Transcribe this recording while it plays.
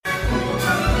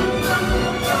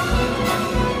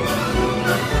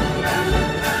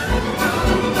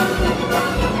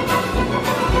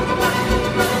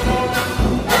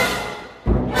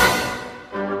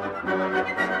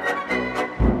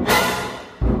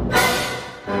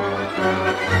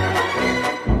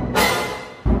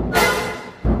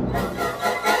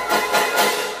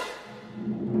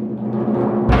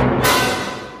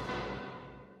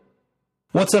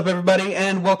What's up, everybody,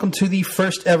 and welcome to the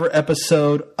first ever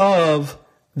episode of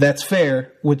That's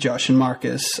Fair with Josh and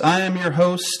Marcus. I am your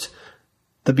host,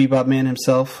 the Bebop man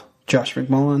himself, Josh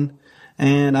McMullen,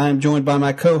 and I am joined by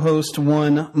my co-host,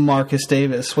 one Marcus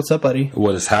Davis. What's up, buddy?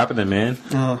 What is happening, man?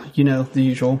 Oh, you know, the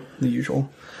usual.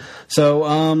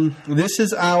 So, this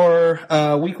is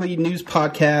our weekly news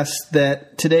podcast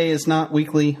that today is not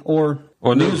weekly or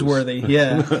newsworthy.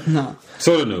 Yeah. No.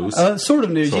 Sort of news. Sort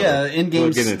of news, sort yeah. of. Endgame's,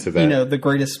 We'll get into that. you know, the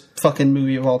greatest fucking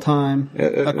movie of all time,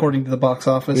 according to the box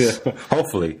office. Yeah.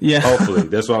 Hopefully. Yeah. Hopefully.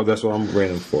 That's what I'm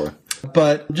waiting for.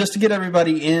 But just to get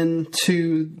everybody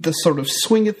into the sort of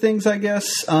swing of things, I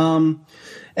guess,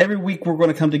 every week we're going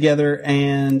to come together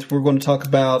and we're going to talk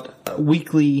about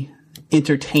weekly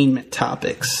entertainment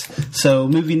topics. So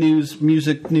movie news,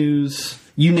 music news,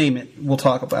 you name it, we'll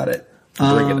talk about it.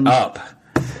 Bring it up.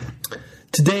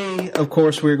 Today, of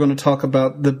course, we're going to talk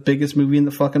about the biggest movie in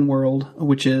the fucking world,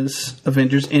 which is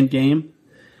Avengers Endgame.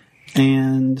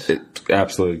 And It's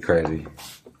absolutely crazy.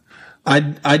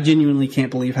 I genuinely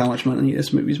can't believe how much money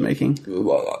this movie's making.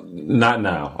 Well, not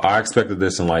now. I expected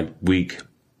this in like week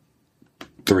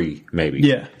 3, maybe.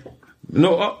 Yeah.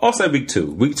 No, I'll say week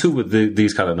 2. Week 2 with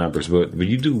these kind of numbers. But when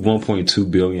you do $1.2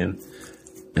 billion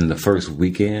in the first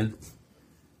weekend,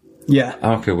 Yeah.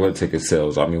 I don't care what ticket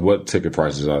sales. I mean, what ticket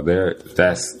prices are there.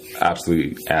 That's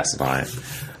absolutely asinine.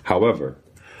 However,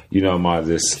 you know, my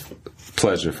this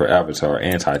pleasure for Avatar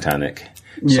and Titanic.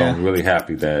 So Yeah. I'm really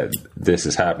happy that this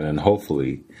is happening.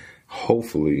 Hopefully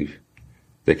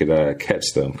they could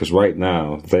catch them. Because right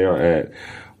now they are at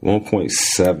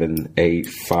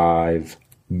 1.785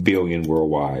 billion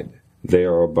worldwide. They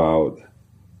are about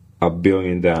 $1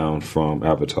 billion down from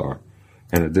Avatar.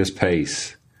 And at this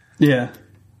pace, Yeah.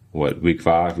 what, week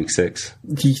 5, week 6,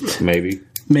 maybe?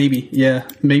 Maybe, yeah.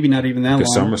 Maybe not even that long. The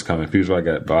summer's coming. People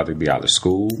are about to be out of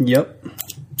school. Yep.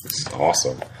 It's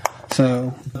awesome.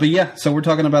 So, but yeah, so we're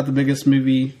talking about the biggest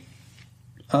movie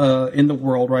in the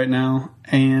world right now,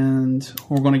 and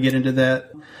we're going to get into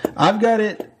that. I've got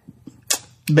it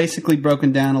basically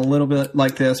broken down a little bit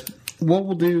like this. What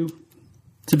we'll do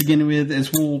to begin with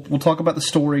is we'll talk about the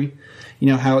story, you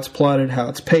know, how it's plotted, how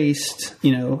it's paced,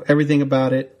 you know, everything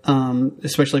about it,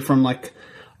 especially from like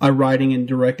a writing and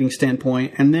directing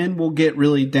standpoint. And then we'll get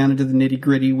really down into the nitty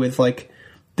gritty with like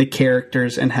the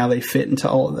characters and how they fit into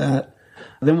all of that.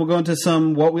 Then we'll go into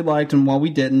some what we liked and what we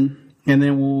didn't. And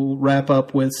then we'll wrap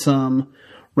up with some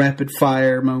rapid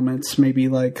fire moments, maybe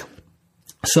like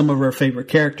some of our favorite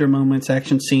character moments,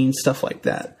 action scenes, stuff like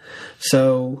that.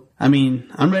 So, I mean,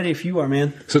 I'm ready if you are,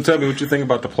 man. So tell me what you think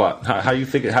about the plot. How do you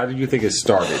think it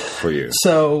started for you?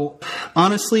 So,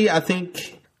 honestly, I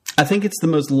think it's the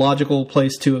most logical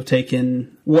place to have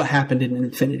taken what happened in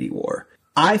Infinity War.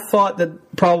 I thought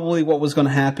that probably what was going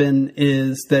to happen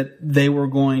is that they were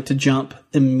going to jump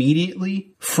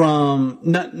immediately from,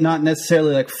 not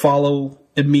necessarily like follow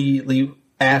immediately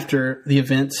after the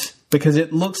events, because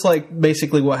it looks like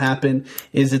basically what happened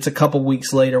is it's a couple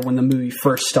weeks later when the movie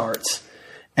first starts,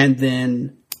 and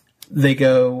then they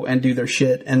go and do their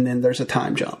shit, and then there's a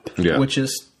time jump, which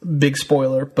is big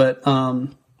spoiler, but oh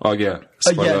yeah,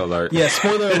 spoiler alert. Yeah,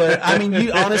 spoiler alert. I mean,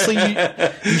 you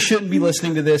shouldn't be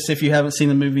listening to this if you haven't seen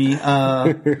the movie.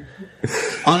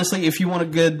 Honestly, if you want a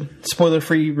good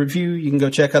spoiler-free review, you can go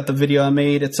check out the video I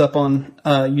made. It's up on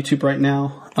YouTube right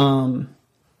now.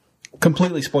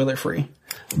 Completely spoiler-free.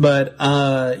 But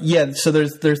yeah, so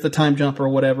there's the time jump or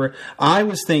whatever. I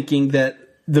was thinking that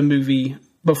the movie,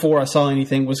 before I saw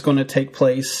anything, was going to take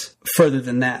place further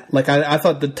than that. Like, I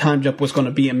thought the time jump was going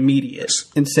to be immediate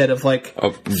instead of like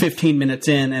 15 minutes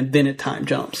in and then it time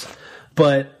jumps.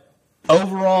 But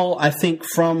overall, I think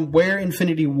from where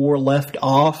Infinity War left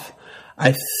off,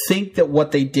 I think that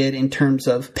what they did in terms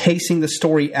of pacing the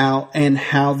story out and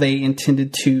how they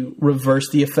intended to reverse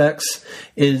the effects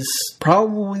is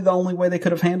probably the only way they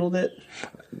could have handled it.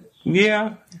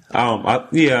 Yeah.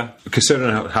 Yeah.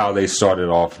 Considering how they started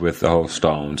off with the whole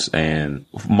stones, and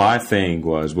my thing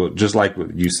was, well, just like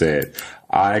what you said,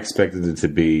 I expected it to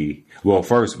be, well,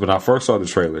 first, when I first saw the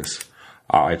trailers,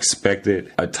 I expected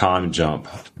a time jump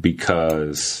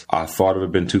because I thought it would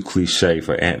have been too cliche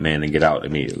for Ant-Man to get out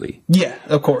immediately. Yeah,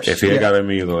 of course. If he had got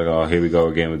immediately, like, oh, here we go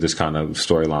again with this kind of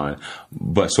storyline.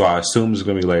 But so I assumed it was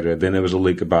going to be later. Then there was a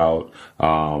leak about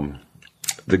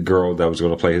the girl that was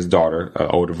going to play his daughter, an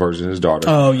older version of his daughter.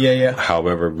 Oh, yeah.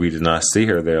 However, we did not see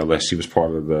her there unless she was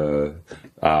part of the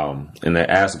in the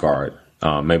Asgard.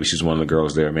 Maybe she's one of the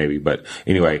girls there, maybe. But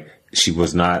anyway, she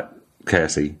was not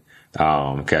Cassie.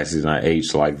 Cassie's not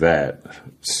aged like that.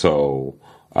 So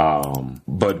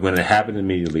But when it happened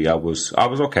immediately, I was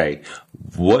okay.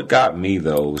 What got me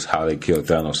though was how they killed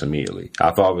Thanos immediately.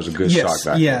 I thought it was a good shock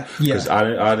factor. Yeah, because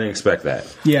I didn't expect that.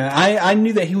 Yeah, I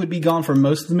knew that he would be gone for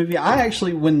most of the movie. I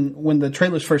actually, when the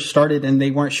trailers first started and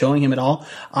they weren't showing him at all,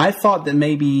 I thought that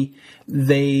maybe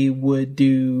they would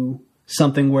do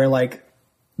something where like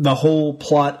the whole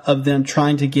plot of them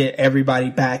trying to get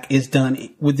everybody back is done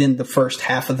within the first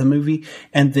half of the movie.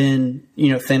 And then,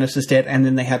 Thanos is dead and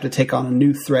then they have to take on a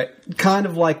new threat. Kind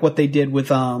of like what they did with,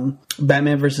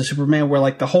 Batman versus Superman, where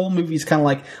like the whole movie's kind of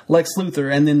like Lex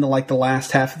Luthor and then the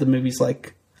last half of the movie's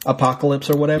like Apocalypse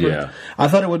or whatever. Yeah. I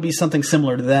thought it would be something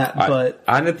similar to that, but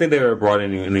I didn't think they were brought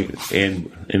in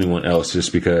anyone else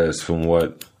just because from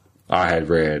what I had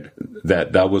read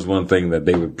that was one thing that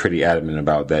they were pretty adamant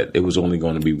about, that it was only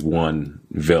going to be one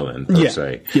villain per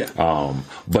se. Yeah.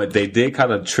 But they did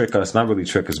kind of trick us, not really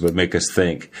trick us, but make us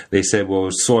think. They said, well,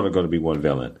 it's sort of going to be one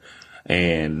villain.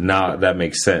 And now that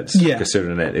makes sense,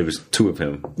 considering that it was two of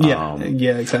him. Yeah,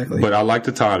 exactly. But I like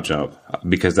the time jump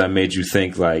because that made you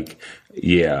think like,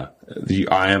 I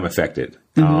am affected.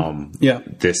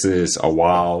 This is a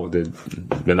while.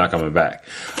 They're not coming back.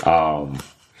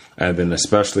 And then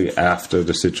especially after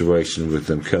the situation with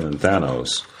them killing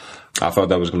Thanos, I thought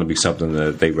that was going to be something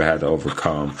that they had to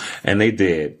overcome. And they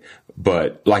did.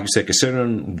 But like you said,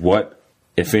 considering what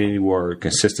Infinity War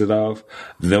consisted of,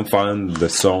 them finding the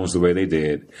stones the way they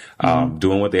did,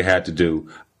 doing what they had to do,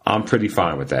 I'm pretty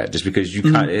fine with that. Just because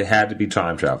it had to be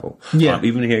time travel. Yeah.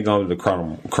 Even here going to the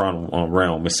chrono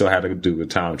realm, it still had to do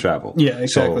with time travel. Yeah,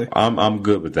 exactly. So I'm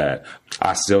good with that.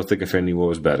 I still think Infinity War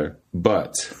was better.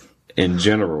 But in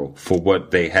general, for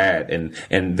what they had,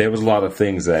 and there was a lot of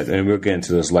things that, and we'll get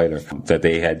into this later, that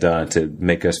they had done to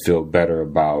make us feel better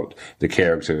about the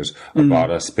characters, about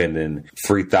us spending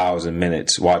 3,000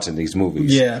 minutes watching these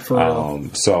movies. Yeah, for real.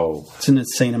 So it's an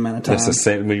insane amount of time. It's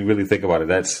insane when you really think about it.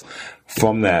 That's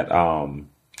from that.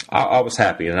 I was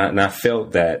happy, and I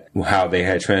felt that how they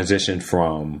had transitioned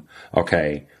from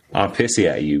I'm pissy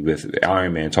at you with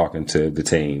Iron Man talking to the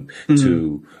team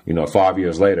to 5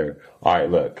 years later. All right,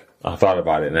 look. I thought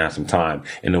about it and had some time,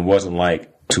 and it wasn't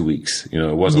like 2 weeks. It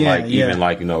wasn't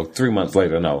even 3 months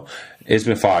later. No, it's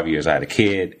been 5 years. I had a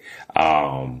kid,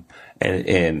 and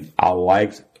I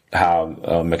liked how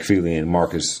McFeely and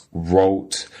Marcus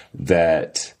wrote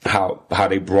that, how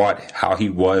they brought how he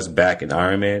was back in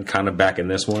Iron Man, kind of back in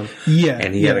this one. Yeah,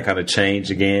 and he had to kind of change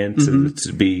again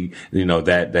to be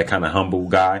that kind of humble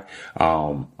guy.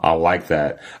 I like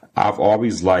that. I've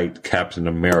always liked Captain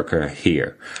America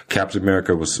here. Captain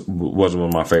America wasn't one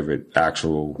of my favorite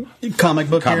actual comic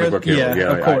book heroes.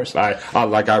 Yeah, of course.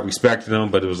 I respected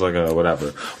him, but it was like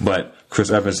whatever. But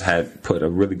Chris Evans had put a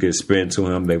really good spin to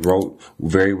him. They wrote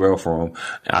very well for him.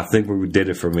 I think when we did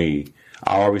it for me,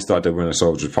 I always thought that Winter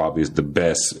Soldier probably is the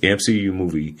best MCU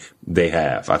movie they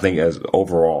have. I think as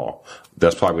overall,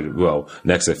 that's probably,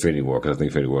 next to Infinity War, because I think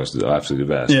Infinity War is absolutely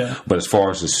the best. Yeah. But as far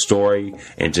as the story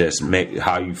and just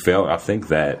how you felt, I think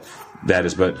that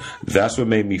is, but that's what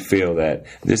made me feel that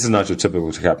this is not your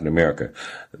typical Captain America.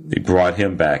 They brought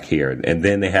him back here, and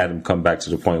then they had him come back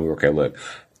to the point where, okay, look,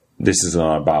 this is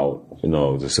not about, the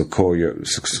Sokovia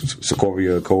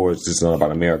Accords. This is not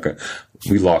about America.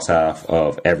 We lost half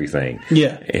of everything.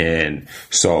 Yeah. And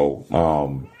so,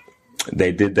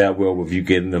 they did that well with you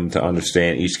getting them to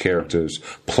understand each character's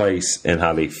place and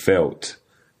how they felt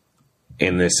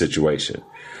in this situation.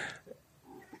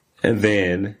 And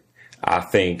then I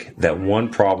think that one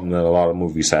problem that a lot of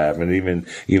movies have, and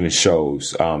even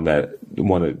shows that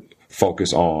want to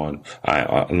focus on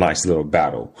a nice little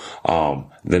battle,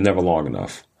 they're never long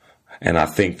enough. And I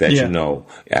think that,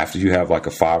 after you have like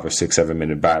a 5 or 6, 7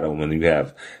 minute battle, when you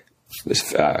have,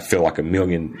 I feel like 1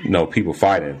 million people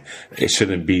fighting, it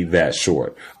shouldn't be that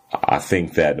short. I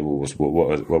think that it was, what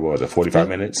was it, 45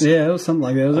 minutes? Yeah, it was something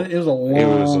like that. It was a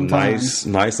long time. It was a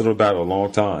nice little battle, a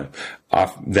long time.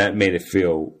 That made it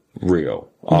feel real.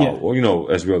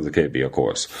 As real as it could be, of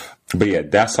course. But yeah,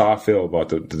 that's how I feel about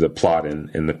the plot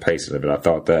and the pacing of it. I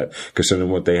thought that,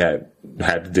 considering what they had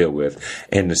to deal with,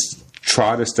 and to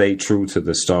try to stay true to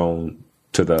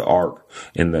the arc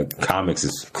in the comics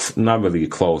is not really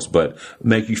close, but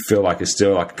make you feel like it's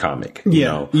still like a comic.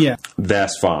 Yeah.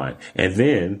 That's fine. And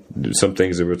then some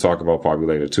things that we'll talk about probably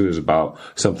later too is about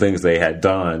some things they had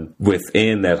done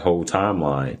within that whole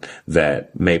timeline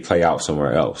that may play out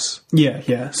somewhere else.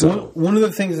 Yeah. So one of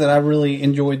the things that I really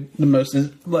enjoyed the most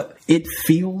is it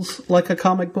feels like a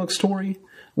comic book story.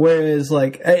 Whereas,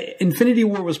 Infinity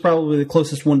War was probably the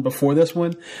closest one before this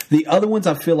one. The other ones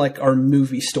I feel like are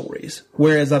movie stories.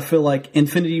 Whereas I feel like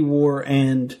Infinity War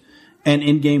and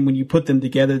Endgame, when you put them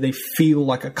together, they feel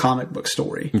like a comic book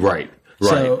story. Right.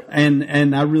 So, Right.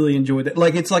 and I really enjoyed it.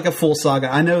 Like, it's like a full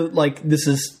saga. I know, like, this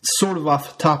is sort of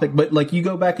off topic, but like, you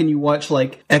go back and you watch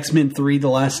like X-Men 3, The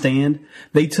Last Stand,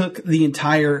 they took the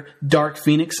entire Dark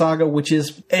Phoenix saga, which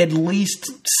is at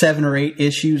least 7 or 8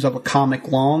 issues of a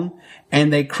comic long,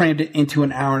 and they crammed it into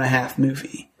an hour-and-a-half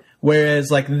movie.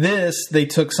 Whereas like this, they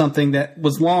took something that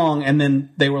was long and then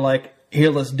they were like,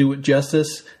 here, let's do it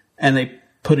justice. And they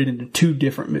put it into 2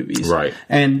 different movies. Right.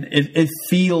 And it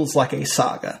feels like a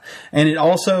saga. And it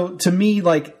also, to me,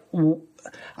 like,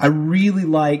 I really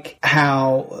like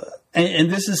how,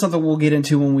 and this is something we'll get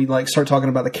into when we like start talking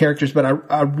about the characters, but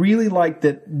I really like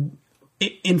that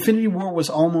Infinity War was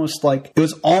almost like, it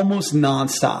was almost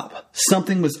nonstop.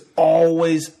 Something was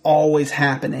always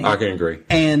happening. I can agree.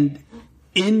 And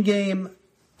Endgame,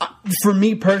 for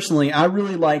me personally, I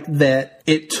really like that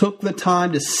it took the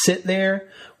time to sit there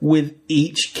with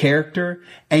each character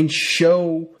and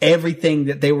show everything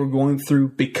that they were going through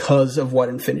because of what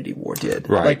Infinity War did.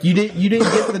 Right. Like, you didn't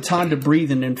get the time to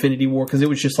breathe in Infinity War because it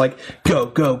was just like go,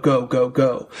 go, go, go,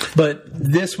 go. But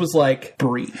this was like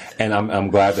breathe. And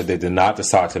I'm glad that they did not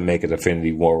decide to make it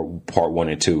Infinity War Part 1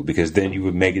 and 2, because then you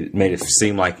would made it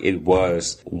seem like it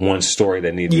was one story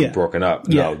that needed to be broken up.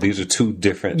 No, these are 2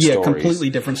 different stories. Yeah,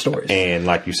 completely different stories. And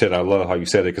like you said, I love how you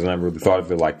said it because I never really thought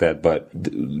of it like that. But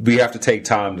we have to take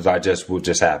time to digest what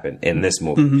just happened in this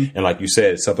movie. Mm-hmm. And like you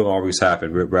said, something always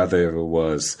happened, whether it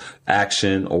was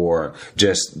action or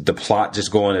just the plot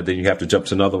just going, and then you have to jump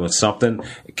to another one. Something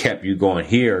kept you going.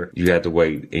 Here, you had to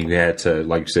wait and you had to,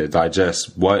 like you said,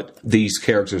 digest what these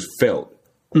characters felt.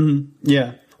 Mm-hmm.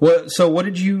 Yeah. Well, so what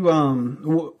did you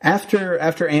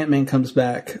after Ant-Man comes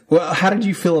back? Well, how did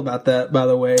you feel about that? By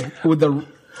the way, with the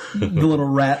little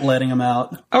rat letting him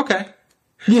out. Okay.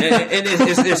 Yeah. And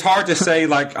it's hard to say,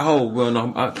 like, oh, well,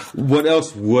 no, what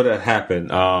else would have happened?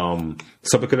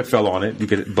 Something could have fell on it.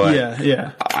 But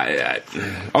yeah.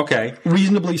 Okay.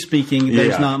 Reasonably speaking,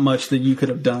 there's not much that you could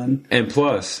have done. And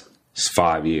plus, it's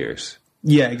 5 years.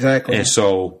 Yeah, exactly. And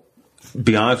so,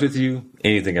 be honest with you,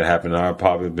 anything could happen. I've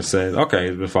probably been saying, okay,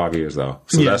 it's been 5 years though,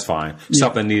 so that's fine.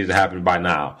 Something needed to happen by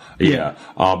now. Yeah.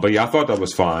 But yeah, I thought that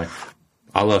was fine.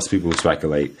 I love people who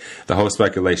speculate. The whole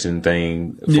speculation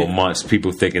thing for months,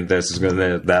 people thinking that's going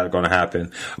to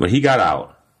happen. When he got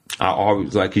out, I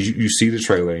always like, you see the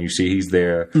trailer and you see he's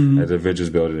there at the Avengers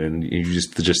building, and you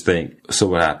just think, so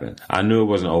what happened? I knew it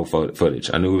wasn't old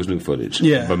footage. I knew it was new footage.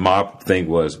 Yeah. But my thing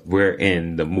was, where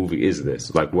in the movie is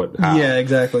this? Like, what? How? Yeah,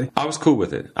 exactly. I was cool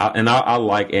with it. I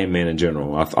like Ant-Man in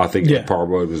general. I think Paul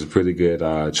Rudd was a pretty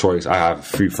good choice. I have a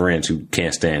few friends who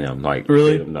can't stand him. Like,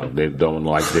 really? They didn't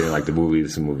like the movie.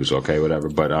 The movie's okay, whatever.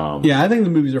 But yeah, I think the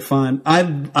movies are fine. I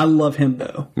love him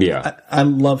though. Yeah, I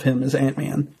love him as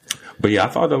Ant-Man. But yeah, I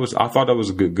thought that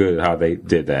was good how they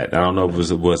did that. I don't know if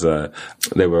it was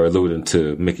they were alluding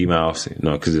to Mickey Mouse,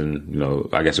 because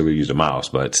I guess we use a mouse,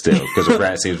 but still, because the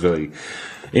rat seems really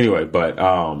anyway. But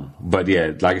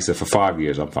yeah, like I said, for 5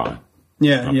 years, I'm fine.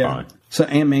 Yeah, I'm fine. So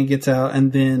Ant-Man gets out,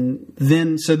 and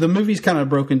then so the movie's kind of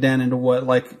broken down into what,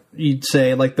 like, you'd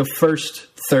say, like, the first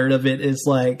third of it is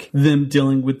like them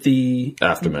dealing with the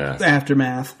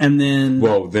aftermath, and then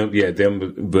but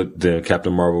then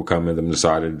Captain Marvel come in, them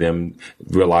decided, them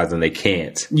realizing they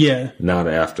can't. Yeah. Now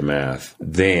the aftermath,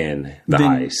 then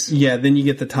heist. Yeah, then you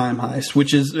get the time heist,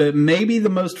 which is maybe the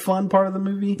most fun part of the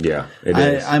movie. Yeah, it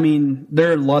is. I mean,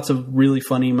 there are lots of really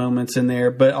funny moments in there,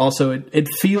 but also it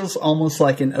feels almost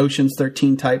like an Ocean's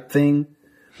 13 type thing,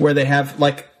 where they have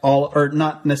like or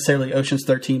not necessarily Ocean's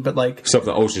 13, but like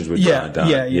something Ocean's would done.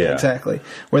 Yeah, exactly.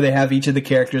 Where they have each of the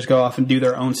characters go off and do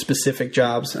their own specific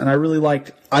jobs. And I really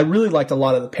liked a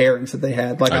lot of the pairings that they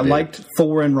had. Like I liked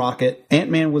Thor and Rocket.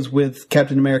 Ant-Man was with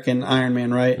Captain America and Iron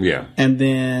Man, right? Yeah. And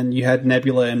then you had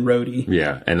Nebula and Rhodey.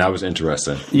 Yeah, and that was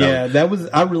interesting.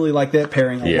 I really liked that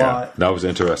pairing a lot. That was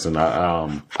interesting.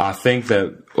 I think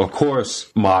that, of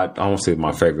course, I won't say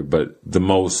my favorite, but the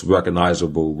most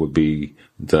recognizable would be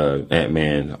the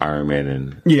Ant-Man, Iron Man,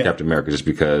 and Captain America, just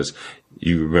because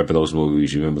you remember those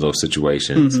movies, you remember those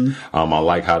situations. Mm-hmm. I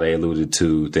like how they alluded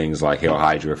to things like Hail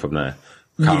Hydra from the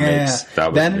comics. Yeah,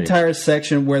 that entire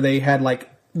section where they had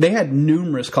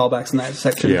numerous callbacks in that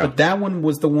section, but that one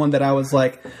was the one that I was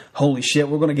like, holy shit,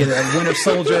 we're going to get a Winter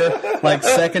Soldier like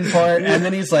second part, and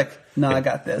then he's like, no, I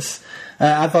got this.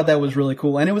 I thought that was really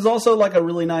cool. And it was also like a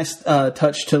really nice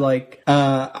touch to like,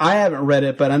 I haven't read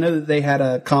it, but I know that they had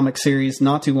a comic series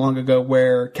not too long ago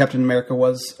where Captain America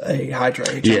was a Hydra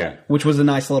agent. Yeah. Which was a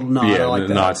nice little nod. Yeah, I like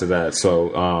that. Nod to that.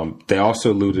 So they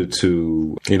also alluded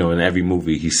to, in every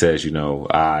movie he says,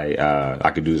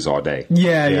 I could do this all day.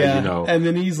 Yeah. And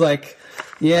then he's like,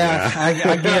 Yeah,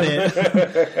 I get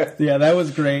it. Yeah, that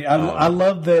was great. I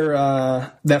love their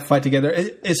that fight together,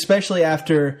 especially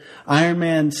after Iron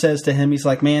Man says to him, he's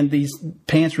like, "Man, these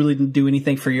pants really didn't do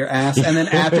anything for your ass." And then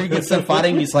after he gets done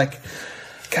fighting, he's like,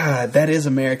 "God, that is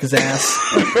America's ass."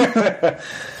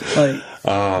 Like,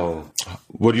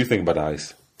 what do you think about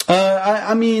Ice?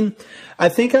 I mean, I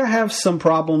think I have some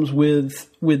problems with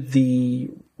the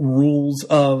rules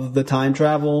of the time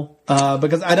travel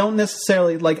because I don't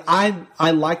necessarily like.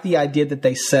 I like the idea that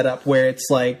they set up where it's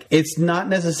like it's not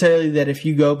necessarily that if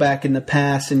you go back in the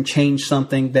past and change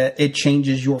something that it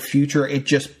changes your future. It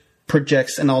just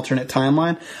projects an alternate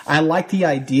timeline. I like the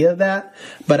idea of that,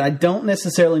 but I don't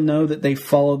necessarily know that they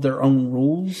followed their own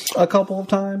rules a couple of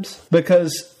times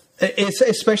because it's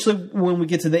especially when we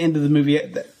get to the end of the movie.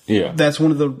 Yeah. That's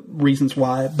one of the reasons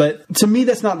why. But to me,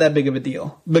 that's not that big of a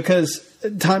deal because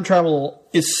time travel,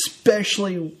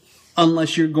 especially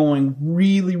unless you're going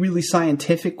really, really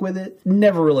scientific with it,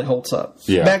 never really holds up.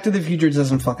 Yeah. Back to the Future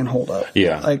doesn't fucking hold up.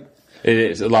 Yeah. Like, it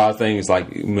is a lot of things. Like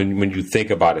when you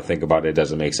think about it, it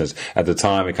doesn't make sense. At the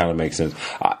time, it kind of makes sense.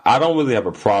 I don't really have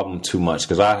a problem too much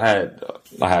because I had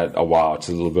a while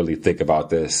to really think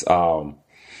about this.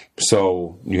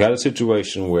 So you had a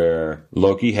situation where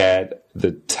Loki had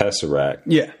the Tesseract,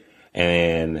 yeah,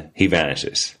 and he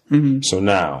vanishes. Mm-hmm. So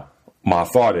now my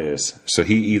thought is, so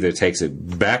he either takes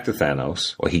it back to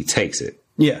Thanos or he takes it.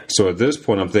 Yeah. So at this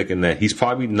point, I'm thinking that he's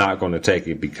probably not going to take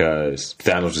it because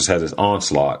Thanos just has his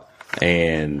onslaught.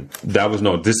 And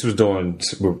this was during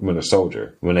Winter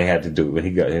Soldier when they had to do it,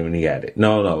 when he had it.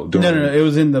 No. It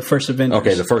was in the first Avengers.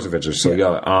 Okay, the first Avengers. So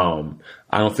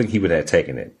I don't think he would have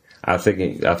taken it. I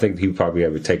think he probably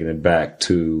ever taken it back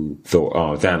to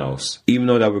Thanos, even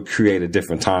though that would create a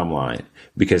different timeline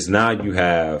because now you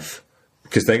have.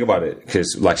 Because think about it,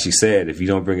 because like she said, if you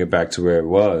don't bring it back to where it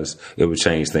was, it would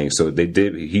change things. So they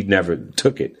did. He never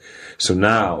took it. So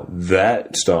now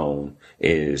that stone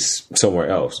is somewhere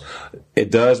else.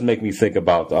 It does make me think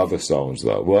about the other stones,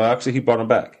 though. Well, actually, he brought them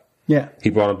back. Yeah. He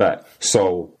brought them back.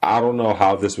 So I don't know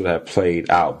how this would have played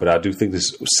out, but I do think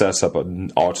this sets up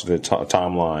an alternate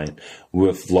timeline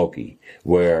with Loki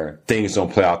where things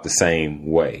don't play out the same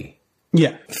way.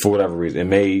 Yeah. For whatever reason. It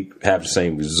may have the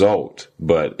same result,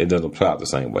 but it doesn't play out the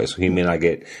same way. So he may not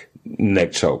get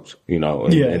neck choked,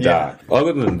 and die.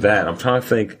 Other than that, I'm trying to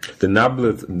think, the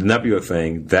Nebula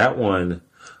thing, that one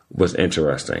was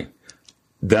interesting.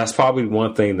 That's probably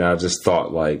one thing that I just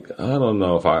thought, like, I don't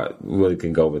know if I really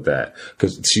can go with that.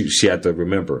 Because she had to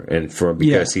remember. And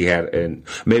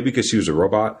maybe because she was a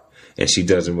robot and she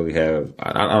doesn't really have,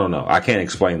 I don't know. I can't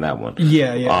explain that one.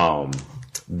 Yeah.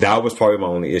 That was probably my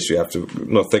only issue after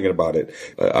thinking about it.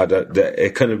 That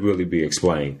it couldn't really be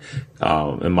explained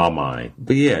in my mind.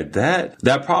 But yeah,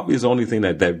 that probably is the only thing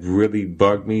that really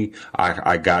bugged me.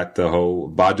 I got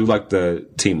but I do like the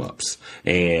team ups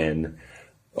and.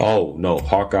 Oh no,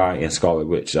 Hawkeye and Scarlet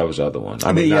Witch. That was the other one.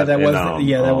 That was the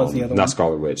other one. Not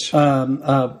Scarlet Witch.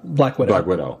 Black Widow. Black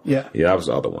Widow. Yeah, that was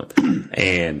the other one.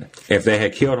 And if they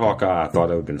had killed Hawkeye, I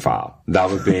thought it would have been foul. That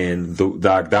would have been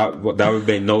that would have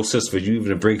been no sense for you even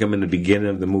to bring him in the beginning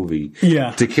of the movie.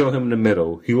 Yeah, to kill him in the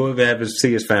middle, he wouldn't have to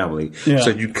see his family. Yeah.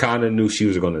 So you kind of knew she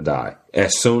was going to die.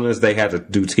 As soon as they had to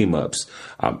do team ups,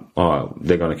 they're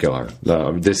going to kill her.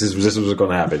 This is what's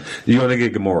going to happen. You're going to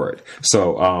get Gamora'd.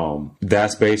 So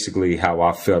that's basically how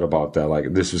I felt about that.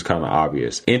 Like this was kind of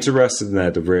obvious. Interesting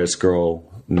that the Red Skull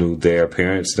knew their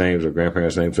parents' names or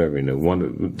grandparents' names. Whatever he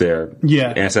knew, their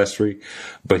ancestry,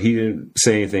 but he didn't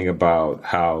say anything about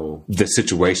how the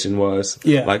situation was.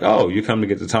 Yeah, like you come to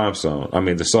get the time stone. I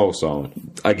mean the soul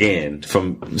stone again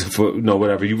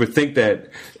whatever. You would think that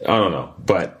I don't know,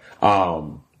 but.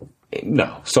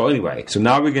 No. So anyway, so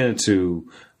now we get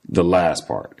into the last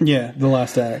part. Yeah, the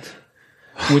last act,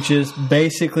 which is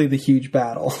basically the huge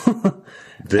battle.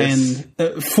 And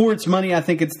for its money, I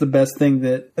think it's the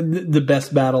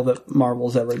best battle that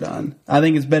Marvel's ever done. I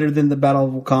think it's better than the Battle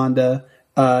of Wakanda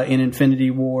in Infinity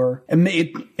War. And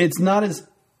it's not as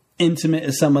intimate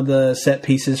as some of the set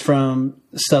pieces from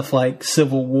stuff like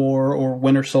Civil War or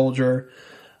Winter Soldier.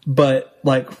 But,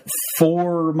 like,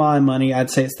 for my money,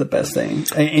 I'd say it's the best thing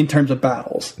in terms of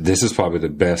battles. This is probably the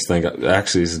best thing.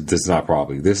 Actually, this is not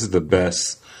probably. This is the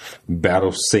best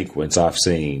battle sequence I've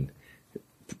seen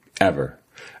ever.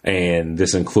 And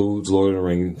this includes Lord of the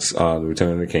Rings, The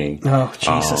Return of the King. Oh,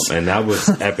 Jesus. And that was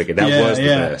epic. And that was the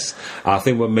best. I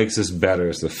think what makes this better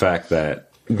is the fact that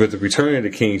with the Return of the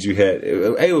Kings, you had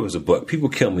it was a book. People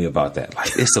kill me about that.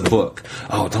 Like, it's a book.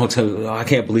 Oh, don't tell me. Oh, I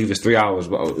can't believe it's 3 hours.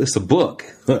 But it's a book.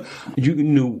 You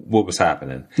knew what was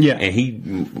happening. Yeah, and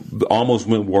he almost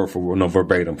went word for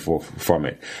verbatim from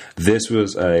it. This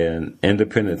was an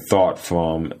independent thought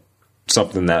from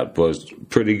something that was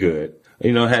pretty good.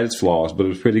 You know, it had its flaws, but it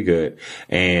was pretty good.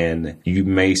 And you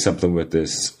made something with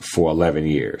this for 11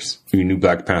 years. You knew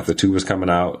Black Panther 2 was coming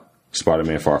out.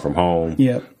 Spider-Man Far From Home.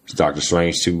 Yep. Doctor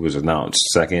Strange 2 was announced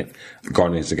second.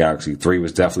 Guardians of the Galaxy 3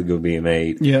 was definitely going to be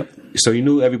made. Yep. So you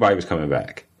knew everybody was coming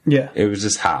back. Yeah. It was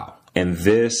just how. And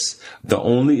this, the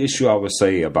only issue I would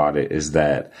say about it is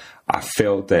that I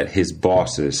felt that his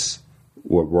bosses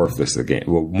were worthless again.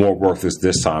 Were more worthless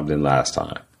this time than last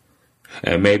time.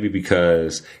 And maybe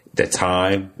because the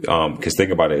time, because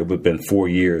think about it, it would have been 4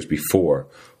 years before.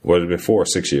 Would have been 4 or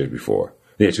 6 years before.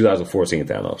 Yeah, 2014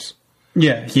 Thanos.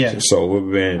 Yeah. So it would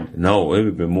have been, it would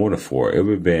have been more than 4. It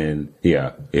would have been,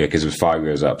 because it was 5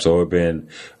 years up. So it would have been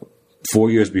 4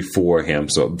 years before him.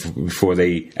 So before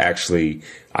they actually,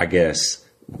 I guess,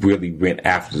 really went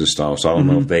after the stone. So I don't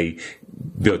know if they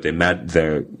built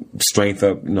their strength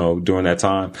up, during that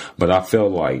time. But I feel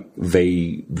like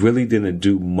they really didn't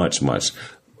do much.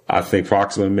 I think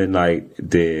Proxima Midnight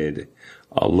did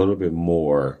a little bit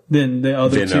more than the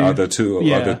other other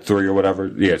three or whatever.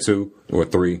 Yeah, 2 or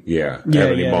 3. Yeah.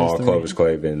 Ebony Maw, Clovis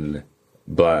Clave, and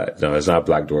no, it's not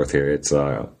Black Dwarf here. It's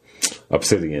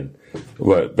Obsidian.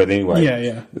 But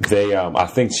anyway, they I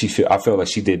feel like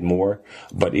she did more,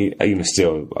 but even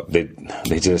still, they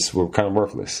just were kind of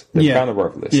worthless. They're kind of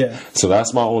worthless. Yeah. So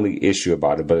that's my only issue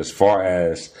about it. But as far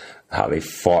as how they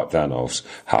fought Thanos,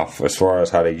 as far as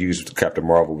how they used Captain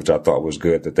Marvel, which I thought was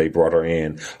good, that they brought her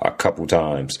in a couple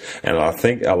times. And I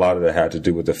think a lot of that had to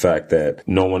do with the fact that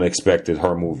no one expected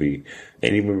her movie,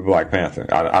 and even Black Panther.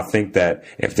 I think that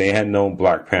if they had known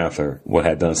Black Panther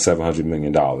had done $700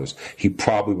 million, he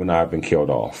probably would not have been killed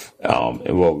off,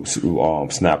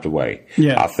 snapped away.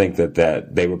 Yeah. I think that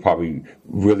they would probably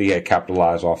really had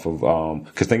capitalized off of,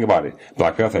 because think about it,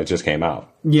 Black Panther just came out.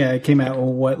 Yeah, it came out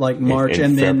March in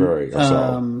and February then or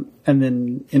so. And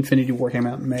then Infinity War came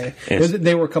out in May.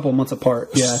 They were a couple of months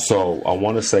apart. Yeah. So I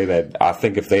want to say that I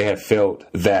think if they had felt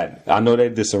that, I know they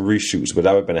did some reshoots, but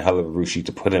that would have been a hell of a reshoot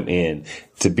to put him in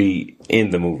to be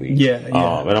in the movie. Yeah.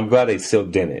 And I'm glad they still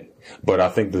did it. But I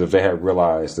think that if they had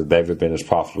realized that they've been as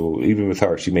profitable, even with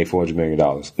her, she made $400 million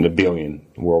and $1 billion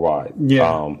worldwide.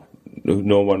 Yeah.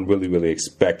 No one really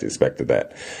expected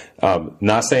that.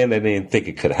 Not saying they didn't think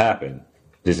it could happen.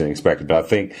 Didn't expect it, but I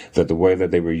think that the way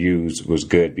that they were used was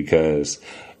good because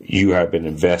you have been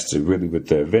invested really with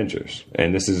the Avengers,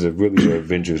 and this is really an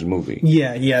Avengers movie.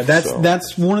 Yeah.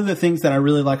 That's one of the things that I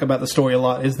really like about the story a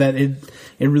lot is that it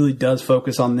really does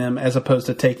focus on them as opposed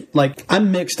to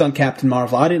I'm mixed on Captain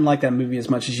Marvel. I didn't like that movie as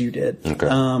much as you did. Okay.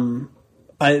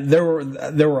 There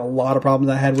were a lot of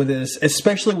problems I had with it,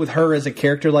 especially with her as a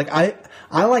character. Like I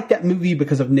like that movie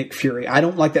because of Nick Fury. I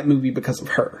don't like that movie because of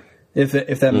her. If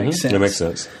that makes sense. That makes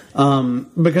sense.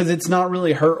 Because it's not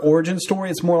really her origin story.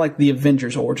 It's more like the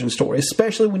Avengers origin story,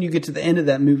 especially when you get to the end of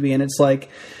that movie and it's like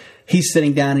he's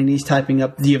sitting down and he's typing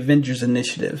up the Avengers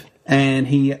Initiative and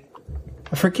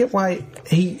I forget why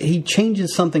he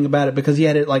changes something about it because he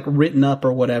had it written up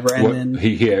or whatever, and then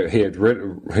he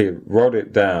wrote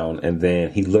it down, and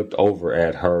then he looked over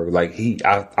at her I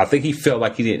think he felt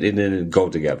like it didn't go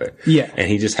together. Yeah, and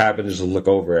he just happened to look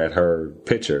over at her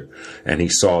picture, and he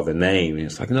saw the name, and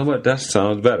he's like, you know what, that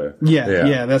sounds better.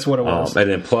 Yeah, that's what it was.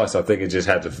 And then plus, I think it just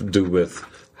had to do with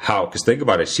how, because think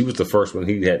about it, she was the first one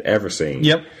he had ever seen.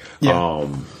 Yep. Yeah.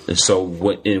 And so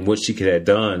what she could have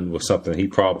done was something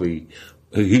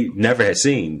he never had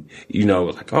seen,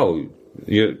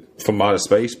 you're from outer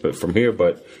space, but from here,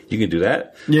 but you can do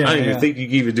that. Yeah, I didn't even think you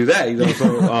could even do that.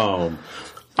 So,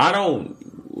 I don't,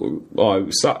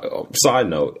 side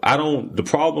note,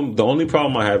 the only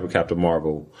problem I have with Captain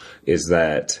Marvel is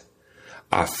that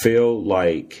I feel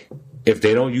like if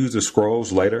they don't use the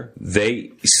Skrulls later,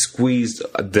 they squeezed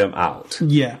them out.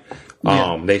 Yeah.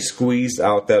 They squeezed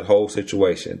out that whole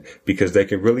situation because they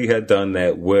could really have done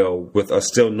that well with us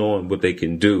still knowing what they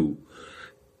can do.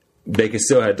 They could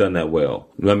still have done that well.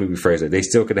 Let me rephrase it. They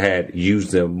still could have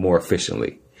used them more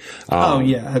efficiently.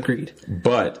 Agreed.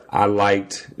 But I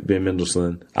liked Ben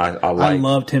Mendelsohn. I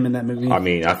loved him in that movie. I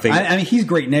mean, I think he's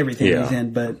great in everything he's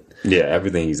in, but. Yeah,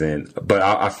 everything he's in. But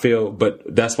I feel, but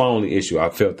that's my only issue.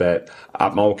 I felt that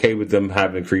I'm okay with them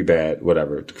having Kree bad,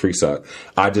 whatever, Kree suck.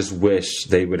 I just wish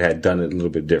they would have done it a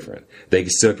little bit different. They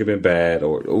could still have been bad,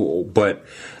 but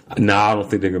now I don't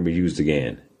think they're going to be used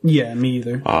again. Yeah, me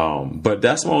either. But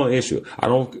that's my only issue.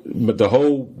 But the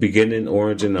whole beginning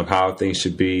origin of how things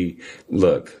should be.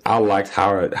 Look, I liked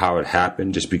how it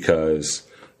happened just because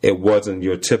it wasn't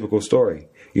your typical story.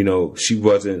 You know, she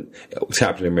wasn't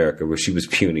Captain America where she was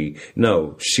puny.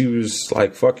 No, she was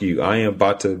like, fuck you. I am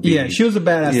about to be. Yeah, she was a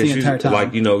badass the entire time.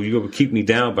 Like, you know, you're going to keep me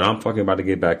down, but I'm fucking about to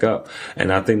get back up.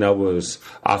 And I think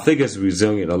it's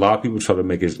resilient. A lot of people try to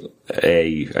make it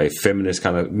a feminist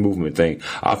kind of movement thing.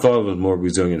 I thought it was more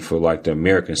resilient for like the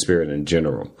American spirit in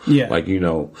general. Yeah. Like, you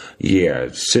know, yeah,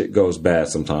 shit goes bad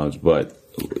sometimes, but,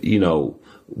 you know,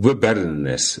 we're better than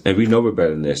this. And we know we're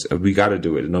better than this. And we got to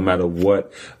do it. No matter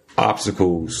what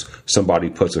obstacles somebody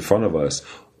puts in front of us,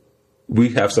 we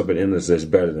have something in us that's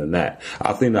better than that.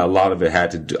 I think that a lot of it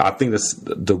had to do, I think that's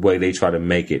the way they try to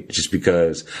make it, just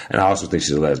because, and I also think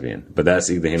she's a lesbian, but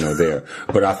that's either here nor there.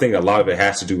 But I think a lot of it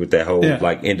has to do with that whole,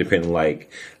 like, independent,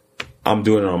 like, I'm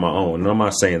doing it on my own. And I'm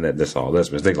not saying that that's all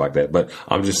lesbians, things like that, but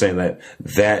I'm just saying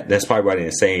that's probably why I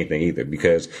didn't say anything either,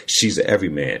 because she's an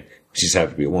everyman. She just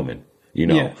has to be a woman. You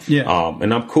know,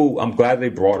 and I'm cool. I'm glad they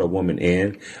brought a woman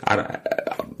in.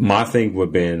 My thing would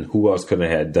have been who else could have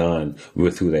had done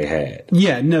with who they had.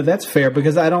 Yeah, no, that's fair,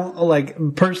 because I don't,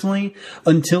 like, personally,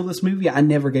 until this movie, I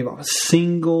never gave a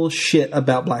single shit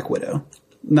about Black Widow.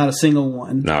 Not a single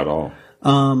one. Not at all.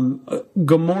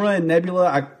 Gamora and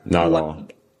Nebula, not at all.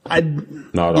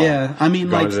 Not at all. Yeah, I mean,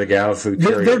 Guardians like, of the Galaxy,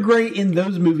 they're great in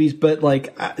those movies, but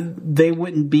like, they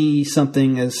wouldn't be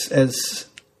something as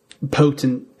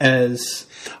potent as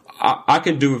I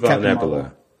can do without Captain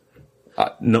Nebula.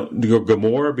 No,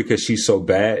 Gamora, because she's so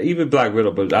bad. Even Black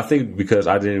Widow, but I think because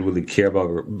I didn't really care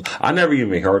about her. I never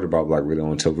even heard about Black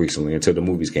Widow until recently, until the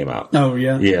movies came out. Oh,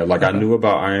 yeah? Yeah, like I knew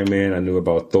about Iron Man, I knew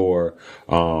about Thor,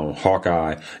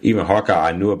 Hawkeye. Even Hawkeye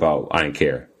I knew about, I didn't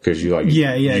care. Because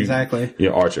exactly.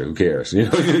 You're Archer, who cares? You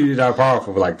know, you're not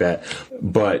powerful like that.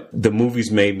 But the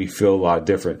movies made me feel a lot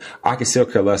different. I can still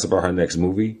care less about her next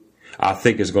movie. I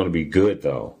think it's going to be good,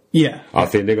 though. Yeah. I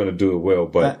think they're going to do it well,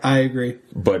 but I agree.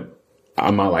 But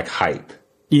I'm not like hype.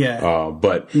 Yeah.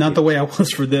 But not the way I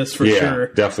was for this, for sure.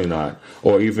 Definitely not.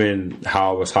 Or even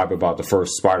how I was hype about the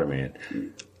first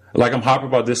Spider-Man. Like, I'm hype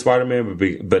about this Spider-Man,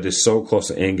 but it's so close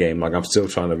to Endgame. Like, I'm still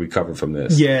trying to recover from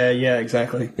this. Yeah,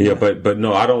 exactly. Yeah, but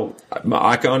no, I don't.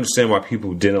 I can understand why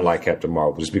people didn't like Captain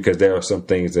Marvel, just because there are some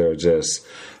things that are just.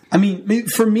 I mean,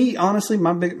 for me, honestly,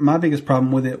 my biggest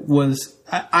problem with it was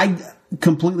I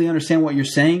completely understand what you're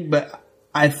saying, but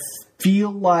I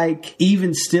feel like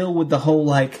even still with the whole,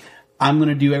 like, I'm going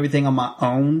to do everything on my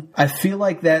own, I feel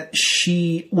like that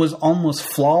she was almost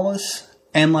flawless.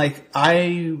 And, like,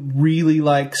 I really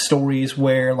like stories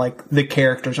where, like, the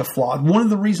characters are flawed. One of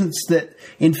the reasons that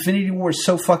Infinity War is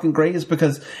so fucking great is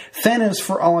because Thanos,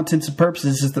 for all intents and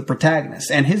purposes, is the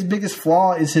protagonist. And his biggest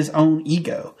flaw is his own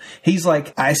ego. He's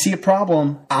like, I see a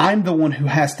problem. I'm the one who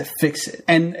has to fix it.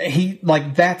 And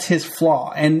that's his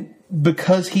flaw. And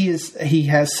because he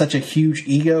has such a huge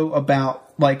ego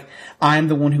about, like, I'm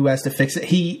the one who has to fix it,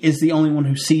 he is the only one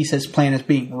who sees his plan as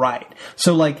being right.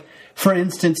 So, like, for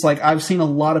instance, like, I've seen a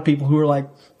lot of people who are like,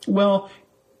 well,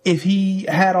 if he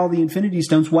had all the Infinity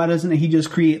Stones, why doesn't he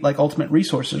just create, like, ultimate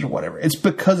resources or whatever? It's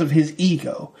because of his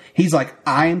ego. He's like,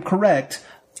 I am correct.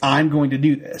 I'm going to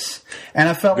do this. And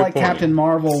I felt like Captain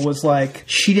Marvel was like,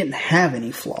 she didn't have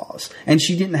any flaws. And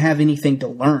she didn't have anything to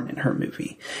learn in her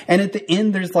movie. And at the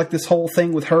end, there's, like, this whole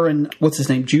thing with her and, what's his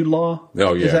name, Jude Law?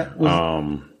 Oh, yeah.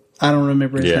 I don't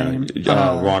remember his name.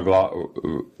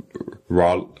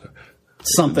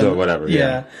 Something, whatever.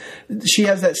 Yeah, she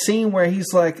has that scene where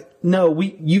he's like, "No,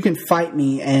 you can fight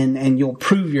me, and you'll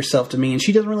prove yourself to me." And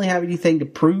she doesn't really have anything to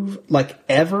prove, like,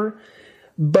 ever.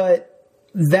 But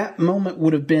that moment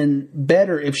would have been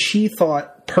better if she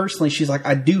thought personally, she's like,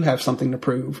 "I do have something to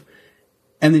prove,"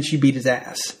 and then she beat his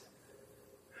ass.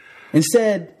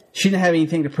 Instead, she didn't have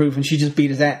anything to prove, and she just beat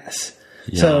his ass.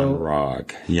 Jan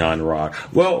Rock.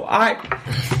 Well, I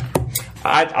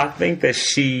think that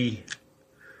she.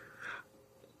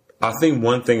 I think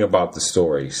one thing about the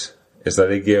stories is that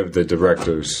they give the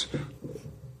directors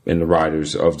and the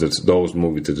writers of those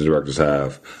movies that the directors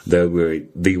have the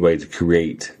way to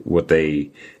create what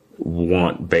they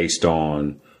want based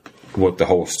on what the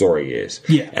whole story is.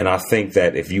 Yeah. And I think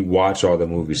that if you watch all the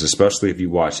movies, especially if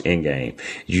you watch Endgame,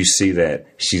 you see that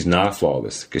she's not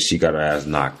flawless because she got her ass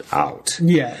knocked out.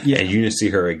 Yeah. And you didn't see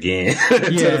her again to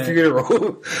the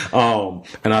funeral.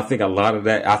 And I think a lot of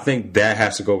that, I think that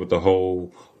has to go with the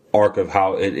whole arc of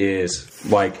how it is,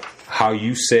 like how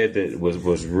you said that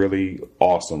was really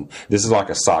awesome. This is like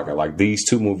a saga. Like these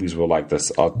two movies were like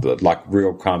this, like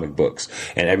real comic books,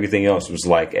 and everything else was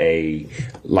like a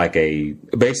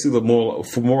basically more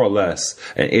or less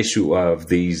an issue of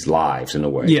these lives in a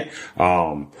way. Yeah.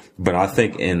 But I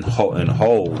think in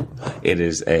whole, it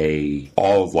is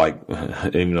all like,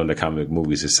 even though the comic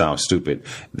movies, it sounds stupid.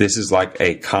 This is like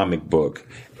a comic book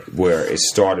where it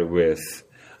started with,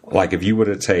 like, if you were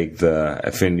to take the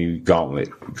Infinity Gauntlet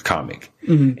comic,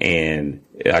 and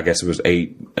I guess it was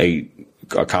eight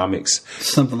comics,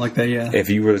 something like that. Yeah. If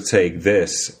you were to take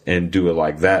this and do it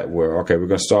like that, where, okay, we're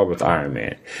going to start with Iron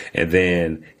Man, and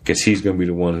then because he's going to be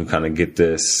the one who kind of get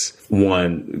this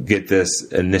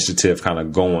initiative kind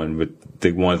of going with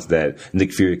the ones that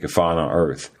Nick Fury could find on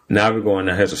Earth. Now we're going,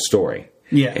 now here's a story.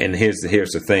 Yeah. And here's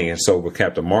the thing. And so with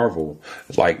Captain Marvel,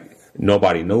 like,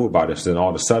 nobody knew about it. So then all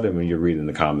of a sudden, when you're reading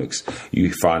the comics,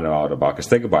 you find out about it. Because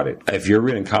think about it. If you're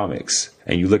reading comics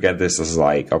and you look at this as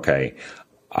like, okay,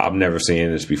 I've never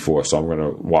seen this before, so I'm going to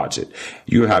watch it.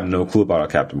 You have no clue about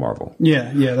Captain Marvel.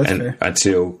 Yeah, that's fair.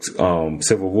 Until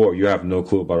Civil War, you have no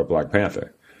clue about a Black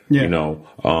Panther. Yeah. You know,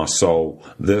 so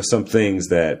there's some things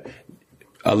that,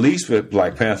 at least with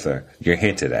Black Panther, you're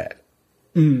hinted at.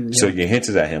 So you're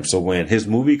hinted at him. So when his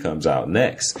movie comes out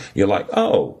next, you're like,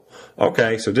 oh,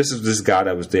 okay, so this is this guy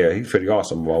that was there. He's pretty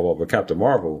awesome. Well, with Captain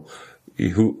Marvel,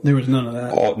 there was none of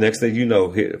that. Next thing you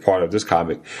know, part of this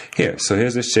comic here. So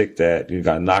here's this chick that you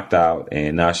got knocked out,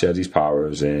 and now she has these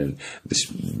powers, and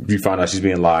you find out she's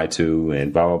being lied to,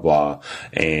 and blah blah blah,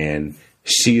 and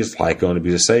she is like going to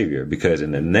be the savior, because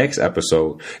in the next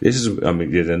episode,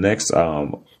 the next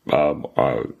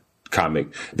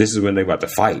comic, this is when they're about to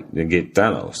fight and get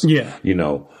Thanos. Yeah, you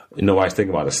know. Nobody's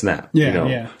thinking about a snap. Yeah, you know?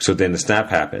 yeah. So then the snap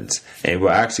happens, and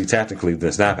well, actually, technically,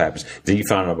 the snap happens. Then you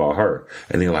find out about her,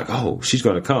 and then you're like, "Oh, she's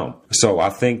going to come." So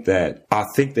I think that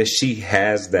she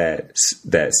has that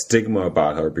stigma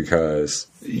about her, because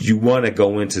you want to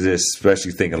go into this,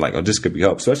 especially thinking like, "Oh, this could be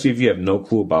help." Especially if you have no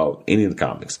clue about any of the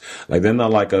comics. Like, they're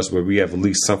not like us, where we have at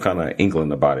least some kind of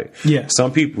inkling about it. Yeah.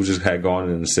 Some people just had gone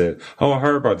in and said, "Oh, I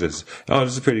heard about this. Oh,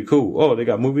 this is pretty cool. Oh, they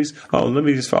got movies. Oh, let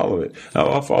me just follow it.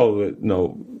 Oh, I'll follow it."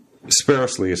 No.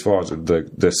 Sparsely as far as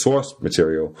the source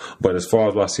material, but as far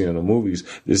as what I see in the movies,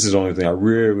 this is the only thing I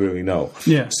really know.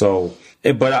 Yeah. So,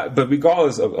 but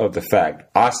regardless of the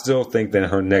fact, I still think that in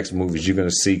her next movies you're going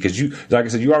to see, because like I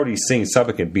said, you already seen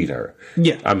Supplicant beat her.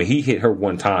 Yeah. I mean, he hit her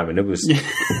one time, and it was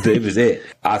it.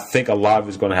 I think a lot of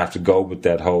it's going to have to go with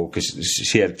that whole, because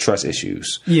she had trust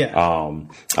issues. Yeah.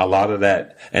 A lot of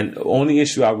that, and the only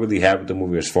issue I really have with the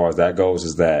movie as far as that goes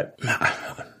is that.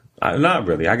 Not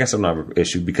really. I guess I'm not an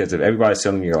issue, because if everybody's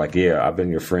telling you, like, yeah, I've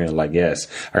been your friend, like, yes,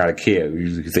 I got a kid,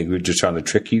 you think we're just trying to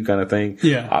trick you, kind of thing.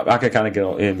 Yeah, I can kind of get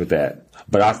in with that.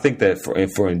 But I think that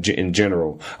in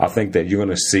general, I think that you're going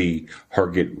to see her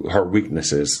get her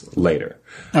weaknesses later.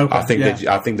 Okay,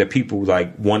 I think that people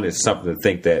like wanted something to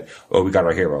think that, oh, we got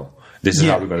our hero. This is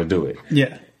how we're going to do it.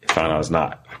 Yeah. Find out it's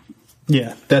not.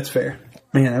 Yeah, that's fair.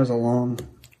 Man, that was a long.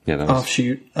 Yeah,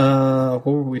 offshoot. What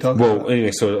were we talking about? Well,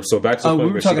 anyway, so back to the point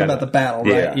we were talking about the battle,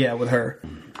 right? Yeah, with her.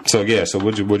 So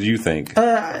what do you think?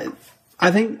 I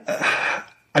think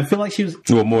I feel like she was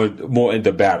more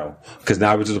into battle, because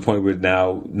now we're to the point where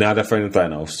now they're fighting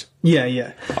Thanos.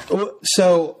 Yeah.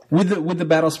 So with the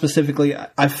battle specifically,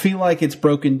 I feel like it's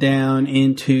broken down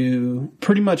into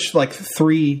pretty much like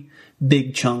 3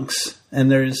 big chunks,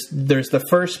 and there's the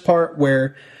first part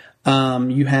where.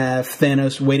 You have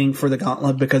Thanos waiting for the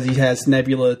gauntlet because he has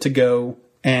Nebula to go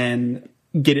and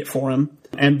get it for him.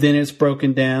 And then it's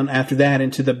broken down after that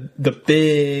into the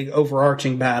big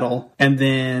overarching battle. And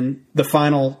then the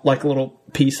final, like, little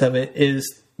piece of it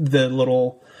is the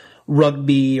little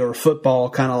rugby or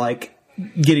football kind of like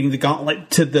getting the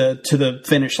gauntlet to the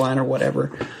finish line or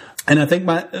whatever. And I think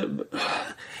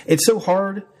it's so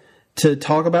hard to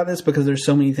talk about this because there's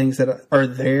so many things that are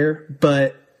there,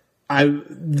 but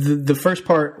the first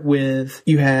part with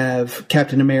you have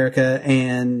Captain America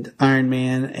and Iron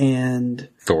Man and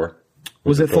Thor.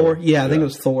 Was it Thor? Yeah, I think it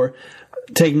was Thor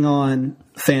taking on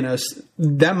Thanos.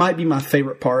 That might be my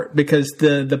favorite part, because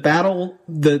the battle,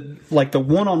 the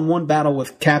one-on-one battle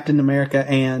with Captain America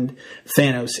and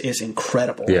Thanos is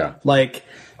incredible. Yeah, like,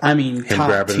 I mean, him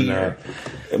top tier.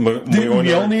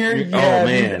 Mjolnir. Yeah, oh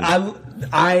man,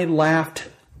 I laughed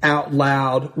out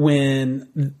loud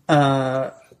when.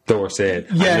 Thor said,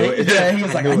 "Yeah, he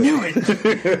was like, I knew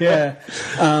it." Yeah,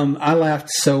 I laughed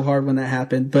so hard when that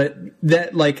happened. But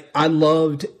that, like, I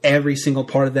loved every single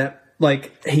part of that.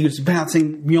 Like, he was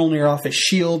bouncing Mjolnir off his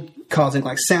shield causing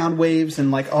like sound waves and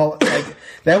like all like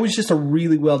that was just a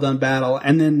really well done battle.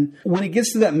 And then when it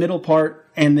gets to that middle part,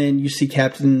 and then you see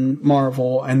Captain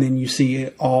Marvel, and then you see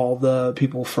all the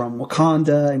people from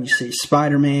Wakanda, and you see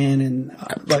Spider-Man and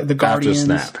like the Guardians.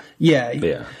 After Snap.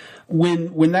 Yeah.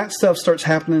 When that stuff starts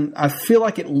happening, I feel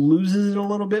like it loses it a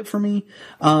little bit for me,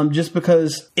 just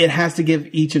because it has to give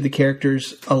each of the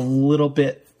characters a little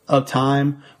bit of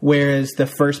time, whereas the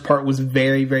first part was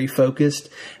very, very focused,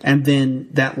 and then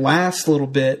that last little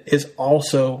bit is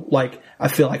also like I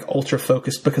feel like ultra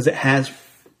focused because it has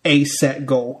a set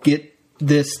goal: get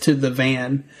this to the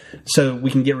van so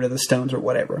we can get rid of the stones or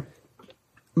whatever.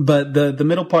 But the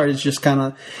middle part is just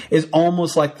is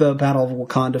almost like the Battle of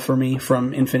Wakanda for me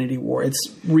from Infinity War.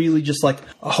 It's really just like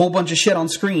a whole bunch of shit on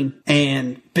screen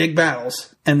and big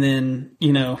battles. And then,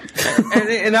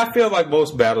 and I feel like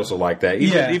most battles are like that.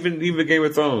 Even Game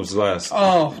of Thrones last.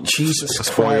 Oh, Jesus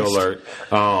Spoiler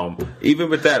Christ. alert. Even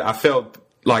with that, I felt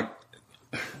like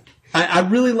I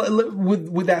really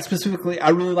with that specifically. I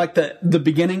really like the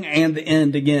beginning and the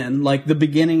end again. Like the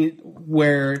beginning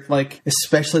where like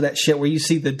especially that shit where you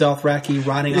see the Dothraki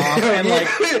riding off and like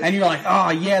and you're like, oh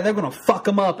yeah, they're gonna fuck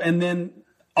them up, and then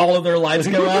all of their lives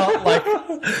go out. Like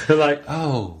they're like,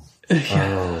 oh.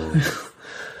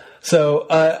 So,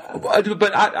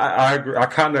 but I agree.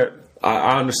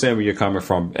 I understand where you're coming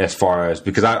from as far as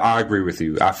because I agree with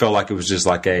you. I felt like it was just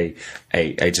like a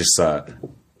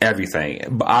everything.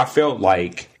 But I felt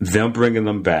like them bringing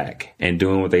them back and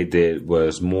doing what they did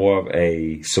was more of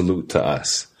a salute to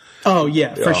us. Oh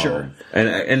yeah, for sure.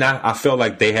 And I felt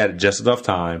like they had just enough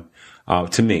time.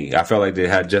 To me, I felt like they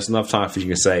had just enough time for you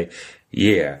to say,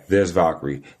 yeah, there's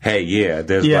Valkyrie. Hey, yeah,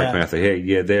 there's Black Panther. Hey,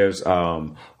 yeah, there's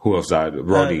who else died?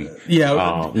 Rhodey.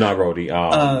 Not Rhodey.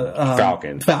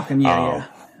 Falcon. Falcon. Yeah.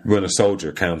 When a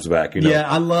soldier comes back, Yeah,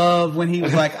 I love when he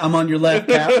was like, "I'm on your left,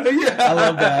 Cap." I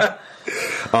love that.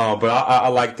 But I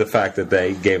like the fact that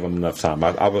they gave him enough time.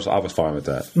 I was fine with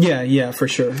that. Yeah, for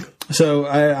sure. So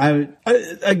my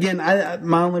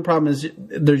only problem is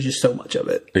there's just so much of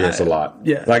it. Yeah, it's a lot.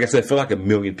 Yeah, like I said, I feel like a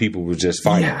million people were just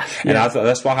fighting, and I thought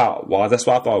that's why I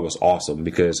thought it was awesome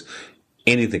because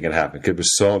anything can happen. Could be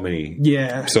so many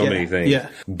things. Yeah,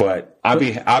 but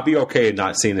I'll be okay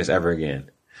not seeing this ever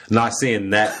again. Not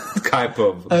seeing that type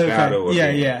of battle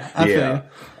again. Yeah. I feel you.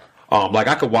 Like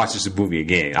I could watch this movie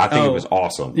again. I think it was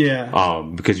awesome. Yeah.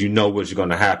 Because you know what's going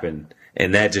to happen,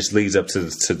 and that just leads up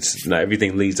to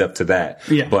everything leads up to that.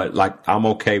 Yeah. But like I'm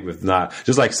okay with not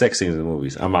just like sex scenes in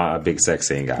movies. I'm not a big sex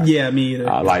scene guy. Yeah, me either.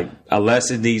 Like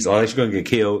unless you're going to get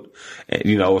killed,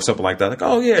 or something like that.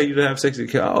 Like you don't have sex to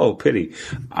kill. Oh, pity.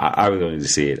 I really don't need to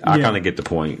see it. I kind of get the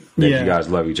point that you guys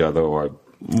love each other or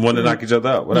want to knock each other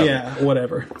up. Whatever. Yeah,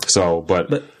 whatever. So,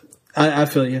 but I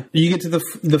feel you. You get to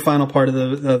the final part of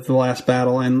the last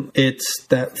battle, and it's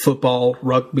that football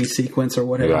rugby sequence or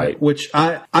whatever, right. Which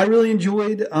I really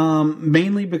enjoyed,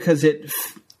 mainly because it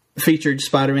featured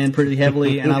Spider-Man pretty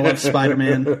heavily, and I love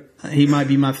Spider-Man. He might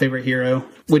be my favorite hero,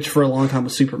 which for a long time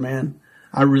was Superman.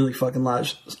 I really fucking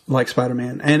like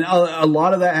Spider-Man, and a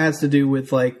lot of that has to do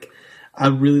with like I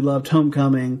really loved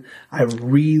Homecoming. I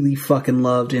really fucking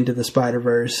loved Into the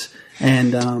Spider-Verse.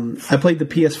 And I played the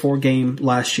PS4 game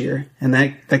last year, and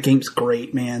that game's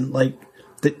great, man. Like,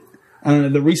 I don't know,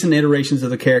 the recent iterations of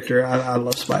the character, I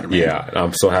love Spider-Man. Yeah,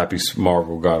 I'm so happy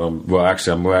Marvel got him. Well,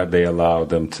 actually, I'm glad they allowed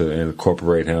them to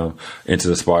incorporate him into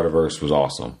the Spider-Verse. Was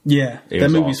awesome. Yeah,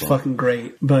 that movie's fucking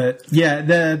great. But yeah,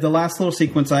 the last little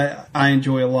sequence I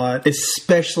enjoy a lot,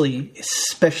 especially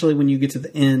when you get to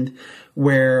the end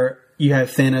where you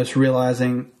have Thanos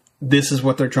realizing this is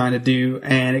what they're trying to do,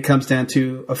 and it comes down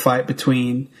to a fight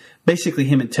between basically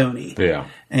him and Tony. Yeah.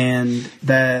 And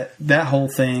that whole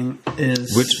thing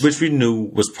is... Which we knew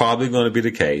was probably going to be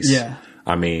the case. Yeah.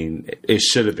 I mean, it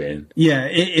should have been. Yeah,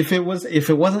 if it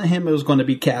wasn't him, it was going to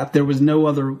be Cap. There was no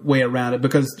other way around it,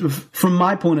 because from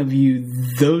my point of view,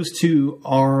 those two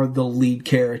are the lead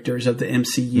characters of the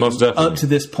MCU. Most definitely. Up to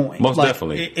this point. Most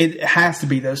definitely. It has to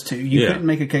be those two. You couldn't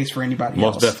make a case for anybody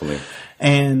else. Most definitely.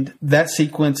 And that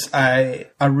sequence, I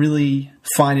really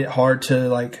find it hard to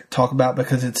like talk about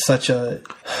because it's such a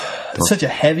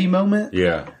heavy moment.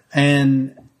 Yeah.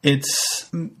 And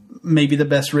it's maybe the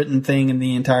best written thing in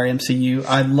the entire MCU.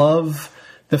 I love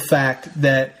the fact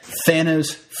that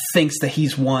Thanos thinks that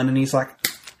he's won, and he's like,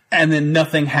 and then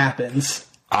nothing happens.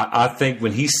 I think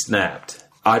when he snapped,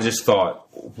 I just thought,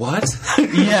 what?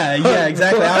 Yeah,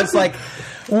 exactly. I was like,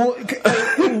 well,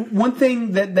 one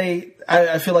thing that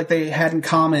I feel like they had in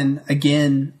common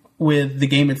again with the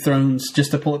Game of Thrones, just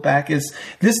to pull it back, is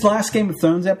this last Game of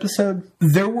Thrones episode,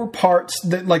 there were parts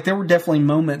that, like, there were definitely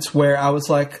moments where I was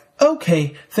like,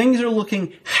 okay, things are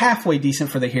looking halfway decent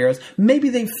for the heroes. Maybe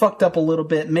they fucked up a little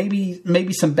bit.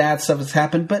 Maybe some bad stuff has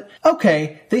happened, but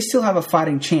okay, they still have a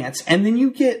fighting chance. And then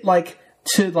you get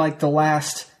to the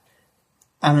last,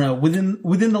 I don't know,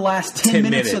 within the last 10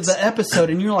 minutes of the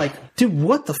episode, and you're like, dude,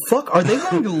 what the fuck? Are they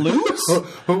going to lose?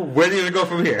 Where are they going to go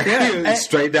from here? Yeah,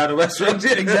 straight down the restaurant.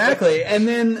 Exactly. And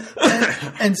then,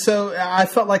 and so I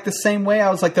felt like the same way.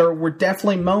 I was like, there were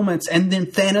definitely moments, and then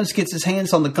Thanos gets his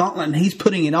hands on the gauntlet, and he's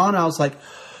putting it on. I was like,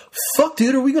 fuck,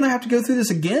 dude, are we going to have to go through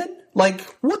this again? Like,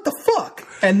 what the fuck?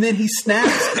 And then he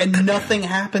snaps, and nothing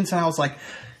happens, and I was like,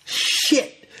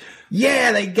 shit.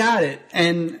 Yeah, they got it.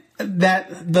 And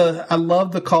I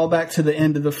love the callback to the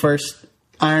end of the first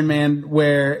Iron Man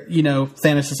where,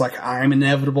 Thanos is like, I'm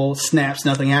inevitable, snaps,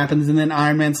 nothing happens. And then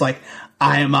Iron Man's like,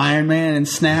 I am Iron Man, and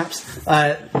snaps.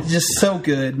 Just so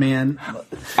good, man.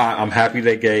 I'm happy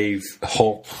they gave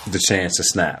Hulk the chance to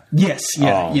snap. Yes,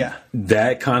 yeah.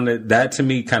 That to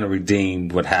me kind of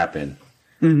redeemed what happened.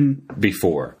 Mm-hmm.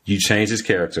 Before you change his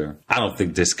character, I don't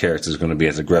think this character is going to be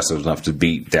as aggressive enough to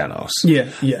beat Thanos.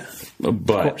 Yeah.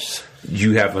 But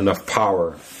you have enough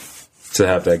power to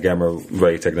have that gamma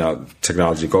ray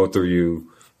technology go through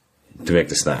you to make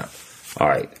the snap. All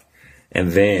right.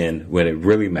 And then when it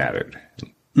really mattered,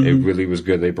 mm-hmm. It really was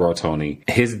good they brought Tony.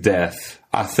 His death,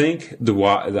 I think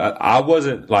I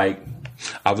wasn't crying.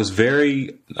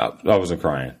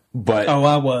 But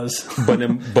I was.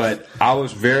 but I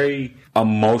was very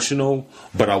emotional,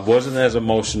 but I wasn't as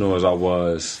emotional as I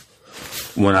was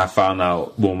when I found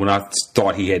out, when I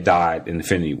thought he had died in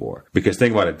Infinity War. Because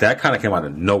think about it, that kind of came out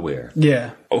of nowhere.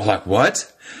 Yeah. I was like,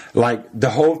 what? Like, the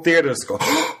whole theater's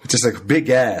just like big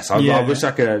ass. I wish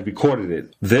I could have recorded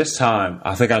it. This time,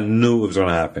 I think I knew it was going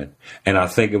to happen. And I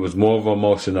think it was more of an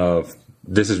emotion of,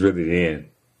 this is really the end.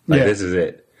 Like, this is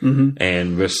it. Mm-hmm.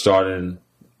 And we're starting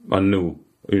anew,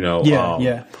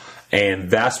 Yeah.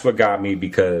 And that's what got me,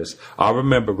 because I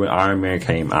remember when Iron Man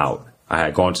came out, I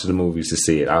had gone to the movies to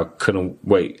see it. I couldn't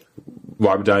wait.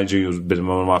 Robert Downey Jr. has been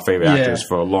one of my favorite actors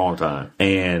for a long time.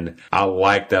 And I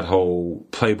like that whole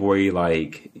Playboy, I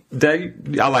like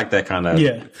that kind of.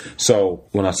 Yeah. So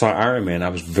when I saw Iron Man, I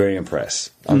was very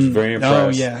impressed. Oh,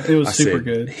 yeah. It was super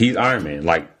good. He's Iron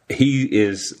Man. He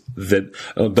is the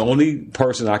only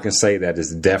person I can say that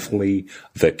is definitely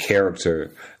the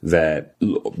character that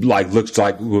looks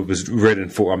like what was written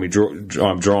for. I mean,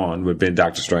 drawn would have been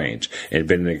Doctor Strange and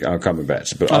Benedict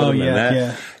Cumberbatch. But other than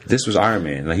that, this was Iron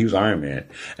Man. He was Iron Man,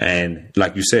 and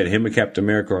like you said, him and Captain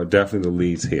America are definitely the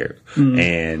leads here. Mm-hmm.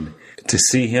 And to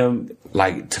see him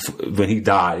when he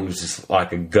died, he was just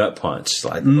like a gut punch.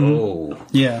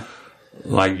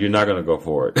 You're not going to go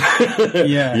for it.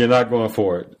 Yeah. You're not going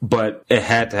for it. But it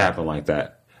had to happen like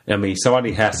that. I mean,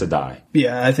 somebody has to die.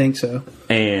 Yeah, I think so.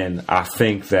 And I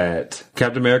think that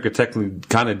Captain America technically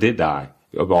kind of did die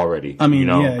already. I mean,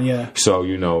 yeah. So,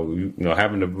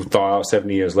 having to thaw out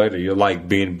 70 years later, you're like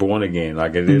being born again,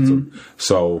 like it is. Mm-hmm.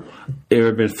 So it would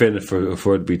have been fitting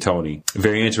for it to be Tony.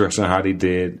 Very interesting how they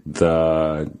did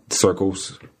the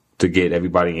circles to get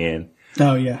everybody in.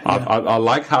 Oh, yeah. I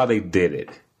like how they did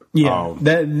it. Yeah,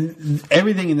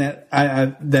 everything in that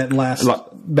last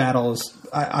battle is,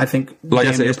 I think, like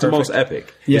I said, it's the most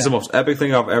epic. Yeah. It's the most epic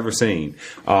thing I've ever seen.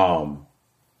 But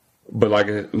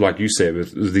like you said,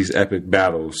 with these epic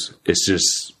battles, it's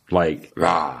just like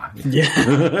rah.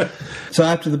 Yeah. So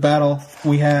after the battle,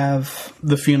 we have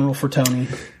the funeral for Tony,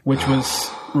 which was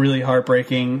really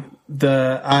heartbreaking.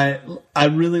 I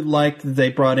really liked that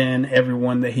they brought in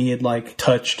everyone that he had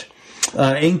touched.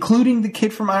 Including the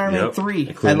kid from Iron Man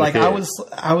 3. And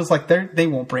I was like, they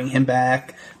won't bring him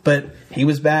back, but he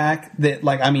was back.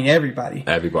 Everybody.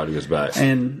 Everybody was back.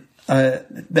 And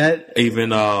that even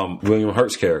William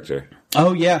Hurt's character.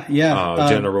 Oh yeah.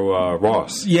 General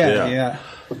Ross. Yeah.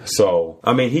 So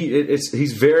I mean,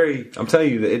 he's very. I'm telling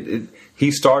you,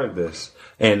 he started this,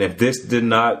 and if this did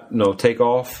not take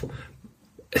off,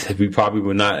 we probably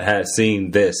would not have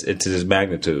seen this into this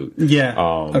magnitude.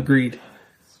 Yeah. Agreed.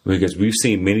 Because we've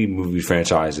seen many movie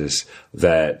franchises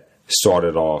that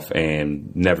started off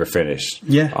and never finished.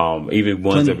 Yeah. Even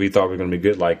ones that we thought were going to be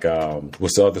good, like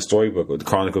what's the other storybook, The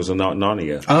Chronicles of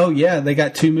Narnia. Oh yeah, they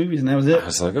got 2 movies and that was it. I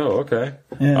was like, oh okay.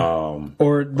 Yeah.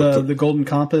 Or the Golden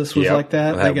Compass was like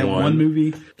that. They got one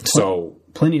movie. So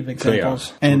plenty of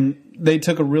examples, and they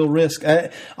took a real risk.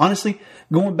 Honestly.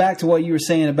 Going back to what you were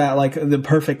saying about the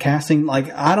perfect casting,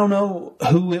 I don't know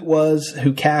who it was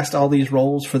who cast all these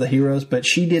roles for the heroes, but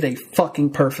she did a fucking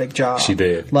perfect job. She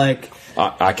did.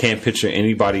 I can't picture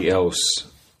anybody else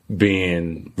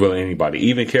being really anybody,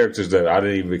 even characters that I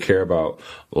didn't even care about,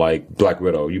 like Black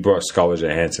Widow. You brought Scarlett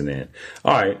Johansson in.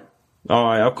 All right, All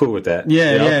right, I'm cool with that.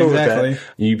 Yeah, I'm cool exactly. with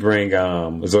that. You bring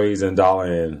Zoe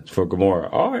Zendala in for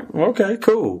Gamora. All right, okay,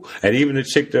 cool. And even the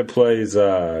chick that plays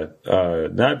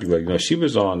Nebula, she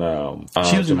was on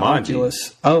she was in Jumanji.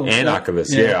 Oculus. Oh, and so,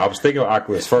 Oculus. Yeah, I was thinking of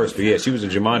Oculus first, but yeah, she was in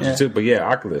Jumanji too. But yeah,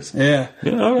 Oculus. Yeah.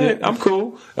 All right, I'm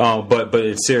cool. But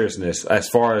in seriousness, as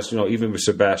far as even with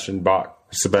Sebastian Bach.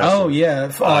 Oh yeah,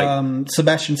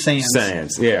 Sebastian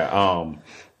Sands. Yeah.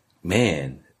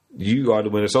 Man, you are the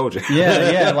Winter Soldier.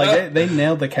 yeah. Like they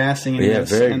nailed the casting. In this.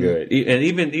 Very good. And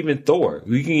even Thor.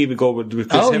 We can even go with Chris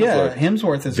Hemsworth. Yeah,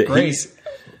 Hemsworth is great.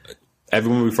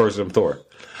 Everyone refers to him Thor.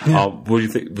 Yeah. What do you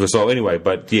think? So anyway,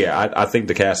 but yeah, I think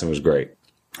the casting was great.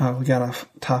 Oh, we got off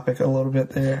topic a little bit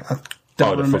there.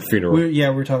 The funeral. We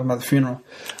were talking about the funeral.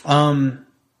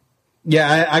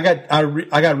 Yeah, I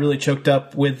got really choked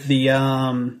up with the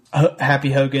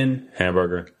Happy Hogan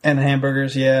hamburger and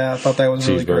hamburgers. Yeah, I thought that was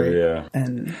really great. Yeah,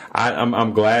 and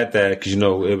I'm glad that because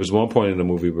it was one point in the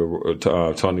movie where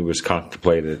Tony was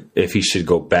contemplating if he should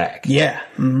go back. Yeah,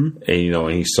 mm-hmm.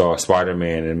 And he saw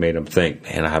Spider-Man and made him think,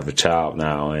 man, I have a child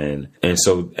now, and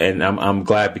I'm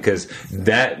glad because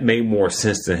that made more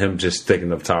sense than him just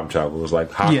thinking of time travel. It was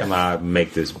like, how can I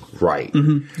make this right?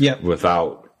 Mm-hmm. Yeah,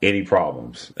 without any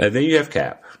problems. And then you have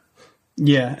Cap.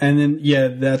 Yeah, and then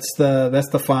that's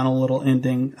the final little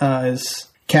ending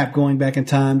is Cap going back in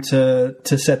time to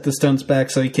set the stones back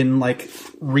so he can like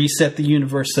reset the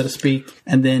universe, so to speak,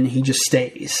 and then he just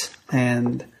stays.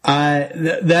 And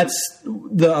that's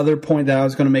the other point that I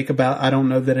was going to make about I don't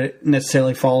know that it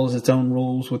necessarily follows its own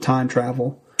rules with time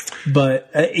travel.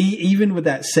 But even with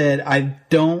that said, I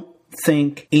don't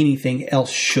think anything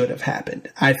else should have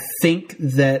happened. I think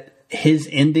that his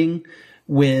ending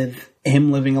with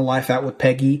him living a life out with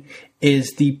Peggy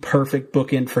is the perfect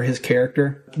bookend for his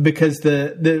character because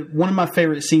the one of my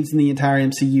favorite scenes in the entire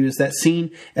MCU is that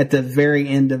scene at the very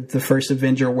end of the first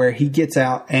Avenger where he gets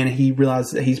out and he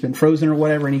realizes that he's been frozen or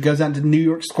whatever and he goes out to New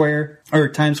York Square or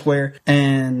Times Square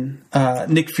and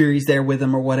Nick Fury's there with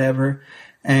him or whatever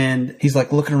and he's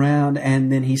like looking around and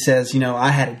then he says, I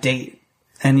had a date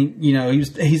and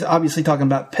he's obviously talking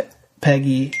about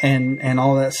Peggy and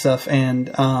all that stuff,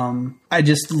 and I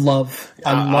just love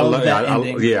that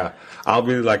ending. I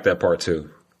really like that part too.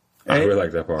 I really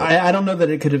like that part. I don't know that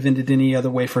it could have ended any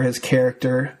other way for his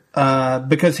character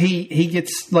because he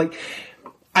gets like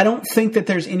I don't think that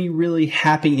there's any really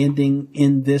happy ending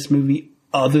in this movie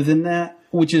other than that,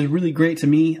 which is really great to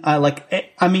me.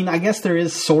 I guess there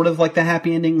is sort of like the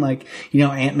happy ending, like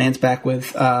Ant-Man's back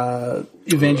with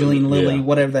Evangeline Lilly,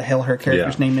 whatever the hell her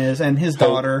character's name is, and his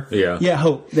daughter.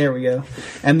 Hope. There we go.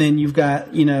 And then you've got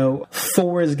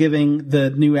Thor is giving the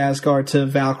new Asgard to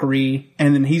Valkyrie,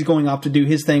 and then he's going off to do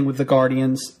his thing with the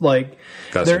Guardians. Like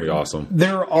that's gonna be awesome.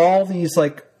 There are all these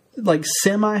like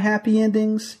semi happy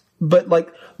endings. But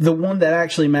like the one that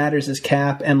actually matters is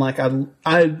Cap, and like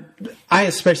I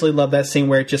especially love that scene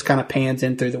where it just kind of pans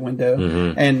in through the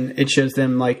window and it shows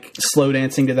them like slow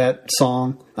dancing to that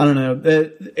song. I don't know.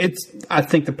 It's I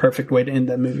think the perfect way to end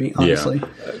that movie. Honestly,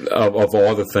 of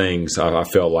all the things, I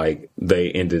felt like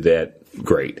they ended that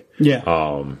great. Yeah.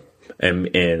 And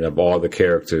of all the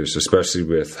characters, especially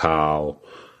with how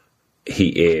he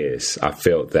is, I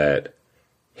felt that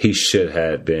he should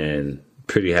have been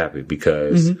pretty happy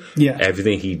because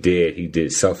everything he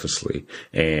did selflessly,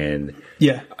 and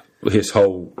his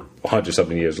whole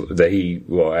 100-something years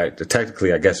that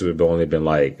technically I guess it would have only been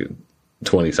like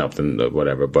 20-something or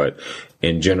whatever, but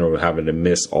in general having to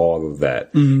miss all of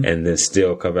that and then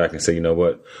still come back and say, you know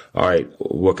what, all right,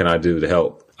 what can I do to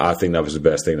help? I think that was the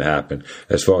best thing to happen.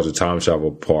 As far as the time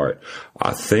travel part,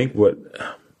 I think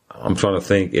I'm trying to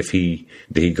think if did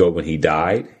he go when he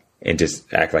died and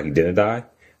just act like he didn't die?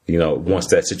 Once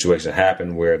that situation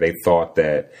happened where they thought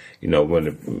that, when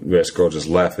the Red Skull just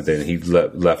left and then he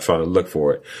left trying to look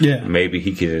for it, maybe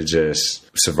he could have just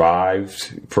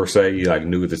survived, per se,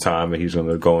 knew at the time that he was going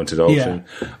to go into the ocean,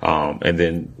 and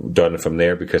then done it from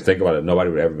there, because think about it, nobody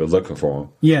would ever been looking for him.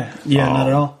 Not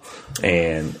at all.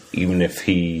 And even if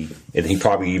he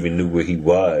probably even knew where he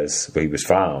was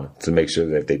found, to make sure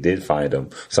that if they did find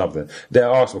him, something. There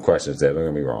are some questions there, don't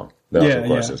get me wrong. There are some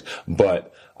questions.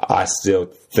 But I still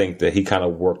think that he kind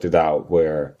of worked it out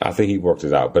but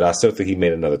I still think he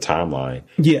made another timeline.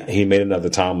 Yeah. He made another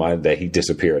timeline that he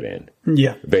disappeared in.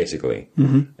 Yeah. Basically.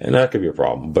 Mm-hmm. And that could be a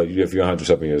problem. But if you're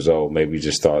 100-something years old, maybe you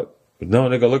just thought, no,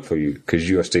 they're going to look for you because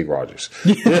you are Steve Rogers.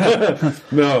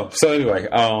 No. So anyway,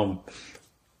 that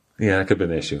could have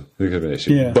been an issue.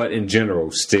 Yeah. But in general,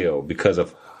 still, because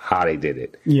of how they did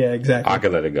it. Yeah, exactly. I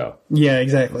could let it go. Yeah,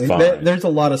 exactly. There's a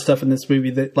lot of stuff in this movie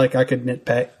that I could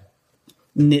nitpick.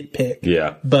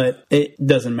 Yeah. But it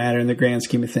doesn't matter in the grand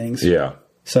scheme of things. Yeah.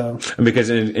 So, because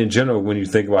in general, when you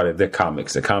think about it, they're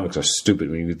comics. The comics are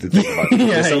stupid when you think about it.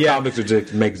 Yeah, Some yeah. comics are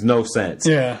just makes no sense.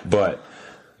 Yeah. But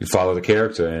you follow the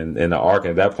character and the arc,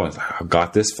 and at that point, it's like, I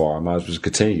got this far. I might as well just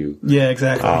continue. yeah,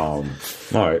 exactly. All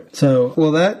right. So,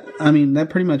 well, that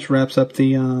pretty much wraps up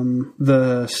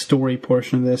the story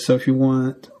portion of this. So, if you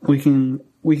want, we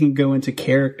can go into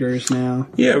characters now.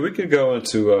 Yeah, we can go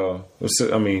into.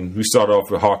 We start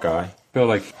off with Hawkeye. I feel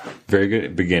like very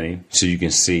good beginning, so you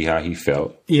can see how he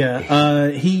felt. Yeah,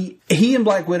 he and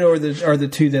Black Widow are the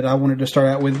two that I wanted to start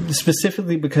out with,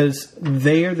 specifically because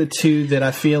they are the two that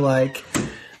I feel like,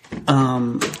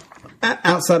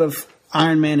 outside of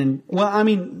Iron Man and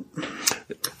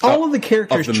all of the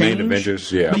characters of the change, main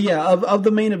Avengers, yeah. But yeah, of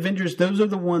the main Avengers, those are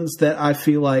the ones that I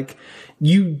feel like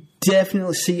you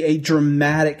definitely see a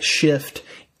dramatic shift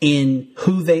in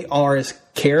who they are as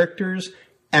characters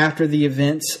after the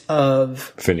events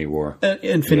of Infinity War.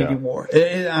 War.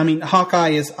 Hawkeye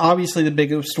is obviously the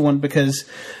biggest one because,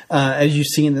 as you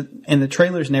see in the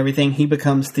trailers and everything, he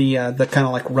becomes the kind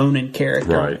of like Ronin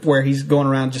character, right, where he's going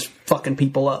around just fucking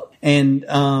people up. And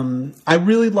I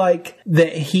really like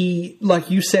that he, like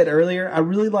you said earlier, I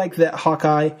really like that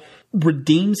Hawkeye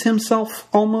redeems himself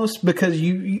almost, because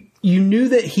you knew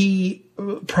that he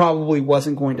probably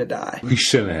wasn't going to die. He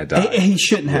shouldn't have died. He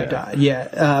shouldn't have died.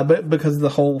 Yeah, but because of the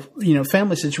whole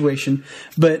family situation.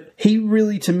 But he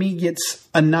really, to me, gets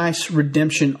a nice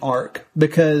redemption arc,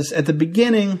 because at the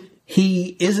beginning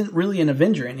he isn't really an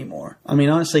Avenger anymore. I mean,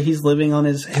 honestly, he's living on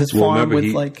his farm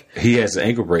with he has an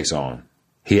ankle brace on.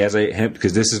 He has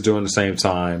because this is during the same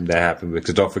time that happened.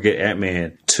 Because don't forget,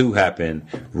 Ant-Man 2 happened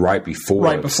right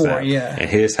before. Yeah. And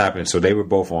his happened, so they were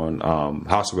both on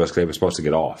house arrest. They were supposed to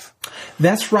get off.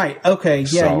 That's right. Okay, yeah,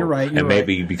 so, you're right.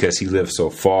 Maybe because he lived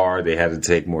so far, they had to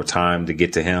take more time to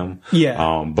get to him.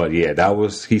 Yeah. But yeah,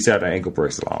 he's had an ankle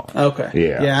bracelet on. Okay.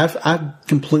 Yeah. Yeah, I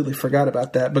completely forgot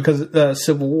about that because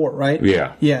Civil War, right?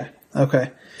 Yeah. Yeah. Okay.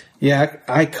 Yeah,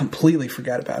 I completely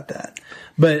forgot about that.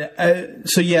 But, at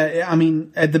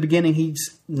the beginning,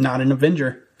 he's not an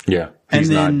Avenger. Yeah. He's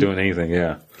not doing anything,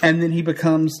 yeah. And then he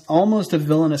becomes almost a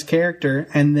villainous character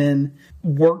and then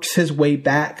works his way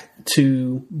back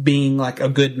to being like a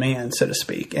good man, so to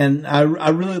speak. And I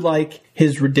really like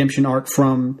his redemption arc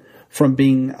from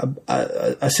being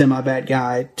a semi-bad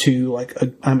guy to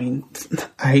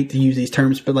I hate to use these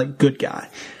terms, but like good guy.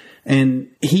 And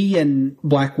he and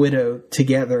Black Widow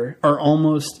together are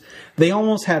almost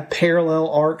have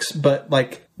parallel arcs, but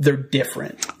like they're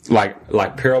different.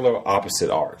 Like parallel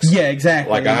opposite arcs. Yeah,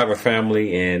 exactly. Like I have a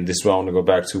family, and this is what I want to go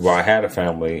back to, where I had a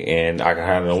family, and I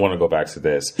kind of want to go back to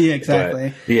this. Yeah,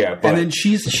 exactly. But and then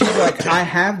she's like, I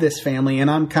have this family,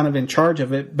 and I'm kind of in charge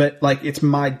of it, but like it's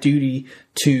my duty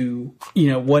to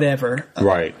whatever.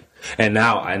 Right. And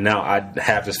now I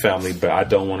have this family, but I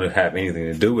don't want to have anything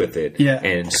to do with it. Yeah.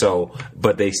 And so,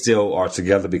 but they still are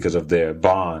together because of their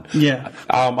bond. Yeah.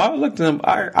 I would look at them.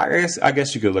 I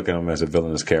guess you could look at him as a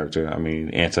villainous character. I mean,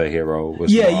 anti-hero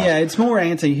was. Yeah. It's more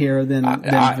anti-hero than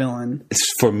villain.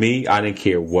 For me, I didn't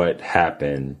care what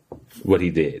happened, what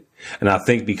he did. And I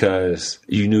think because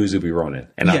you knew he would be Ronin.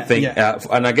 And I think,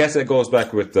 and I guess that goes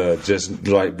back with just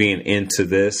like being into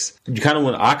this. I kind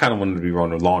of wanted to be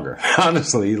Ronin longer,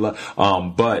 honestly.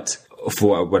 But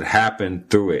for what happened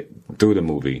through the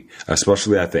movie,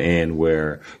 especially at the end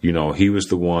where, he was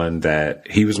the one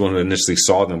who initially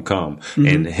saw them come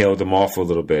and held them off for a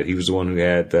little bit. He was the one who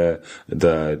had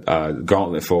the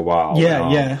gauntlet for a while.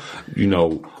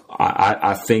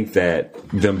 I think that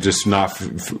them just not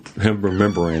him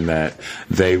remembering that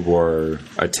they were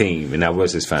a team and that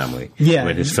was his family. Yeah,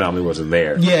 when his family wasn't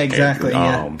there. Yeah, exactly.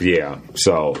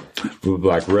 So with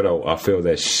Black Widow, I feel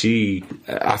like she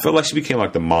became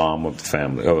like the mom of the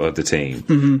family of the team.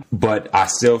 Mm-hmm. But I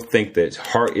still think that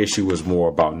her issue was more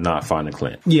about not finding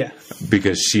Clint. Yeah,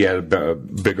 because she had a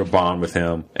bigger bond with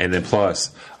him, and then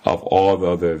plus of all the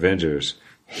other Avengers,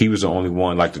 he was the only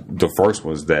one, like the first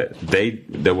ones that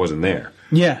wasn't there.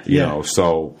 Yeah.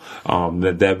 So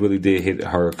that really did hit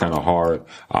her kind of hard.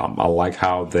 I like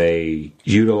how they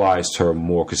utilized her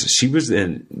more because she was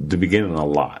in the beginning a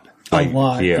lot.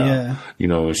 Yeah.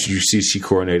 You see, she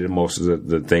coordinated most of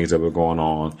the things that were going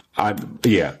on. I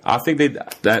think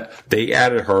that they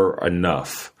added her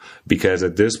enough. Because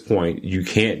at this point, you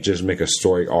can't just make a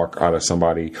story arc out of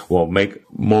somebody. Well, make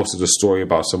most of the story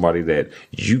about somebody that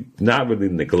you not really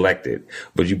neglected,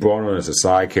 but you brought on as a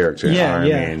side character in Iron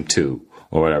Man 2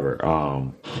 or whatever.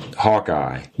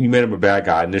 Hawkeye, you made him a bad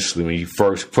guy initially when you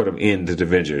first put him into the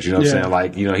Avengers. You know what I'm saying?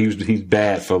 Like, he's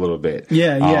bad for a little bit.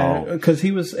 Yeah. Because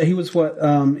he was what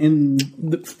in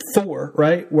Thor,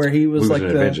 right? Where he was like the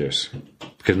Avengers.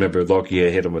 Because remember, Loki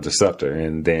had hit him with the scepter,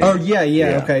 and then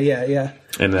yeah.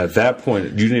 And at that point,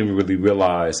 you didn't even really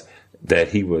realize that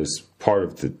he was part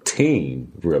of the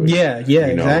team, really. Yeah,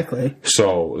 exactly.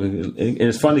 So, and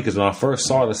it's funny because when I first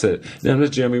saw it, I said, "Damn, this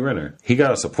is Jeremy Renner. He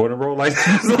got a supporting role like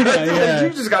this. You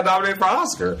just got nominated for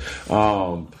Oscar."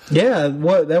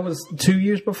 That was 2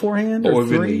 years beforehand, or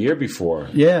even 3? the year before.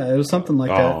 Yeah, it was something like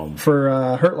that for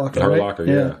Hurt Locker. Hurt right? Locker,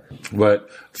 yeah. But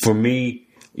for me,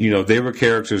 they were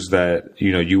characters that,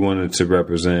 you wanted to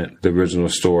represent the original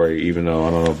story, even though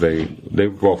I don't know if they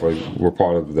both were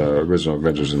part of the original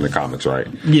Avengers in the comics, right?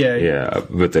 Yeah. Yeah,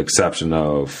 with the exception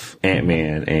of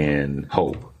Ant-Man and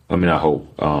Hope. I mean, not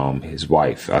Hope, his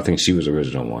wife. I think she was the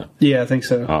original one. Yeah, I think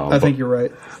so. I think you're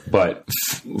right. But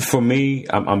for me,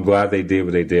 I'm glad they did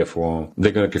what they did for him.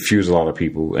 They're going to confuse a lot of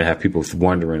people and have people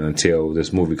wondering until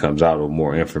this movie comes out or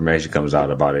more information comes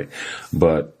out about it.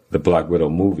 But the Black Widow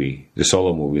movie, the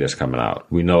solo movie that's coming out,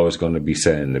 we know it's going to be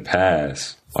set in the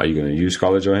past. Are you going to use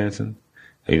Scarlett Johansson?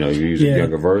 You use a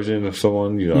younger version of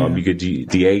someone. You could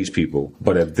de-age people.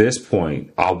 But at this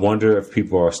point, I wonder if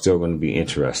people are still going to be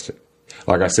interested.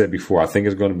 Like I said before, I think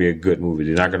it's going to be a good movie.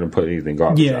 They're not going to put anything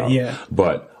garbage out. Yeah.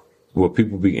 But will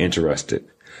people be interested?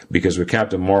 Because with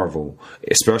Captain Marvel,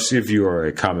 especially if you are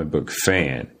a comic book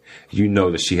fan, you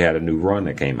know that she had a new run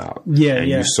that came out. Yeah, and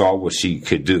you saw what she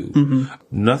could do. Mm-hmm.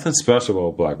 Nothing special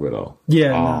about Black Widow. Yeah,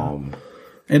 no.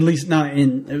 At least not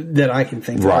in that I can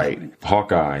think of. Right.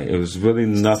 Hawkeye, it was really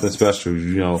nothing special.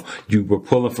 You were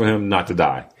pulling for him not to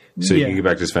die. So you can get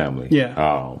back to his family.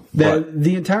 Yeah.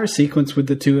 The entire sequence with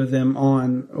the two of them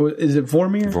on, is it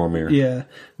Vormir? Vormir. Yeah.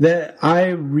 That I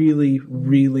really,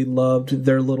 really loved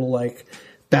their little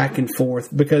back and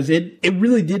forth because it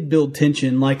really did build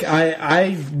tension. Like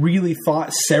I really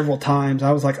thought several times,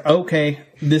 I was like, okay,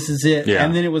 this is it. Yeah.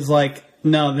 And then it was like,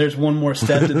 no, there's one more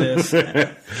step to this.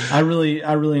 I really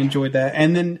enjoyed that.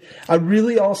 And then I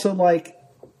really also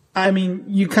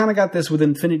you kind of got this with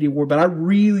Infinity War, but I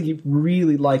really,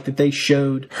 really like that they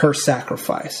showed her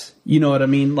sacrifice. You know what I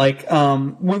mean? With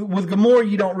Gamora,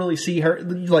 you don't really see her.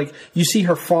 You see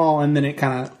her fall, and then it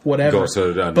kind of whatever goes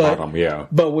to the bottom. Yeah.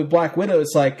 But with Black Widow,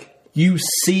 it's you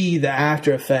see the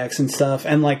after effects and stuff,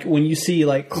 and when you see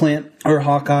Clint or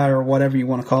Hawkeye or whatever you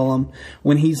want to call him,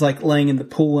 when he's laying in the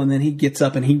pool and then he gets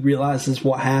up and he realizes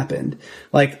what happened.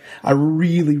 I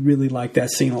really, really like that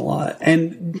scene a lot,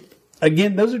 and.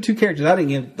 Again, those are two characters I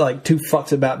didn't give two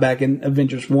fucks about back in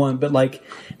Avengers 1, but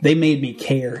they made me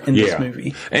care in this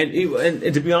movie. And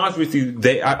to be honest with you,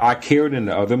 I cared in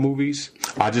the other movies.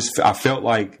 I felt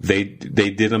like they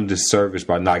did them disservice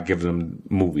by not giving them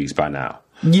movies by now.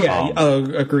 Yeah,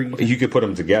 agreed. You could put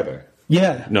them together.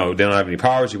 Yeah. No, they don't have any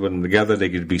powers. You put them together, they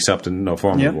could be something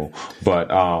formidable. Yep.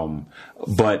 But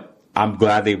I'm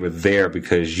glad they were there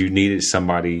because you needed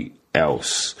somebody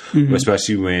else,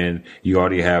 especially when you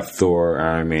already have Thor,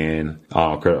 Iron Man,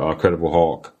 Incredible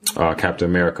Hulk, Captain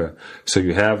America. So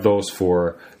you have those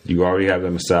four. You already have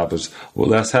them established. Well,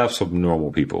 let's have some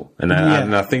normal people, and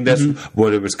I think that's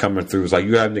what it was coming through. It's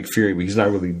you have Nick Fury, but he's not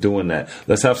really doing that.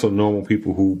 Let's have some normal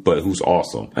people who's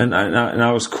awesome, and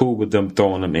I was cool with them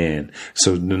throwing them in.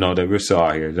 So that we're still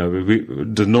out here.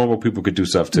 The normal people could do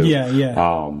stuff too.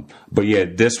 Yeah. But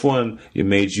this one it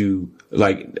made you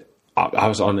I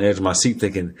was on the edge of my seat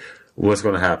thinking, what's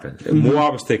going to happen? More I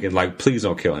was thinking, please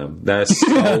don't kill him. That's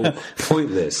so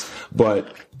pointless.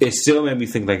 But it still made me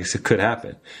think it could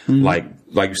happen. Like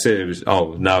you said, it was,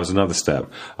 now it's another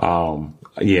step.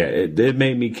 It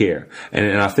made me care.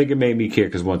 And I think it made me care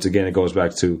because once again, it goes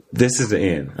back to this is the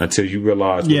end until you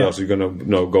realize what else you're going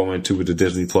to go into with the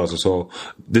Disney Plus or so.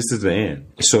 This is the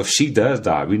end. So if she does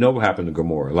die, we know what happened to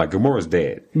Gamora. Gamora's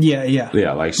dead.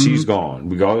 Yeah. She's gone.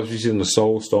 Regardless if she's in the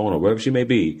Soul Stone or wherever she may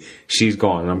be, she's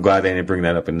gone. And I'm glad they didn't bring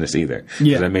that up in this either.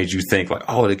 Yeah. That made you think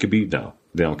they could be, no.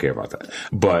 They don't care about that.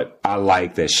 But I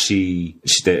like that she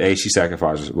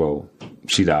sacrifices. Well,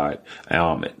 she died.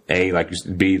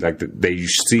 B, you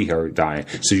see her dying,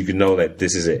 so you can know that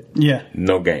this is it. Yeah.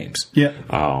 No games. Yeah.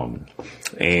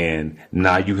 And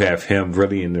now you have him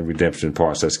really in the redemption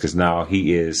process because now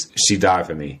she died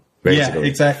for me. Basically. Yeah,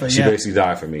 exactly. She basically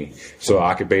died for me, so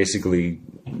I could basically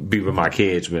be with my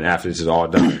kids when after this is all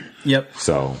done. Yep.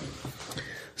 So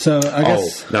I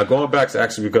guess now going back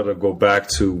to we got to go back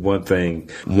to one thing.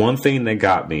 One thing that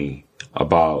got me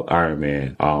about Iron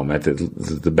Man at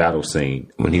the battle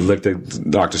scene when he looked at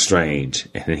Doctor Strange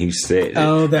and he said, he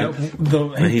holds up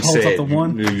the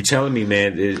one. You're telling me,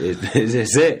 man,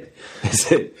 it's it.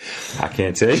 It's it. I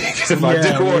can't tell you because if I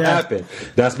do what happened.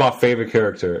 That's my favorite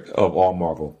character of all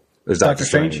Marvel. Is Doctor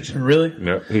Strange. Really?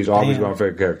 Yep. He's always Damn. my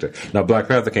favorite character. Now, Black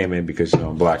Panther came in because,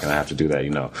 I'm black and I have to do that,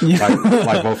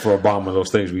 Like vote for Obama,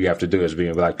 those things we have to do as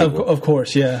being black people. Of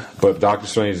course, yeah. But Doctor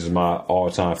Strange is my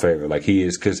all-time favorite. Like, he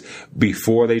is, because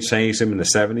before they changed him in the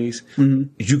 70s,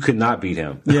 you could not beat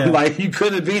him. Yeah. Like, you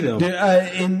couldn't beat him. Dude,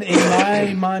 in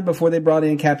my mind, before they brought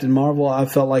in Captain Marvel, I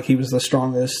felt like he was the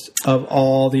strongest of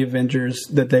all the Avengers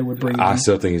that they would bring in. I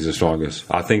still think he's the strongest.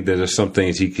 I think that there's some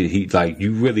things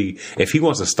if he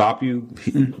wants to stop you,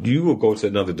 you will go to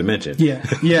another dimension. Yeah,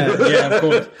 of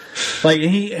course. Like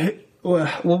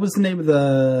what was the name of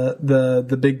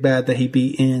the big bad that he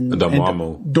beat in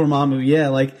Dormammu? Dormammu, yeah.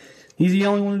 Like he's the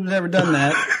only one who's ever done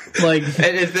that. Like,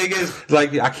 and the thing is,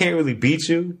 like, I can't really beat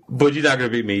you, but you're not going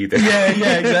to beat me either.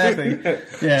 Yeah, exactly.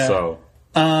 Yeah. So.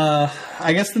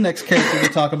 I guess the next character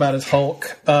to talk about is Hulk,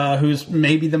 who's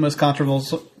maybe the most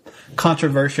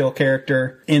controversial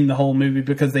character in the whole movie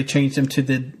because they changed him to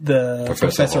the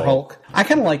Professor Hulk. I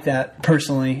kind of like that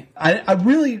personally. I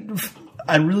really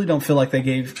don't feel like they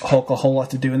gave Hulk a whole lot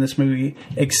to do in this movie,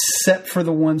 except for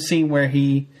the one scene where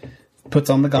he puts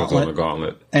on the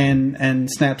gauntlet, and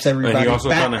snaps everybody. And he also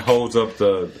kind of holds up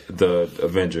the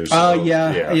Avengers. Oh,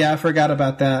 yeah, I forgot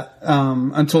about that.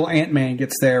 Until Ant-Man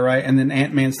gets there, right? And then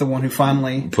Ant-Man's the one who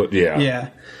finally yeah.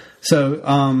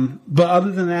 So, but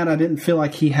other than that, I didn't feel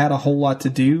like he had a whole lot to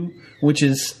do, which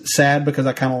is sad because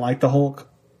I kind of like the Hulk.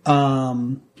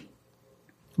 But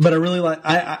I really like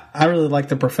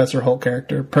the Professor Hulk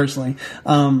character personally,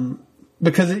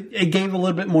 because it gave a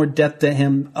little bit more depth to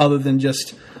him other than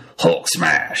just Hulk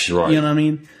smash. Right. You know what I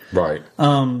mean? Right.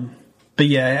 But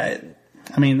yeah,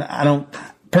 I mean, I don't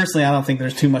think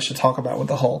there's too much to talk about with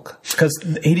the Hulk because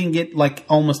he didn't get like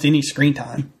almost any screen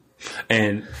time.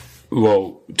 And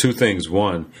well, two things.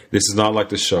 One, this is not like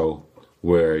the show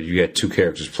where you had two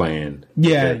characters playing.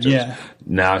 Yeah.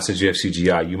 Now, since you have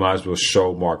CGI, you might as well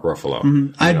show Mark Ruffalo.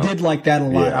 Mm-hmm. I did like that a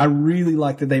lot. Yeah. I really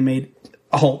liked that they made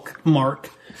Hulk Mark.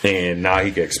 And now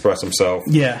he can express himself.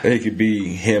 Yeah. He could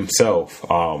be himself.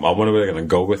 I wonder where they're going to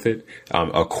go with it.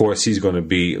 Of course, he's going to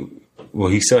be... Well,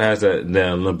 he still has that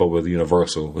limbo with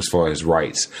Universal as far as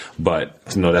rights. But,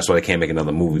 that's why they can't make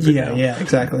another movie with him. Yeah,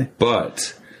 exactly.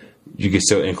 But you can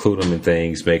still include him in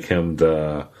things, make him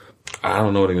the... I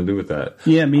don't know what they're going to do with that.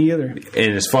 Yeah, me either. And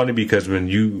it's funny because when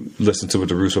you listen to what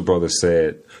the Russo brothers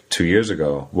said a year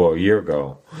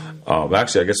ago,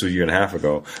 actually, I guess it was a year and a half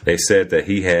ago, they said that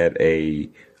he had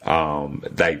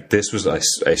this was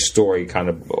a story kind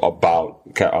of about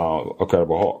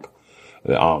Incredible Hulk.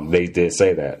 They did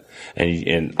say that,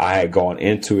 and I had gone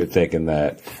into it thinking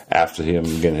that after him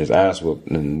getting his ass whooped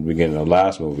in the beginning of the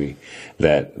last movie,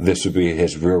 that this would be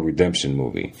his real redemption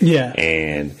movie. Yeah,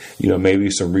 and maybe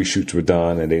some reshoots were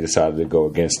done, and they decided to go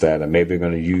against that, and maybe they're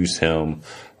going to use him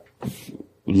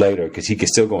later because he can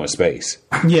still go in space.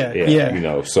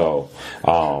 Yeah. So,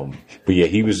 but yeah,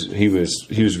 he was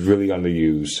really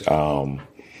underused.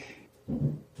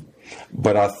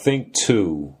 But I think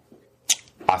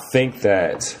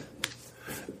that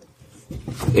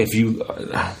if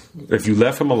you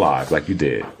left him alive like you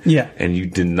did, and you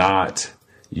did not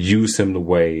use him the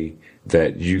way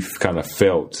that you kind of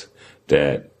felt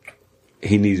that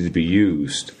he needed to be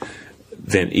used,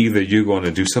 then either you're going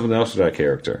to do something else with that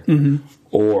character,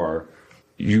 or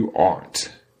you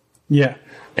aren't. Yeah,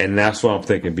 and that's what I'm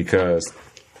thinking, because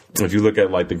if you look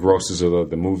at like the grosses of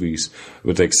the movies,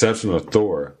 with the exception of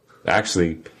Thor.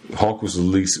 Actually, Hulk was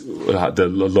the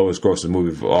lowest grossing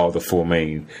movie of all the four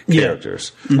main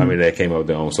characters. Yeah. I mean, they came out with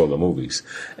their own solo movies.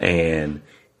 And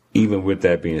even with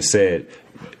that being said,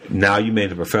 now you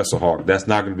made the Professor Hulk. That's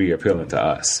not going to be appealing to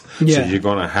us. Yeah. So you're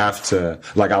going to have to...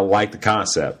 I like the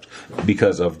concept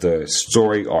because of the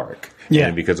story arc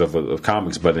and because of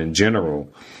comics. But in general,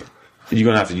 you're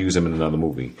going to have to use him in another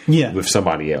movie with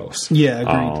somebody else. Yeah,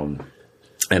 agreed.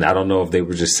 And I don't know if they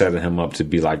were just setting him up to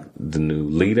be like the new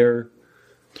leader.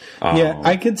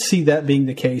 I could see that being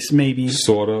the case, maybe.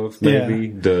 Sort of, maybe.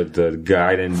 Yeah. The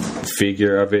guiding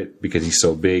figure of it, because he's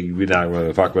so big, we're not going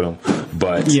to fuck with him.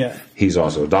 But he's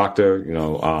also a doctor,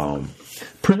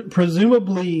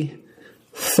 Presumably,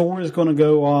 Thor is going to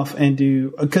go off and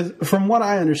do... Because from what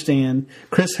I understand,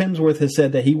 Chris Hemsworth has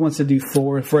said that he wants to do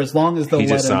Thor for as long as they'll let him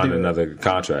do it. He just signed another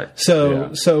contract.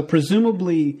 So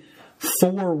presumably...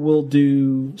 Thor will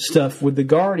do stuff with the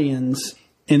Guardians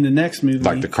in the next movie,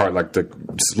 like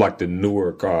the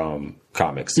newer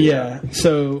comics. Yeah.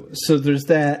 So there's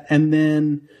that, and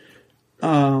then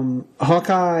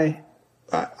Hawkeye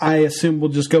I assume will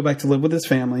just go back to live with his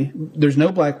family. There's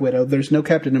no Black Widow, there's no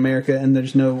Captain America, and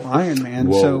there's no Iron Man.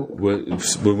 Well,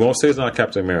 so we won't say it's not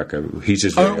Captain America. He's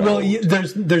just very old.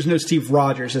 there's no Steve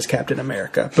Rogers as Captain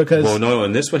America because no,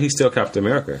 in this one he's still Captain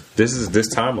America. This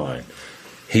timeline.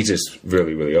 He's just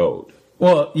really, really old.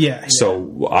 Well, yeah.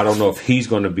 So I don't know if he's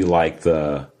going to be like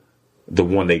the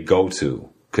one they go to.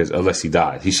 Because unless he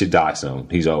dies, he should die soon.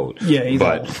 He's old. Yeah, he's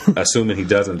but old. Assuming he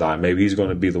doesn't die, maybe he's going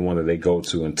to be the one that they go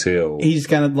to until he's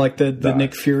kind of like the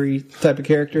Nick Fury type of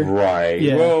character, right?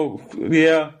 Yeah. Well,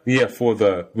 yeah.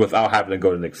 Without having to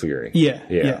go to Nick Fury.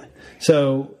 Yeah.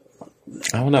 So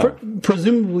I don't know.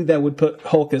 Presumably, that would put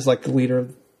Hulk as like the leader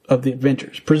of the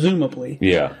Avengers. Presumably,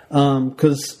 yeah.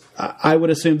 Because I would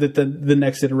assume that the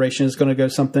next iteration is going to go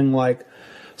something like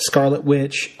Scarlet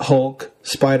Witch, Hulk,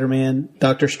 Spider-Man,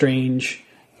 Doctor Strange.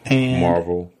 And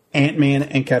Marvel, Ant-Man,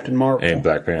 and Captain Marvel, and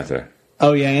Black Panther.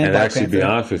 Oh yeah, and Black actually, Panther. be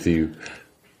honest with you,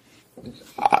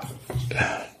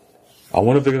 I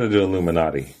wonder if they're going to do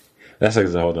Illuminati. That's like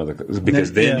a whole other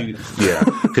because then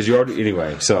because you already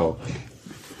anyway. So,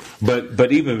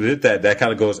 but even with that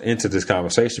kind of goes into this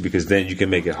conversation because then you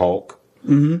can make it Hulk.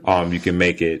 Mm-hmm. You can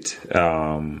make it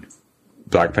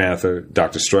Black Panther,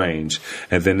 Doctor Strange,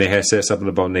 and then they had said something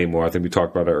about Namor. I think we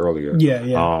talked about it earlier.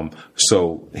 Yeah.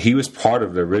 So he was part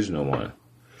of the original one.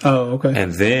 Oh, okay.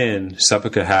 And then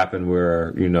something could happen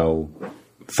where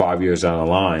 5 years down the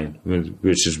line,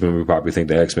 which is when we probably think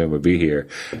the X-Men would be here,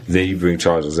 then you bring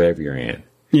Charles Xavier in.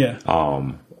 Yeah.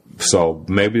 So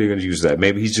maybe they're going to use that.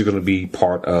 Maybe he's just going to be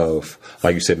part of,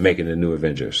 like you said, making the new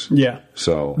Avengers. Yeah.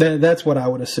 So that's what I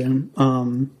would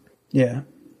assume. Yeah.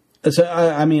 So,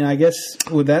 I mean, I guess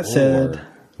with that said...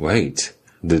 Wait.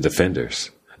 The Defenders.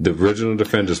 The original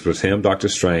Defenders was him, Doctor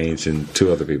Strange, and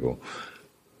two other people.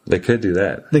 They could do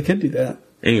that. They could do that.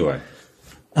 Anyway.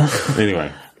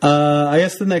 I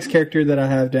guess the next character that I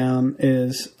have down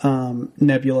is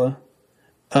Nebula.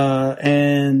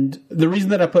 And the reason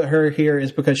that I put her here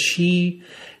is because she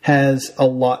has a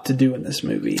lot to do in this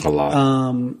movie. A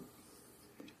lot.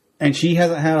 And she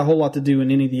hasn't had a whole lot to do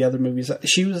in any of the other movies.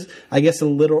 She was, I guess, a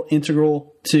little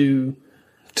integral to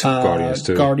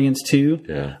Guardians 2.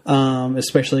 Yeah.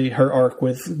 Especially her arc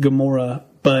with Gamora.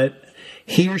 But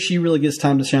here she really gets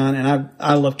time to shine. And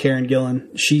I love Karen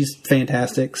Gillan. She's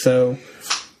fantastic. So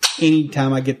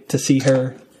anytime I get to see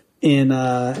her in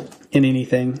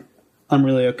anything, I'm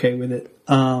really okay with it.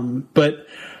 But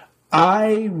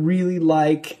I really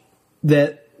like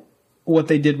that what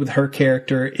they did with her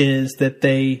character is that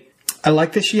I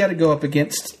like that she had to go up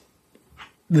against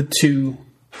the two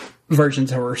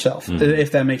versions of herself,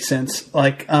 if that makes sense.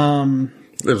 Like, it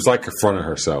was like confronting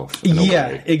herself. Yeah,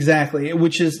 exactly.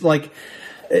 Which is like,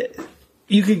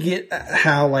 you could get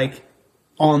how like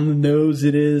on the nose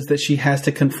it is that she has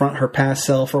to confront her past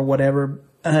self or whatever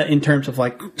in terms of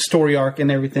like story arc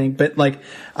and everything. But like,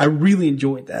 I really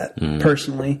enjoyed that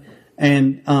personally.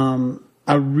 And,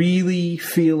 I really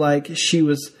feel like she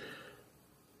was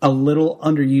a little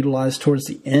underutilized towards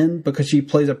the end because she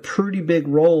plays a pretty big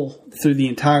role through the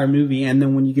entire movie. And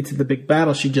then when you get to the big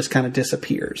battle, she just kind of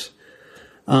disappears.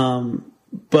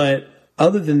 But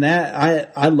other than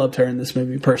that, I loved her in this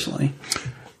movie personally.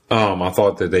 I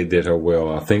thought that they did her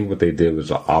well. I think what they did was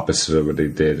the opposite of what they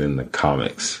did in the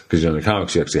comics. Because in the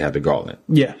comics, she actually had the gauntlet.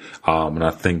 Yeah. And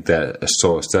I think that,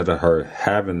 so instead of her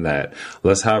having that,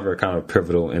 let's have her kind of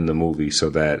pivotal in the movie so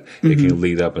that it can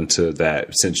lead up into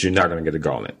that, since you're not going to get a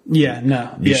gauntlet. Yeah,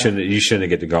 no. You shouldn't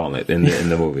get the gauntlet in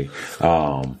the movie.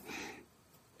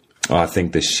 I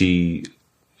think that she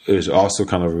is also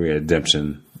kind of a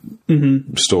redemption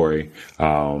story.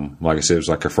 Like I said, it was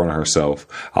like confronting herself.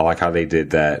 I like how they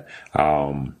did that.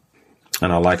 And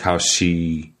I like how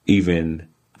she even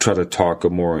tried to talk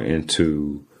more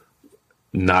into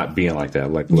not being like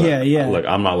that. Like, look, look,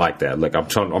 I'm not like that. Like, I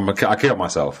care about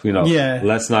myself,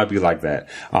 let's not be like that.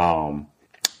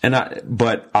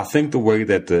 But I think the way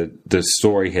that the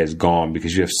story has gone,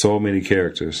 because you have so many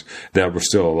characters that were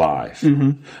still alive.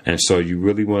 And so you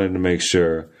really wanted to make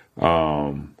sure,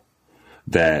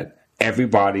 that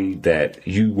everybody that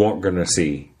you weren't going to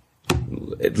see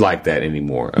like that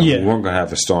anymore. You weren't going to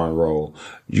have a starring role.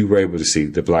 You were able to see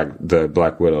the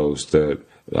Black Widows, the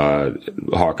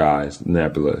Hawkeyes,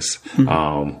 Nebulas.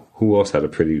 Who else had a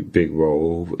pretty big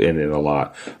role in it a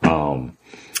lot?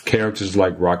 Characters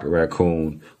like Rocket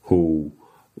Raccoon who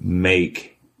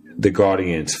make the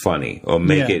Guardians funny or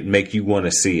make you want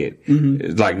to see it.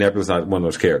 Mm-hmm. Like Nebula's not one of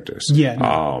those characters. Yeah.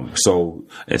 No. So,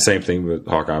 and same thing with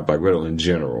Hawkeye, Black Widow in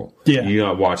general. Yeah. You're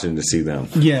not watching to see them.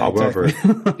 Yeah. However,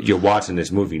 exactly. you're watching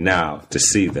this movie now to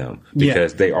see them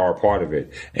because they are a part of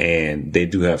it and they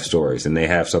do have stories and they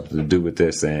have something to do with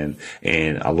this and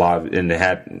a lot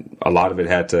of it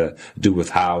had to do with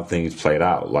how things played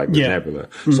out, like with Nebula.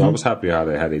 Mm-hmm. So I was happy how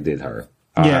they did her.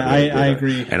 I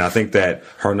agree. And I think that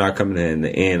her not coming in the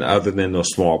end, other than those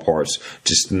small parts,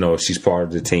 just know she's part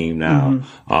of the team now.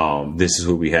 Mm-hmm. This is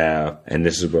who we have, and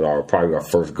this is what probably our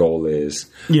first goal is.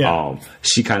 Yeah.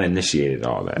 She kind of initiated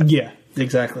all that. Yeah,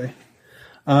 exactly.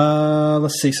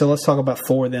 Let's see. So let's talk about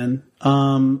Thor then.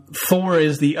 Thor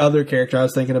is the other character I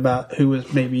was thinking about who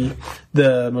was maybe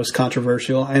the most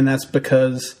controversial, and that's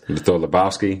because Thor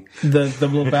Lebowski. The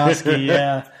Lebowski,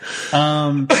 yeah.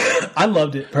 I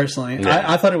loved it personally. Yeah.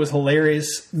 I thought it was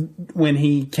hilarious when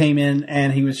he came in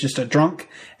and he was just a drunk,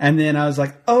 and then I was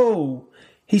like, oh,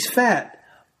 he's fat.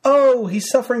 Oh, he's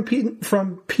suffering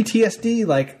from PTSD.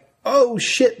 Like, oh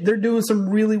shit, they're doing some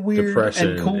really weird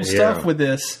Depression, and cool stuff with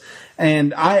this.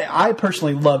 And I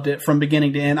personally loved it from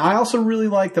beginning to end. I also really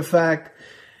like the fact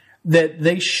that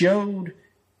they showed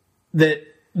that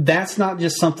that's not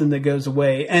just something that goes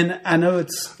away. And I know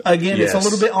it's a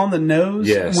little bit on the nose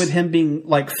with him being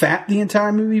like fat the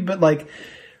entire movie, but like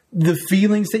the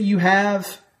feelings that you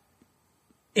have,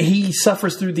 he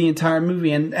suffers through the entire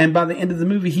movie. And by the end of the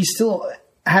movie, he still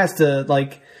has to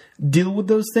like deal with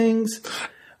those things.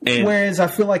 And whereas I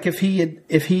feel like if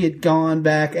he had gone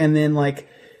back and then like,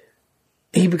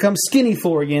 he becomes skinny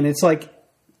Thor again. It's like,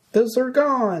 those are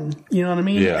gone. You know what I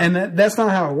mean? Yeah. And that's not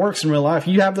how it works in real life.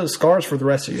 You have those scars for the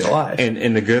rest of your life.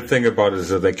 And the good thing about it is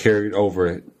that they carried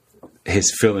over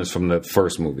his feelings from the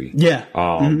first movie. Yeah.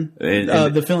 And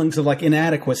the feelings of like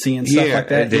inadequacy and stuff like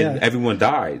that. And then everyone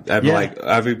died. Like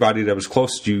everybody that was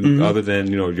close to you, other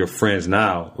than, your friends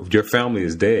now, your family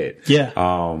is dead. Yeah.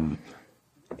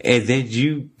 And then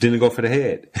you didn't go for the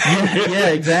head. Yeah,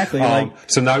 exactly.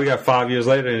 So now we got 5 years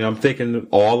later, and I'm thinking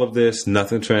all of this,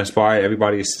 nothing transpired.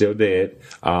 Everybody is still dead.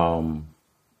 And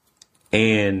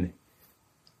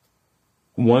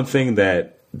one thing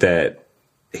that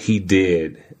he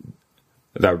did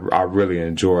that I really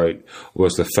enjoyed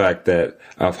was the fact that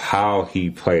of how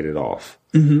he played it off.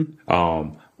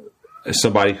 Mm-hmm.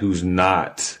 Somebody who's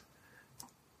not,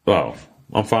 well,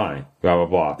 I'm fine, blah, blah,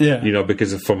 blah. Yeah.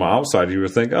 Because from my outside, you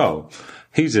would think, oh,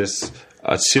 he's just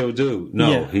a chill dude.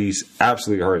 No, he's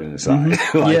absolutely hurting inside.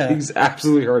 Mm-hmm. He's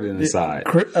absolutely hurting inside.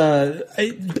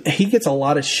 He gets a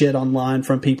lot of shit online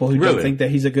from people who don't think that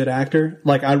he's a good actor.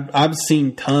 Like, I've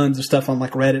seen tons of stuff on,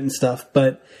 like, Reddit and stuff,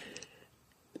 but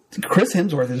Chris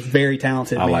Hemsworth is very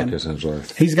talented. I like Chris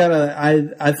Hemsworth. He's got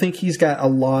I think he's got a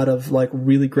lot of, like,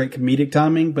 really great comedic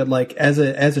timing, but, like, as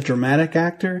a dramatic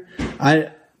actor,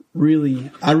 I really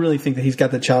think that he's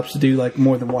got the chops to do like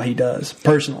more than what he does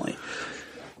personally.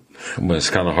 But it's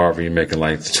kind of hard when you're making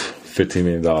like $15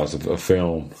 million of a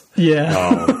film.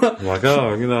 Yeah. I'm like,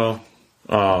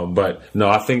 but no,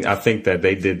 I think that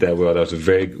they did that well. That was a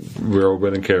very real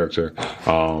winning character.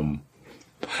 And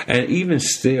even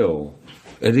still,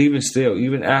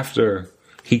 even after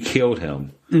he killed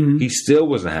him, he still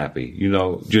wasn't happy.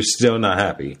 You're still not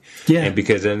happy. Yeah. And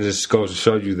because then it just goes to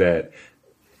show you that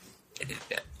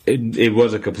it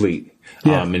wasn't complete.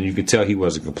 Yeah. And you could tell he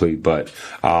wasn't complete, but,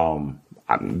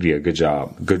 good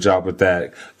job. Good job with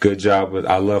that. Good job with,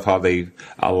 I love how they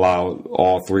allowed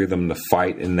all three of them to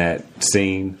fight in that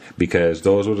scene because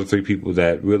those were the three people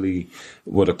that really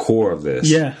were the core of this.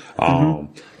 Yeah.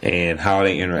 And how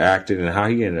they interacted and how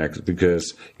he interacted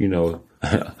because,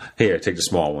 here, take the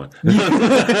small one.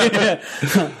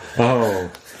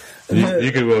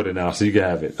 You can vote it now, so you can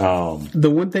have it. The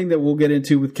one thing that we'll get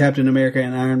into with Captain America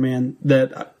and Iron Man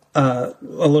that a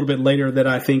little bit later that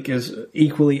I think is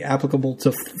equally applicable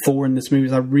to Thor in this movie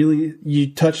is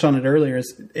you touched on it earlier,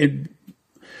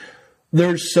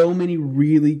 there's so many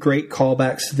really great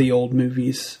callbacks to the old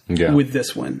movies with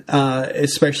this one,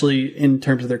 especially in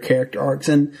terms of their character arcs.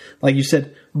 And like you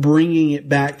said, bringing it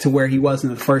back to where he was in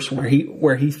the first one,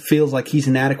 where he feels like he's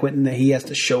inadequate and that he has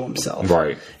to show himself.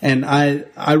 Right. And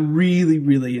I really,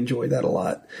 really enjoyed that a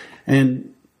lot.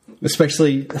 And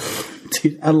especially,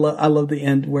 dude, I love the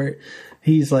end where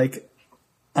he's like,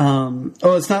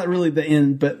 it's not really the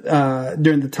end, but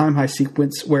during the time heist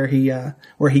sequence where he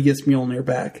gets Mjolnir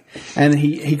back and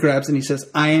he grabs and he says,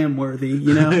 "I am worthy,"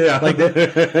 Like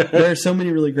there are so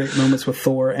many really great moments with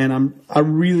Thor, and I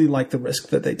really like the risk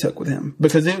that they took with him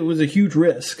because it was a huge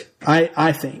risk.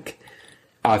 I think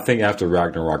after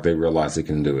Ragnarok they realized they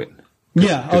can do it.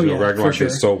 Yeah, oh yeah, Ragnarok for sure.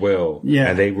 did so well, Yeah.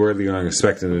 and they really aren't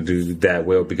expecting to do that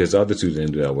well because the other two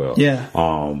didn't do that well. Yeah,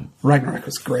 Ragnarok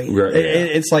was great. Yeah.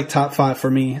 It's like top 5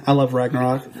 for me. I love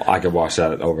Ragnarok. I could watch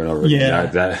that over and over. Yeah.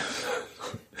 That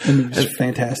I mean, it's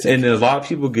fantastic. and a lot of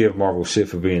people give Marvel shit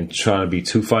for trying to be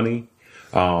too funny.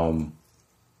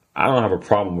 I don't have a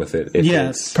problem with it. If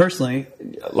it's, personally,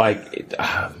 like,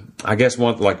 I guess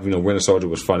Winter Soldier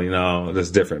was funny. No, that's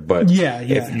different. But Yeah.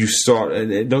 if you start,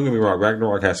 and don't get me wrong,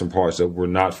 Ragnarok had some parts that were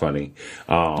not funny.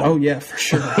 oh yeah, for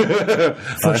sure,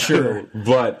 for sure.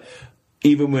 But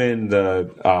even when the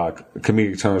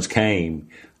comedic turns came,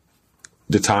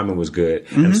 the timing was good,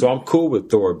 and so I'm cool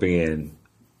with Thor being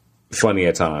funny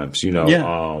at times.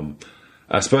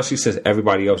 Especially since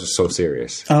everybody else is so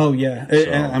serious. Oh yeah.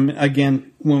 I mean,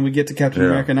 again, when we get to Captain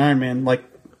America and Iron Man, like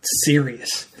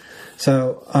serious.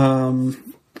 So, all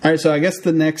right. So I guess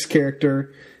the next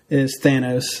character is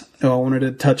Thanos, who I wanted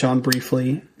to touch on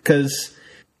briefly because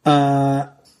I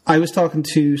was talking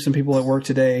to some people at work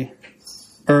today,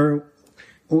 or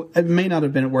it may not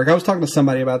have been at work. I was talking to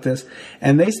somebody about this,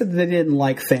 and they said that they didn't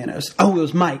like Thanos. Oh, it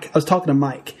was Mike. I was talking to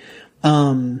Mike.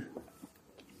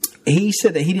 He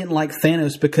said that he didn't like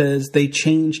Thanos because they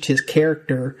changed his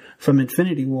character from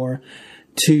Infinity War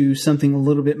to something a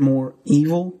little bit more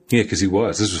evil. Yeah, because he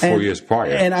was. This was 4 years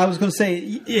prior. And I was going to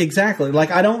say, exactly.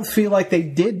 Like, I don't feel like they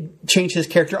did change his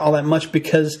character all that much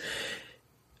because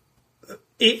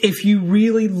if you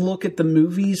really look at the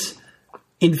movies,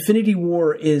 Infinity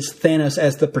War is Thanos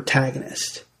as the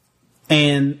protagonist.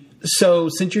 And so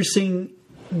since you're seeing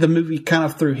the movie kind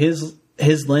of through his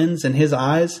lens and his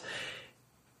eyes,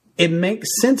 it makes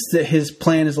sense that his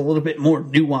plan is a little bit more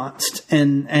nuanced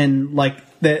and like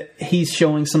that he's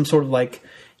showing some sort of like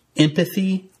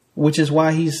empathy, which is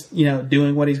why he's,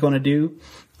 doing what he's going to do.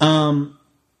 And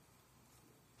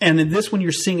in this one,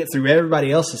 you're seeing it through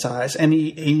everybody else's eyes, and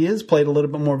he is played a little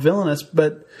bit more villainous.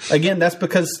 But again, that's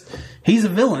because he's a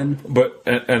villain. But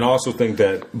and also think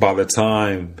that by the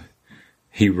time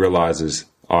he realizes,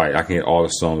 all right, I can get all the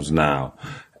stones now.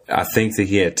 I think that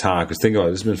he had time because think about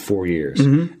it, it's been 4 years,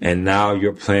 and now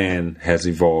your plan has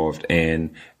evolved,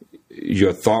 and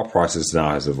your thought process now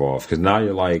has evolved because now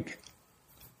you're like,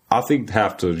 I think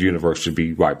half the universe should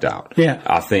be wiped out. Yeah,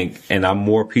 I think, and I'm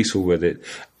more peaceful with it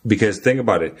because think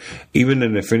about it. Even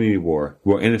in Infinity War,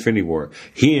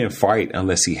 he didn't fight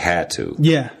unless he had to.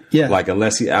 Yeah. Like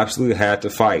unless he absolutely had to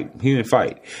fight, he didn't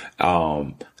fight.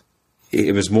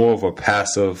 It was more of a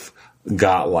passive,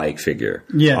 godlike figure.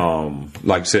 Yeah.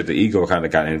 Like you said, the ego kind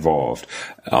of got involved.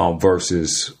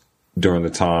 Versus during the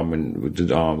time when with the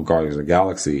Guardians of the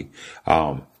Galaxy,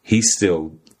 he's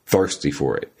still thirsty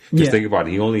for it. Just think about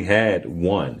it. He only had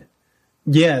one.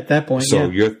 Yeah, at that point. So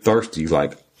you're thirsty,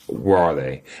 like, where are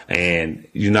they? And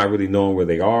you're not really knowing where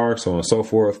they are, so on and so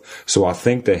forth. So I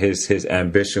think that his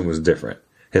ambition was different.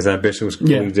 His ambition was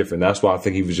completely different. That's why I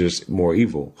think he was just more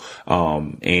evil.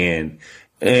 And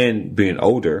being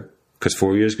older, because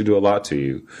 4 years could do a lot to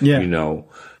you. Yeah.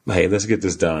 Hey, let's get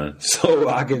this done so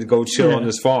I can go chill on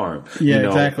this farm. Yeah,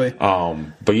 exactly.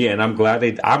 But yeah, and I'm glad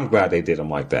they did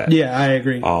him like that. Yeah, I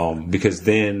agree. Because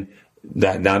then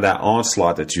that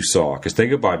onslaught that you saw, because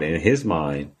think about it, in his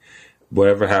mind,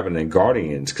 whatever happened in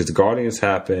Guardians, because the Guardians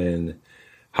happened,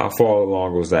 how far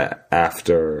along was that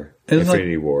after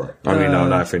Infinity War? I mean, no,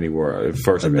 not Infinity War.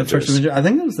 First Avengers. I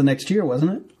think it was the next year,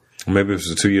 wasn't it? Maybe it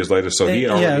was 2 years later. So he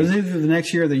already, it was either the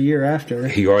next year or the year after.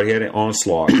 He already had an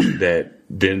onslaught that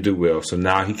didn't do well. So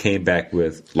now he came back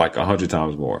with like 100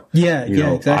 times more. Yeah,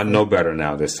 exactly. I know better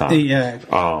now this time. Yeah.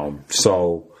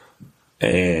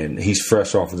 And he's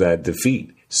fresh off of that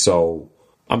defeat. So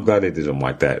I'm glad they did him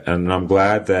like that. And I'm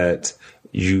glad that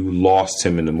you lost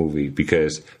him in the movie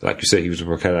because, like you said, he was the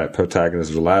protagonist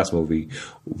of the last movie.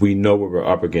 We know what we're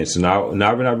up against. Now we're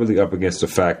not really up against the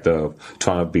fact of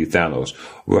trying to beat Thanos.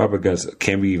 We're up against,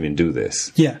 can we even do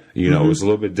this? Yeah. It's a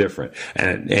little bit different.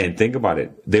 And think about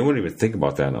it. They wouldn't even think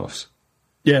about Thanos.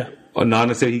 Yeah. Not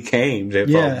until he came, they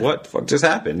thought, what the fuck just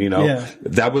happened?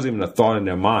 That wasn't even a thought in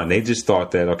their mind. They just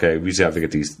thought that, okay, we just have to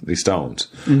get these stones.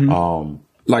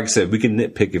 Like I said, we can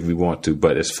nitpick if we want to,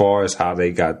 but as far as how they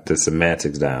got the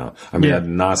semantics down, the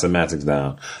non-semantics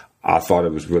down, I thought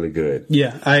it was really good.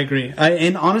 Yeah, I agree.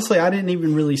 And honestly, I didn't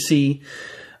even really see,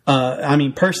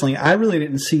 personally, I really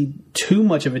didn't see too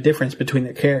much of a difference between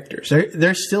the characters.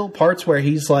 There's still parts where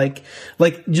he's like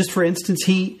just for instance,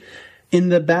 in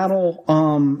the battle,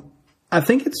 I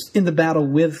think it's in the battle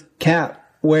with Cap,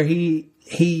 where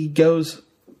he goes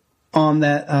on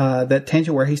that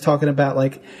tangent where he's talking about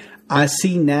like, I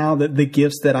see now that the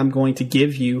gifts that I'm going to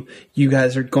give you, you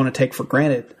guys are going to take for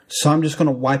granted. So I'm just going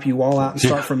to wipe you all out and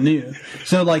start from new.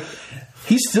 So like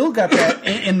he's still got that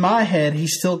in my head.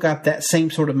 He's still got that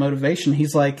same sort of motivation.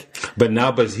 He's like, but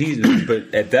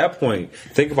at that point,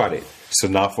 think about it. So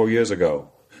now 4 years ago,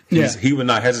 he would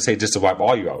not hesitate just to wipe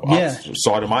all you out. Yeah.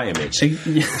 Sorry to my image.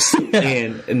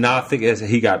 And now I think as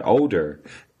he got older,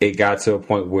 it got to a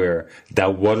point where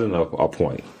that wasn't a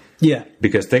point. Yeah.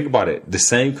 Because think about it, the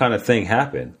same kind of thing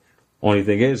happened. Only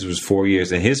thing is, it was 4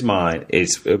 years. In his mind,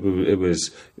 it was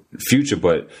future,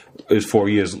 but it was 4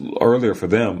 years earlier for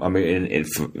them. I mean, in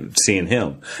seeing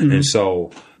him. Mm-hmm. And so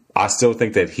I still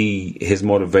think that his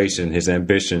motivation, his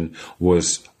ambition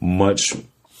was much,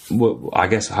 I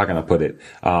guess, how can I put it?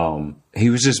 He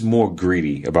was just more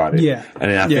greedy about it. Yeah.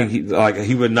 And I think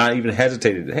he would not even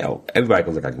hesitate. Hell, everybody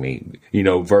could look like me,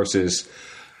 versus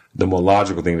the more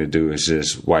logical thing to do is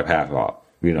just wipe half off.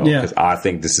 Because I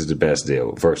think this is the best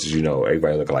deal versus,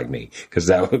 everybody looking like me.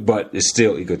 But it's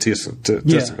still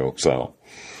egotistical. So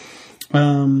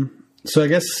I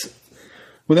guess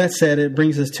with that said, it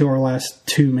brings us to our last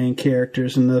two main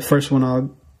characters. And the first one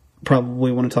I'll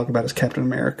probably want to talk about is Captain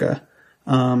America.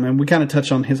 And we kind of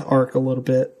touched on his arc a little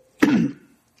bit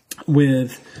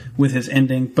with his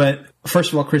ending. But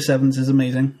first of all, Chris Evans is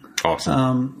amazing.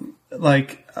 Awesome.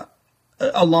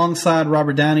 Alongside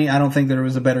Robert Downey, I don't think there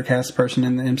was a better cast person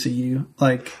in the MCU.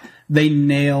 Like, they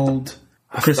nailed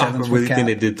Chris Evans. I really think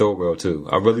they did Thor well too.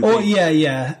 I really. Oh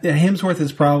yeah. Hemsworth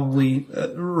is probably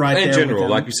right there. In general,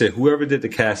 like you said, whoever did the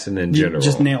casting in general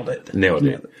just nailed it. Nailed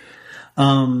it.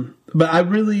 But I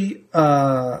really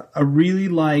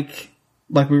like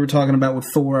we were talking about with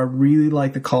Thor. I really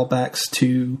like the callbacks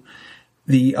to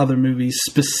the other movies,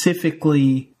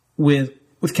 specifically with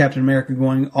Captain America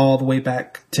going all the way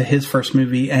back to his first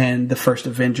movie and the first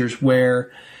Avengers,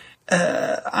 where,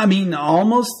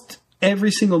 almost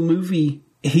every single movie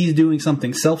he's doing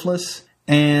something selfless,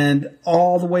 and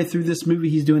all the way through this movie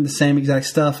he's doing the same exact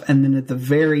stuff, and then at the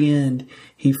very end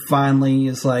he finally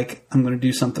is like, I'm going to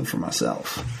do something for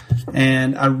myself.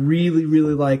 And I really,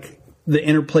 really like the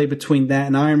interplay between that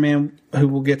and Iron Man, who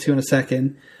we'll get to in a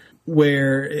second,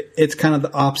 where it's kind of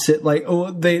the opposite. Like,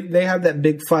 they have that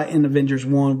big fight in Avengers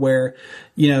 1 where,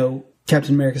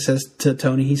 Captain America says to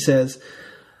Tony, he says,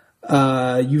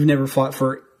 you've never fought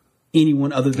for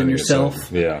anyone other than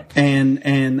yourself. Yeah.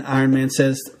 And Iron Man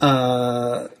says,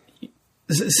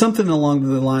 something along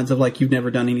the lines of like, you've never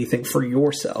done anything for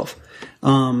yourself.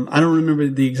 I don't remember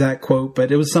the exact quote,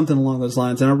 but it was something along those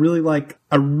lines. And I really like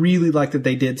that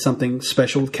they did something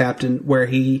special with Captain, where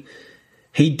he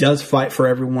does fight for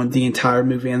everyone the entire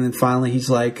movie, and then finally he's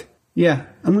like, "Yeah,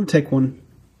 I'm going to take one.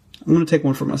 I'm going to take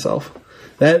one for myself."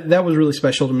 That was really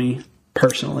special to me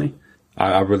personally.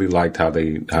 I really liked how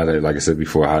they, like I said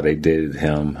before, how they did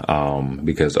him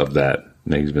because of that.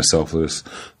 He's been selfless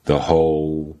the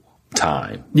whole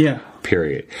time. Yeah.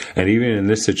 Period. And even in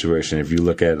this situation, if you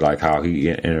look at like how he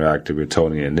interacted with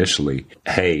Tony initially,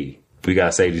 hey, we got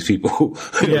to save these people.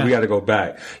 Yeah. We got to go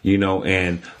back.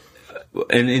 And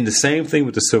in the same thing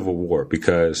with the Civil War,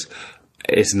 because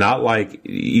it's not like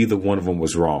either one of them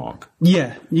was wrong.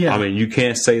 Yeah, yeah. I mean, you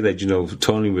can't say that,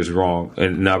 Tony was wrong.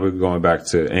 And now we're going back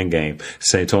to Endgame,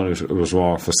 saying Tony was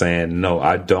wrong for saying, no,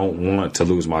 I don't want to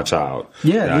lose my child.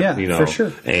 Yeah, for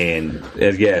sure. And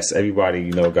yes,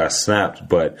 everybody, got snapped,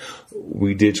 but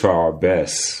we did try our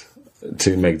best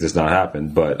to make this not happen.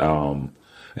 But,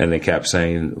 and they kept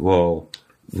saying, well,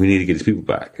 we need to get these people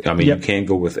back. I mean, You can't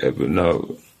go with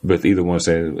either one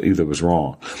saying either was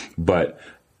wrong. But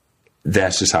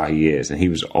that's just how he is. And he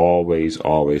was always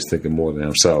thinking more than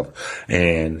himself.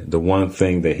 And the one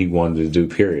thing that he wanted to do,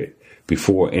 period,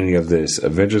 before any of this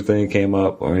Avenger thing came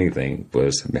up or anything,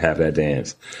 was have that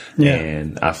dance. Yeah.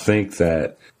 And I think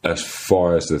that as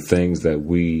far as the things that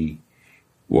we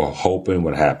were hoping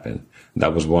would happen,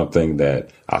 that was one thing that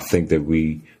I think that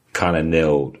we kind of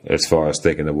nailed as far as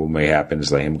thinking that what may happen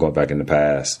is like him going back in the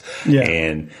past.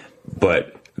 Yeah.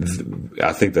 But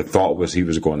I think the thought was he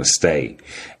was going to stay.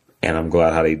 And I'm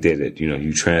glad how they did it.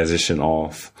 You transition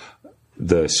off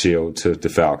the Shield to the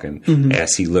Falcon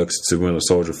as he looks to Winter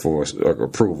Soldier for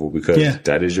approval, because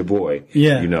that is your boy.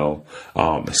 Yeah.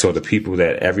 So the people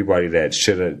everybody that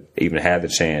should have even had the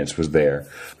chance was there.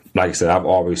 Like I said, I've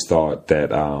always thought that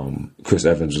Chris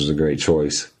Evans was a great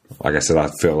choice. Like I said,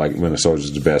 I feel like Winter Soldier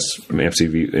is the best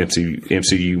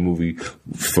MCU movie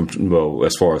from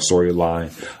as far as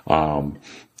storyline,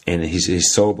 and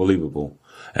he's so believable.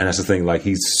 And that's the thing, like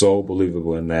he's so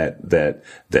believable in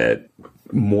that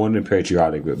more than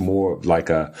patriotic, but more like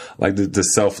the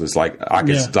selfless. Like I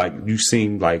guess, like you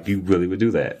seem like you really would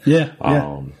do that. Yeah.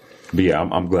 But yeah,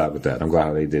 I'm glad with that. I'm glad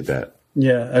how they did that.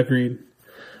 Yeah, agreed.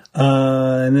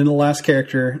 And then the last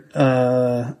character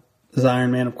is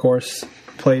Iron Man, of course.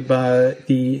 played by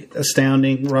the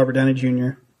astounding Robert Downey Jr.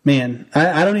 Man,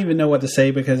 I don't even know what to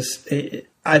say because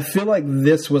I feel like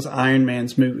this was Iron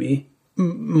Man's movie.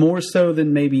 More so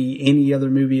than maybe any other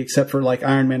movie except for like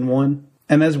Iron Man 1.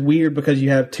 And that's weird because you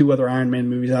have 2 other Iron Man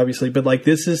movies, obviously. But like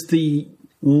this is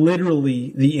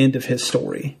literally the end of his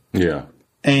story. Yeah.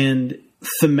 And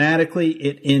thematically,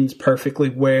 it ends perfectly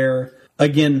where,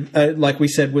 again, like we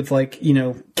said with like, you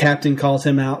know, Captain calls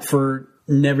him out for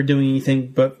never doing anything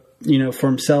but, you know, for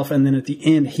himself. And then at the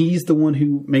end, he's the one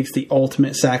who makes the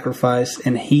ultimate sacrifice.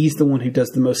 And he's the one who does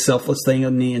the most selfless thing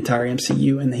in the entire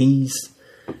MCU. And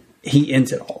he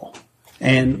ends it all.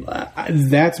 And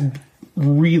that's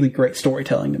really great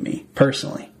storytelling to me,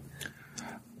 personally.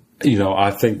 You know,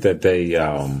 I think that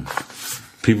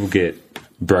people get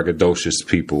braggadocious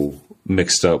people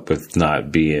mixed up with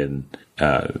not being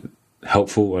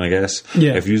helpful, I guess.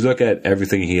 Yeah. If you look at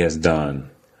everything he has done,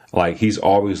 like he's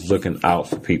always looking out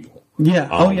for people.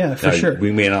 Yeah. For sure.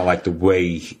 We may not like the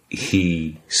way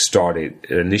he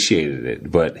initiated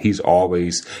it, but he's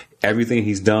always, everything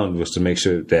he's done was to make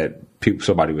sure that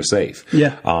somebody was safe.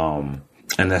 Yeah.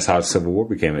 And that's how Civil War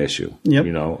became an issue. Yep.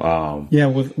 You know.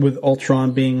 With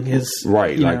Ultron being his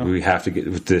right. Like we have to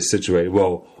get this situated.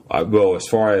 Well, as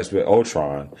far as with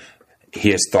Ultron,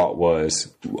 his thought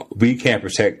was we can't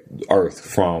protect Earth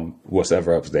from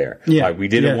whatever up there. Yeah. Like we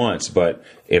did it once, but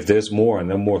if there's more and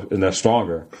they're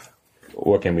stronger,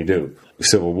 what can we do?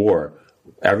 Civil War,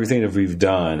 everything that we've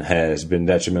done has been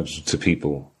detrimental to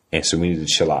people, and so we need to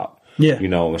chill out. Yeah. You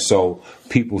know, and so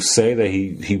people say that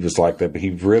he was like that, but he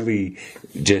really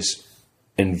just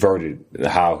inverted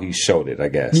how he showed it, I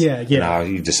guess. Yeah. And how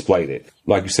he displayed it.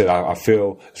 Like you said, I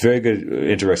feel it's very good,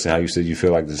 interesting how you said you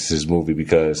feel like this is his movie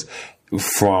because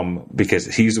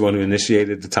he's the one who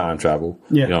initiated the time travel.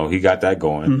 Yeah. You know, he got that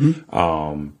going.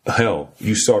 Mm-hmm. Hell,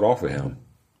 you start off with him.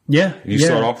 Yeah. You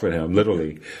start off with him,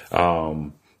 literally.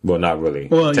 Well, not really.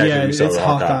 Well, yeah, it's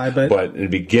Hawkeye, but in the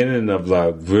beginning of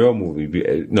the real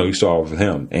movie, no, you start off with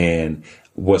him, and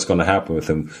what's going to happen with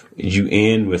him? You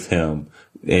end with him,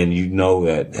 and you know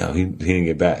that he didn't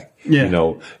get back. Yeah. You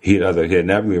know, he had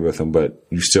Nebula with him, but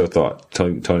you still thought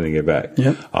Tony didn't get back.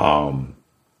 Yep.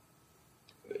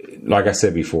 Like I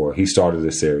said before, he started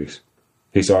this series.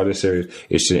 It should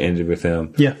have ended with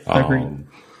him. Yeah, I agree.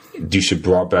 You should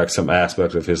brought back some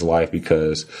aspects of his life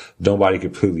because nobody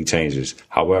completely changes.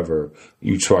 However,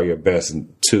 you try your best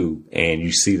to, and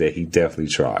you see that he definitely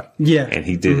tried. Yeah. And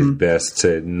he did his best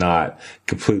to not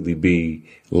completely be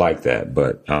like that.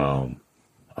 But I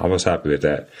was happy with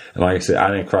that. And like I said,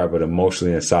 I didn't cry, but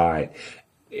emotionally inside,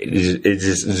 it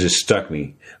just stuck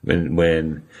me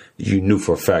when you knew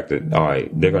for a fact that, all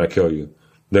right, they're going to kill you.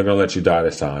 They're going to let you die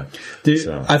this time. Dude,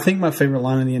 so. I think my favorite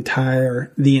line in the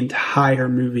entire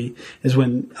movie is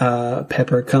when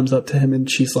Pepper comes up to him and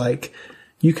she's like,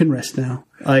 "You can rest now."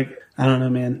 Like, I don't know,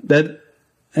 man. That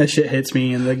shit hits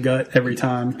me in the gut every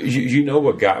time. You know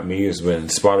what got me is when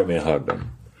Spider-Man hugged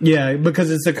him. Yeah, because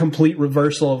it's a complete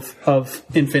reversal of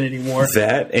Infinity War.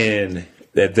 That, and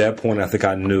at that point, I think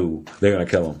I knew they're going to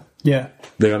kill him. Yeah.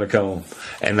 They're gonna kill him,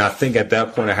 and I think at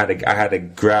that point I had to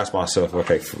grasp myself.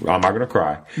 Okay, I'm not gonna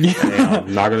cry.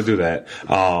 I'm not gonna do that.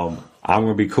 I'm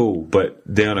gonna be cool, but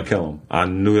they're gonna kill him. I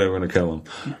knew they were gonna kill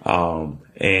him.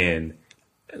 And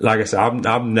like I said,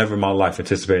 I've never in my life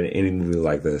anticipated any movie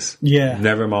like this. Yeah,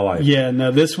 never in my life. Yeah,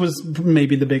 no, this was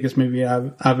maybe the biggest movie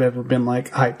I've ever been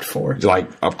like hyped for. Like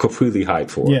I'm completely hyped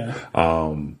for. Yeah.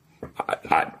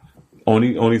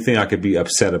 Only thing I could be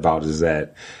upset about is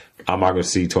that I'm not going to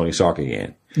see Tony Stark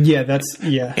again. Yeah,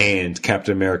 And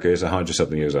Captain America is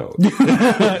 100-something years old.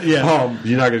 Yeah.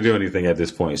 You're not going to do anything at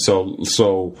this point.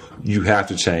 So you have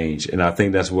to change. And I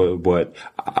think that's what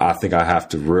I think I have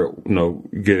to,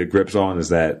 get a grips on is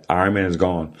that Iron Man is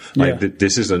gone. Like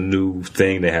this is a new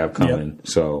thing they have coming. Yep.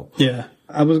 So. Yeah.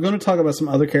 I was going to talk about some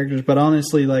other characters, but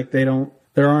honestly, like there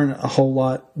aren't a whole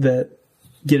lot that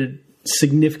get a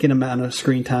significant amount of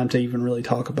screen time to even really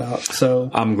talk about. So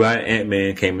I'm glad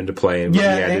Ant-Man came into play and what he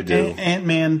had to do.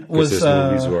 Ant-Man was his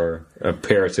movies were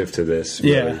imperative to this.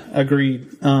 Really. Yeah, agreed.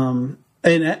 And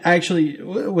actually,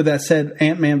 with that said,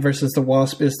 Ant-Man versus the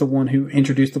Wasp is the one who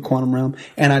introduced the quantum realm.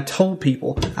 And I told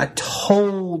people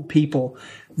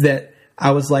that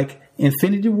I was like,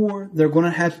 Infinity War, they're going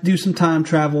to have to do some time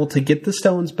travel to get the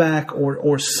stones back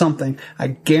or something. I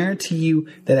guarantee you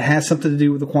that it has something to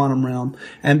do with the quantum realm.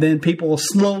 And then people will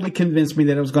slowly convince me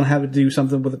that it was going to have to do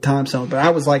something with the time stone. But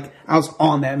I was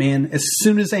on that, man. As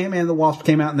soon as Ant-Man and the Wasp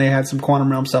came out and they had some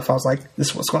quantum realm stuff, I was like, this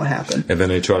is what's going to happen. And then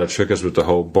they try to trick us with the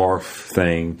whole barf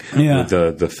thing, with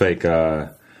the fake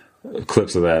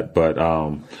clips of that. But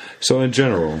so in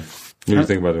general, what do you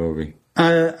think about the movie?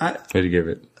 What did you give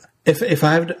it? If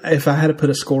I had to put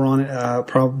a score on it,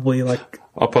 probably like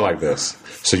I'll put it like this.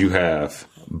 So you have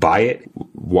buy it,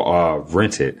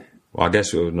 rent it. Well, I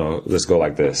guess no. Let's go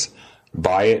like this: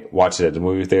 buy it, watch it at the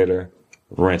movie theater,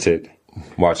 rent it,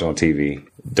 watch it on TV.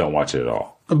 Don't watch it at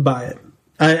all. buy it.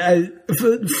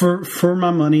 For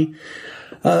my money,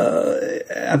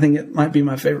 I think it might be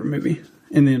my favorite movie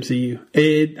in the MCU.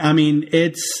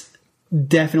 It's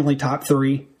definitely top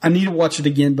 3. I need to watch it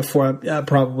again before I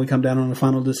probably come down on a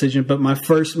final decision. But my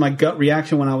gut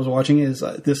reaction when I was watching it is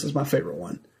this is my favorite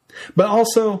one. But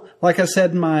also, like I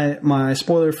said in my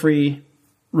spoiler-free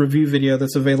review video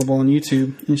that's available on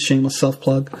YouTube, shameless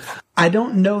self-plug, I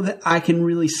don't know that I can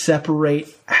really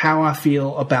separate how I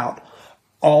feel about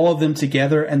all of them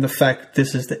together and the fact that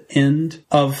this is the end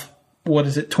of, what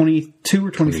is it, 22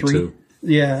 or 23? 22.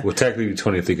 Yeah. Well, technically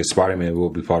 23 because Spider-Man will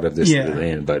be part of this at the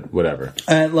end, but whatever.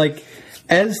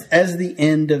 As the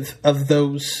end of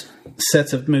those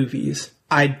sets of movies,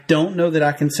 I don't know that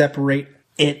I can separate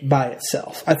it by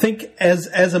itself. I think as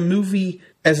a movie,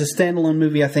 as a standalone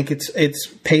movie, I think it's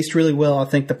paced really well. I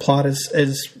think the plot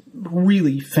is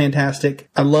really fantastic.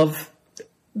 I love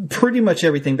pretty much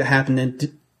everything that happened.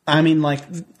 And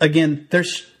again,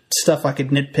 there's stuff I could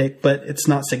nitpick, but it's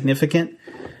not significant.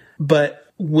 But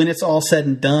when it's all said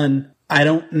and done, I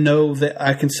don't know that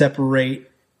I can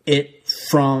separate it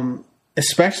from,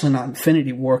 especially not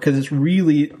Infinity War, because it's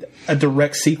really a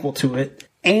direct sequel to it,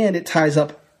 and it ties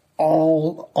up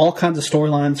all kinds of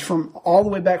storylines from all the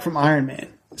way back from Iron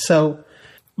Man. So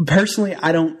personally,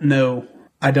 I don't know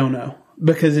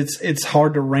because it's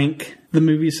hard to rank the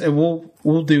movies, and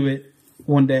we'll do it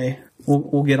one day.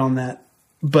 We'll get on that.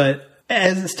 But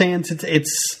as it stands,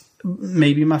 it's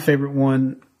maybe my favorite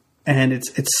one, and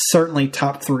it's certainly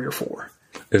top 3 or 4.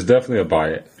 It's definitely a buy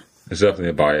it.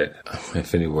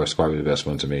 Infinity War is probably the best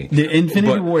one to me. The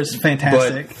Infinity War is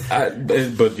fantastic.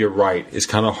 But you're right. It's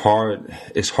kind of hard.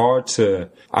 It's hard to.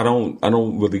 I don't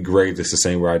really grade this the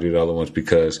same way I do the other ones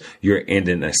because you're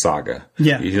ending a saga.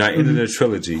 Yeah, you're not ending a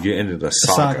trilogy. You're ending a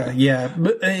saga. Yeah,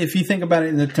 but if you think about it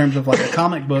in the terms of like a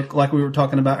comic book, like we were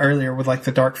talking about earlier with like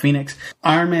the Dark Phoenix,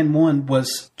 Iron Man 1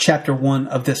 was chapter 1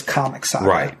 of this comic saga.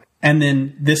 Right. And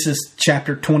then this is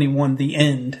chapter 21, the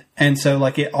end. And so,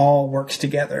 like, it all works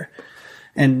together.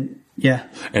 And, yeah.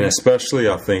 And especially,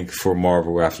 I think, for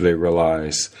Marvel, after they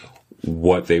realized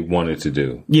what they wanted to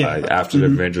do. Yeah. After the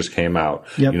Avengers came out,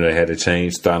 Yep. they had to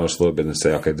change Thanos a little bit and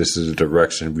say, okay, this is the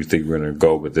direction we think we're going to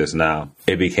go with this now.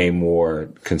 It became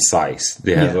more concise.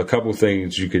 They had a couple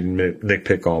things you could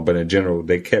nitpick on, but in general,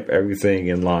 they kept everything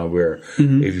in line where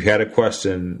if you had a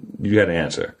question, you had an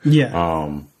answer.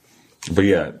 Yeah. But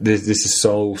yeah, this is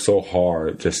so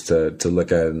hard just to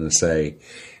look at it and say,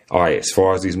 all right, as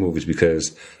far as these movies,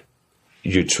 because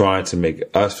you're trying to make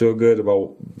us feel good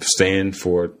about staying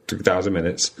for 3,000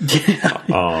 minutes,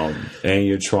 and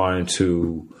you're trying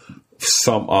to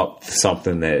sum up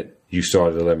something that you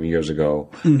started 11 years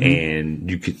ago, and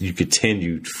you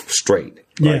continued straight.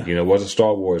 Like, it wasn't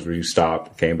Star Wars where you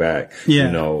stopped, came back.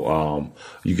 Yeah.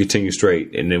 You continue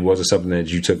straight, and it wasn't something that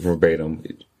you took verbatim.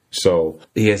 So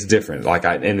it's different.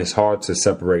 And it's hard to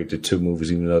separate the two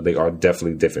movies, even though they are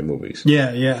definitely different movies.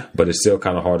 Yeah, yeah. But it's still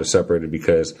kind of hard to separate it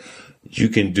because you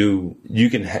don't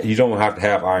have to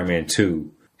have Iron Man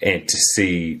 2 and to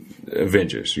see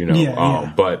Avengers,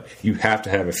 but you have to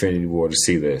have Infinity War to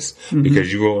see this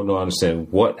because you're going to understand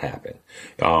what happened.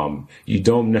 You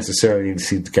don't necessarily need to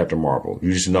see Captain Marvel.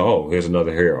 You just know, oh, here's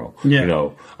another hero.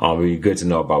 Yeah. It'd be good to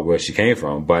know about where she came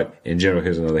from, but in general,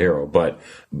 here's another hero. But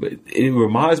it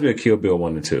reminds me of Kill Bill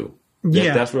 1 and 2.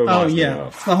 That's what it reminds me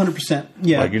of. 100%.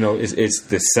 Yeah. It's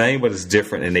the same, but it's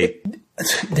different. And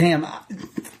damn,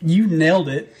 you nailed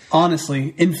it.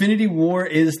 Honestly, Infinity War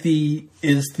is the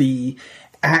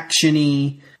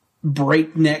actiony,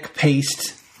 breakneck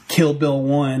paced Kill Bill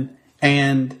 1,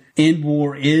 and End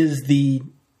War is the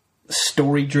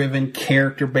story driven,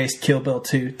 character based Kill Bill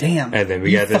 2. Damn, and then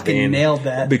we got fucking nailed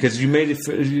that because you made it.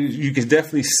 You can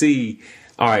definitely see.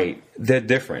 All right, they're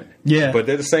different. Yeah, but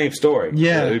they're the same story.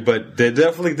 Yeah, but they're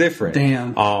definitely different.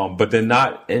 Damn. But they're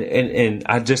not. And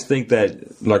I just think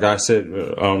that, like I said,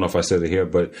 I don't know if I said it here,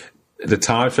 but the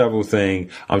time travel thing,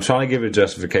 I'm trying to give it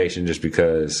justification just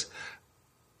because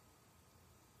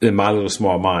in my little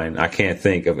small mind, I can't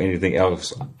think of anything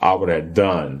else I would have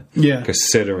done. Yeah.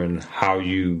 Considering how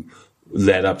you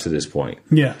led up to this point.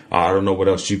 Yeah. I don't know what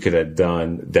else you could have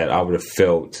done that I would have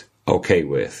felt okay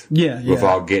with. Yeah.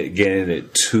 Without getting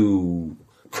it too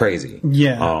crazy.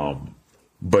 Yeah.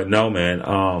 But no, man.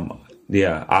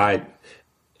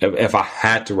 If I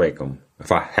had to rank them,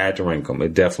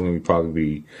 it definitely would probably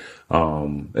be,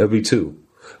 it'll be 2.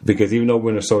 because even though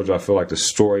Winter Soldier, I feel like the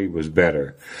story was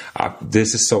better.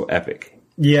 This is so epic.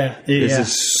 Yeah, This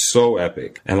is so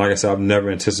epic. And like I said, I've never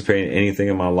anticipated anything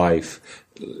in my life,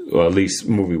 or at least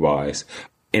movie wise,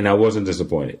 and I wasn't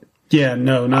disappointed. Yeah,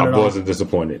 no, not at all. I wasn't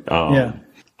disappointed.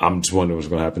 I'm just wondering what's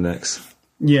going to happen next.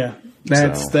 Yeah,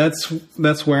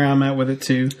 that's where I'm at with it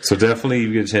too. So definitely, if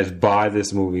you get a chance, buy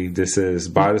this movie.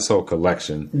 Buy this whole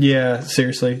collection. Yeah,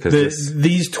 seriously.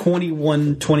 These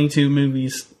 21, 22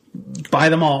 movies, buy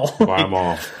them all. Buy them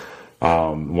all.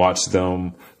 Watch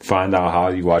them. Find out how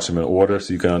you watch them in order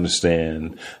so you can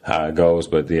understand how it goes.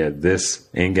 But yeah, this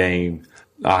Endgame,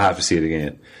 I'll have to see it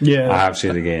again. Yeah, I have to see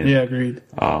it again. Yeah, agreed.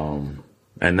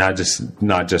 And not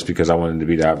just because I wanted to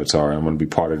be the Avatar. I want to be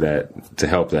part of that to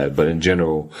help that. But in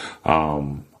general,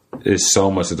 there's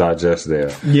so much to digest there.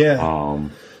 Yeah.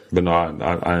 But no,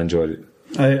 I enjoyed it.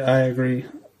 I agree.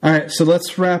 All right, so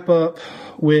let's wrap up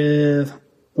with.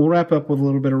 We'll wrap up with a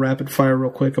little bit of rapid fire real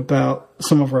quick about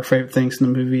some of our favorite things in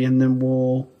the movie, and then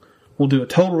we'll do a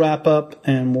total wrap up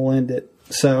and we'll end it.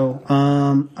 So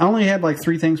I only had like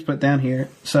 3 things put down here.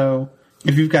 So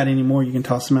if you've got any more, you can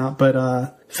toss them out.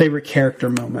 But favorite character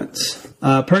moments.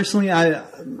 Personally,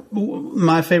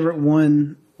 my favorite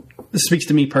one, this speaks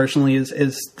to me personally,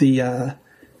 is the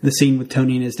scene with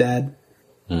Tony and his dad.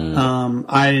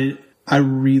 I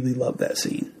really love that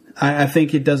scene. I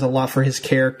think it does a lot for his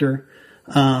character.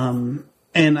 And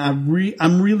I'm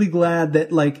really glad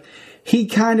that, like, he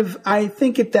kind of, I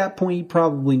think at that point he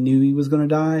probably knew he was going to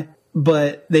die,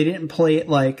 but they didn't play it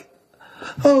like,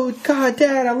 oh God,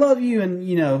 Dad, I love you. And,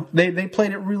 you know, they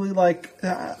played it really like,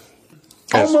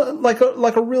 almost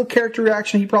like a real character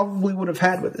reaction he probably would have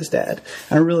had with his dad.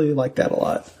 I really like that a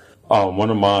lot. One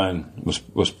of mine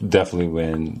was definitely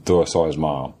when Thor saw his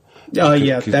mom. Oh,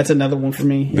 yeah, that's another one for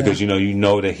me. Because, you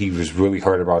know that he was really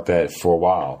hurt about that for a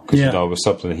while. Because, it was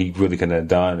something that he really couldn't have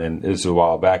done, and it was a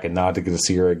while back, and now to get to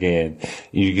see her again,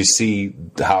 you can see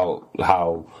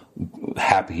how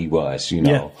happy he was, you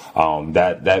know.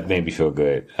 Yeah. That made me feel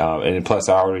good. And plus,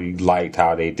 I already liked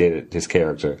how they did his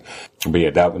character. But,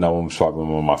 yeah, that one was probably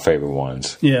one of my favorite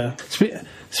ones. Yeah.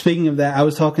 Speaking of that, I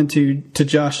was talking to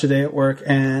Josh today at work,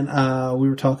 and we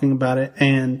were talking about it,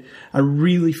 and I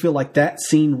really feel like that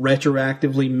scene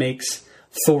retroactively makes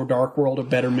Thor: Dark World a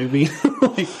better movie.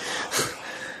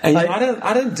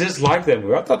 I didn't dislike that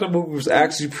movie. I thought the movie was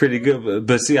actually pretty good.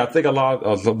 But see, I think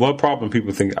one problem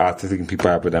people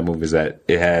have with that movie is that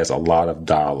it has a lot of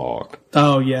dialogue.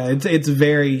 Oh yeah, it's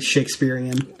very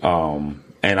Shakespearean.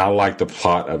 And I like the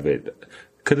plot of it.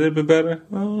 Could it have been better?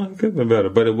 Well, it could have been better,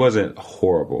 but it wasn't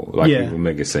horrible like people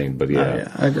make it seem. But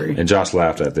yeah, I agree. And Josh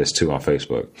laughed at this too on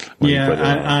Facebook.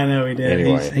 I know he did.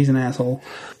 Anyway. He's an asshole.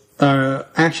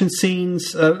 Action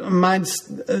scenes. Mine's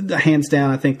hands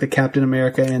down. I think the Captain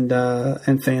America and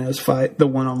Thanos fight, the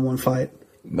one-on-one fight.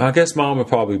 I guess mine would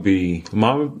probably be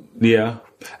mine. Yeah,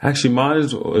 actually, mine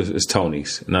is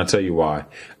Tony's, and I'll tell you why.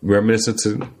 Reminiscent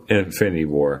to Infinity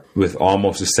War with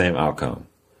almost the same outcome.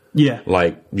 Yeah.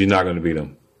 Like, you're not going to beat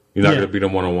them. You're not going to beat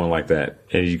them one-on-one like that.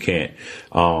 And you can't.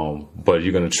 But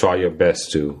you're going to try your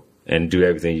best to and do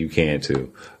everything you can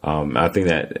to. I think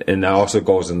that, and that also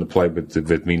goes into play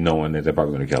with me knowing that they're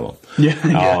probably going to kill him.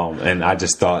 Yeah. And I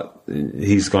just thought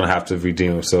he's going to have to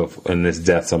redeem himself in this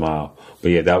death somehow.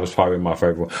 But yeah, that was probably my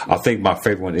favorite one. I think my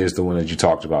favorite one is the one that you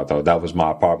talked about, though. That was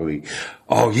my probably,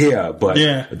 but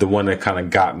the one that kind of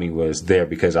got me was there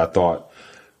because I thought,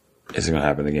 is it going to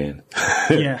happen again?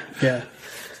 Yeah.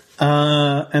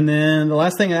 And then the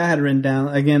last thing I had written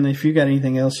down, again, if you got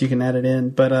anything else, you can add it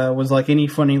in, but was like any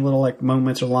funny little like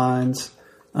moments or lines.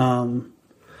 I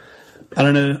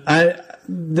don't know.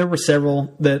 There were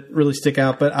several that really stick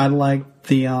out, but I liked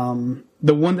the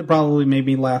one that probably made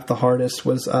me laugh the hardest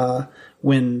was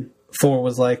when Thor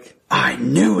was like, I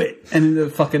knew it, and the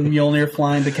fucking Mjolnir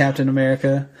flying to Captain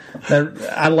America.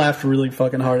 I laughed really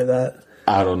fucking hard at that.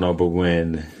 I don't know, but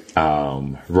when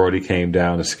Rhodey came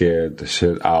down and scared the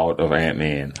shit out of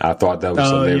Ant-Man, I thought that was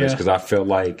hilarious because I felt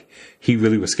like he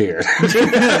really was scared.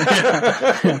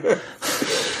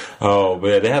 Oh,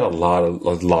 but they had a lot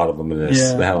of them in this.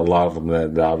 Yeah. They had a lot of them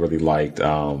that I really liked.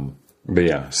 But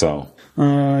yeah, so.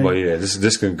 But yeah,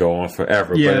 this can go on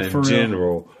forever. Yeah, but in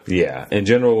general,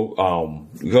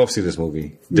 go see this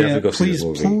movie. Definitely go see this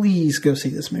movie. Please go see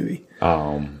this movie.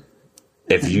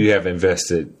 If you have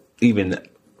invested even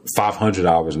 500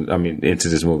 hours, into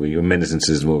this movie, or minutes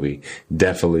into this movie,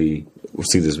 definitely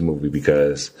see this movie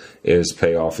because its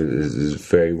payoff is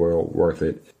very well worth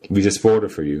it. We just spoiled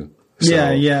it for you.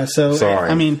 So, yeah. So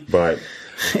sorry, but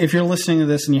if you're listening to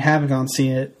this and you haven't gone see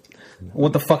it,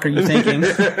 what the fuck are you thinking?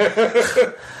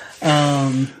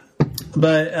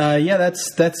 But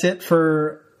that's it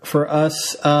for for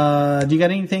us. Do you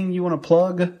got anything you want to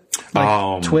plug?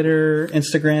 Like Twitter,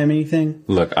 Instagram, anything?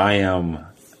 Look, I am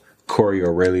Corey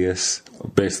Aurelius,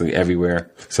 basically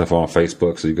everywhere. Except for on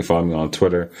Facebook, so you can find me on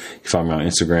Twitter. You can find me on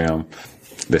Instagram.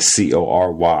 The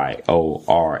CORYORALEUS.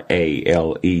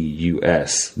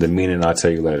 The meaning I'll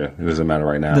tell you later. It doesn't matter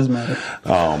right now. Doesn't matter.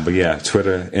 But yeah,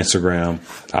 Twitter, Instagram,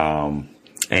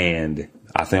 and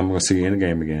I think I'm going to see you in the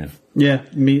game again. Yeah,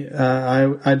 me.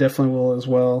 I definitely will as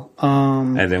well.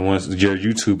 And then once your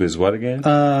YouTube is what again?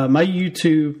 My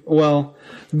YouTube. Well,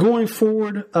 going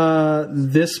forward,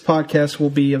 this podcast will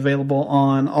be available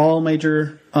on all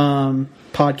major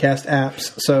podcast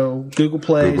apps. So Google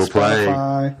Play,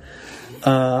 Spotify,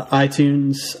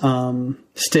 iTunes,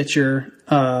 Stitcher,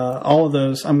 all of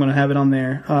those. I'm going to have it on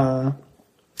there.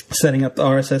 Setting up the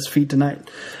RSS feed tonight,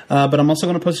 but I'm also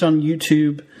going to post it on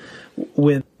YouTube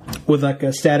with like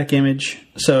a static image.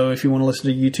 So if you want to listen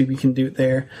to YouTube, you can do it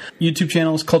there. YouTube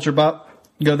channel is Culture Bop.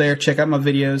 Go there, check out my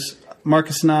videos.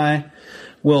 Marcus and I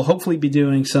will hopefully be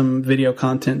doing some video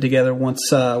content together once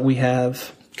we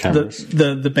have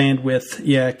the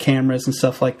bandwidth, cameras and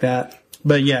stuff like that.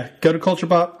 But yeah, go to Culture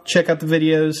Bop, check out the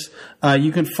videos.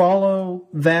 You can follow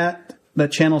that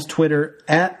channel's Twitter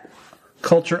at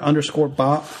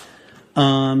Culture_Bop.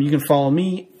 You can follow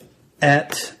me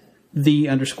at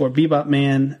 _Bebop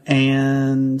Man,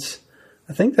 and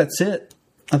I think that's it.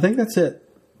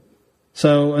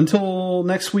 So until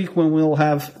next week, when we'll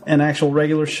have an actual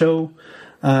regular show,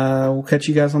 we'll catch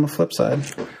you guys on the flip side.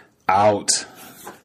 Out.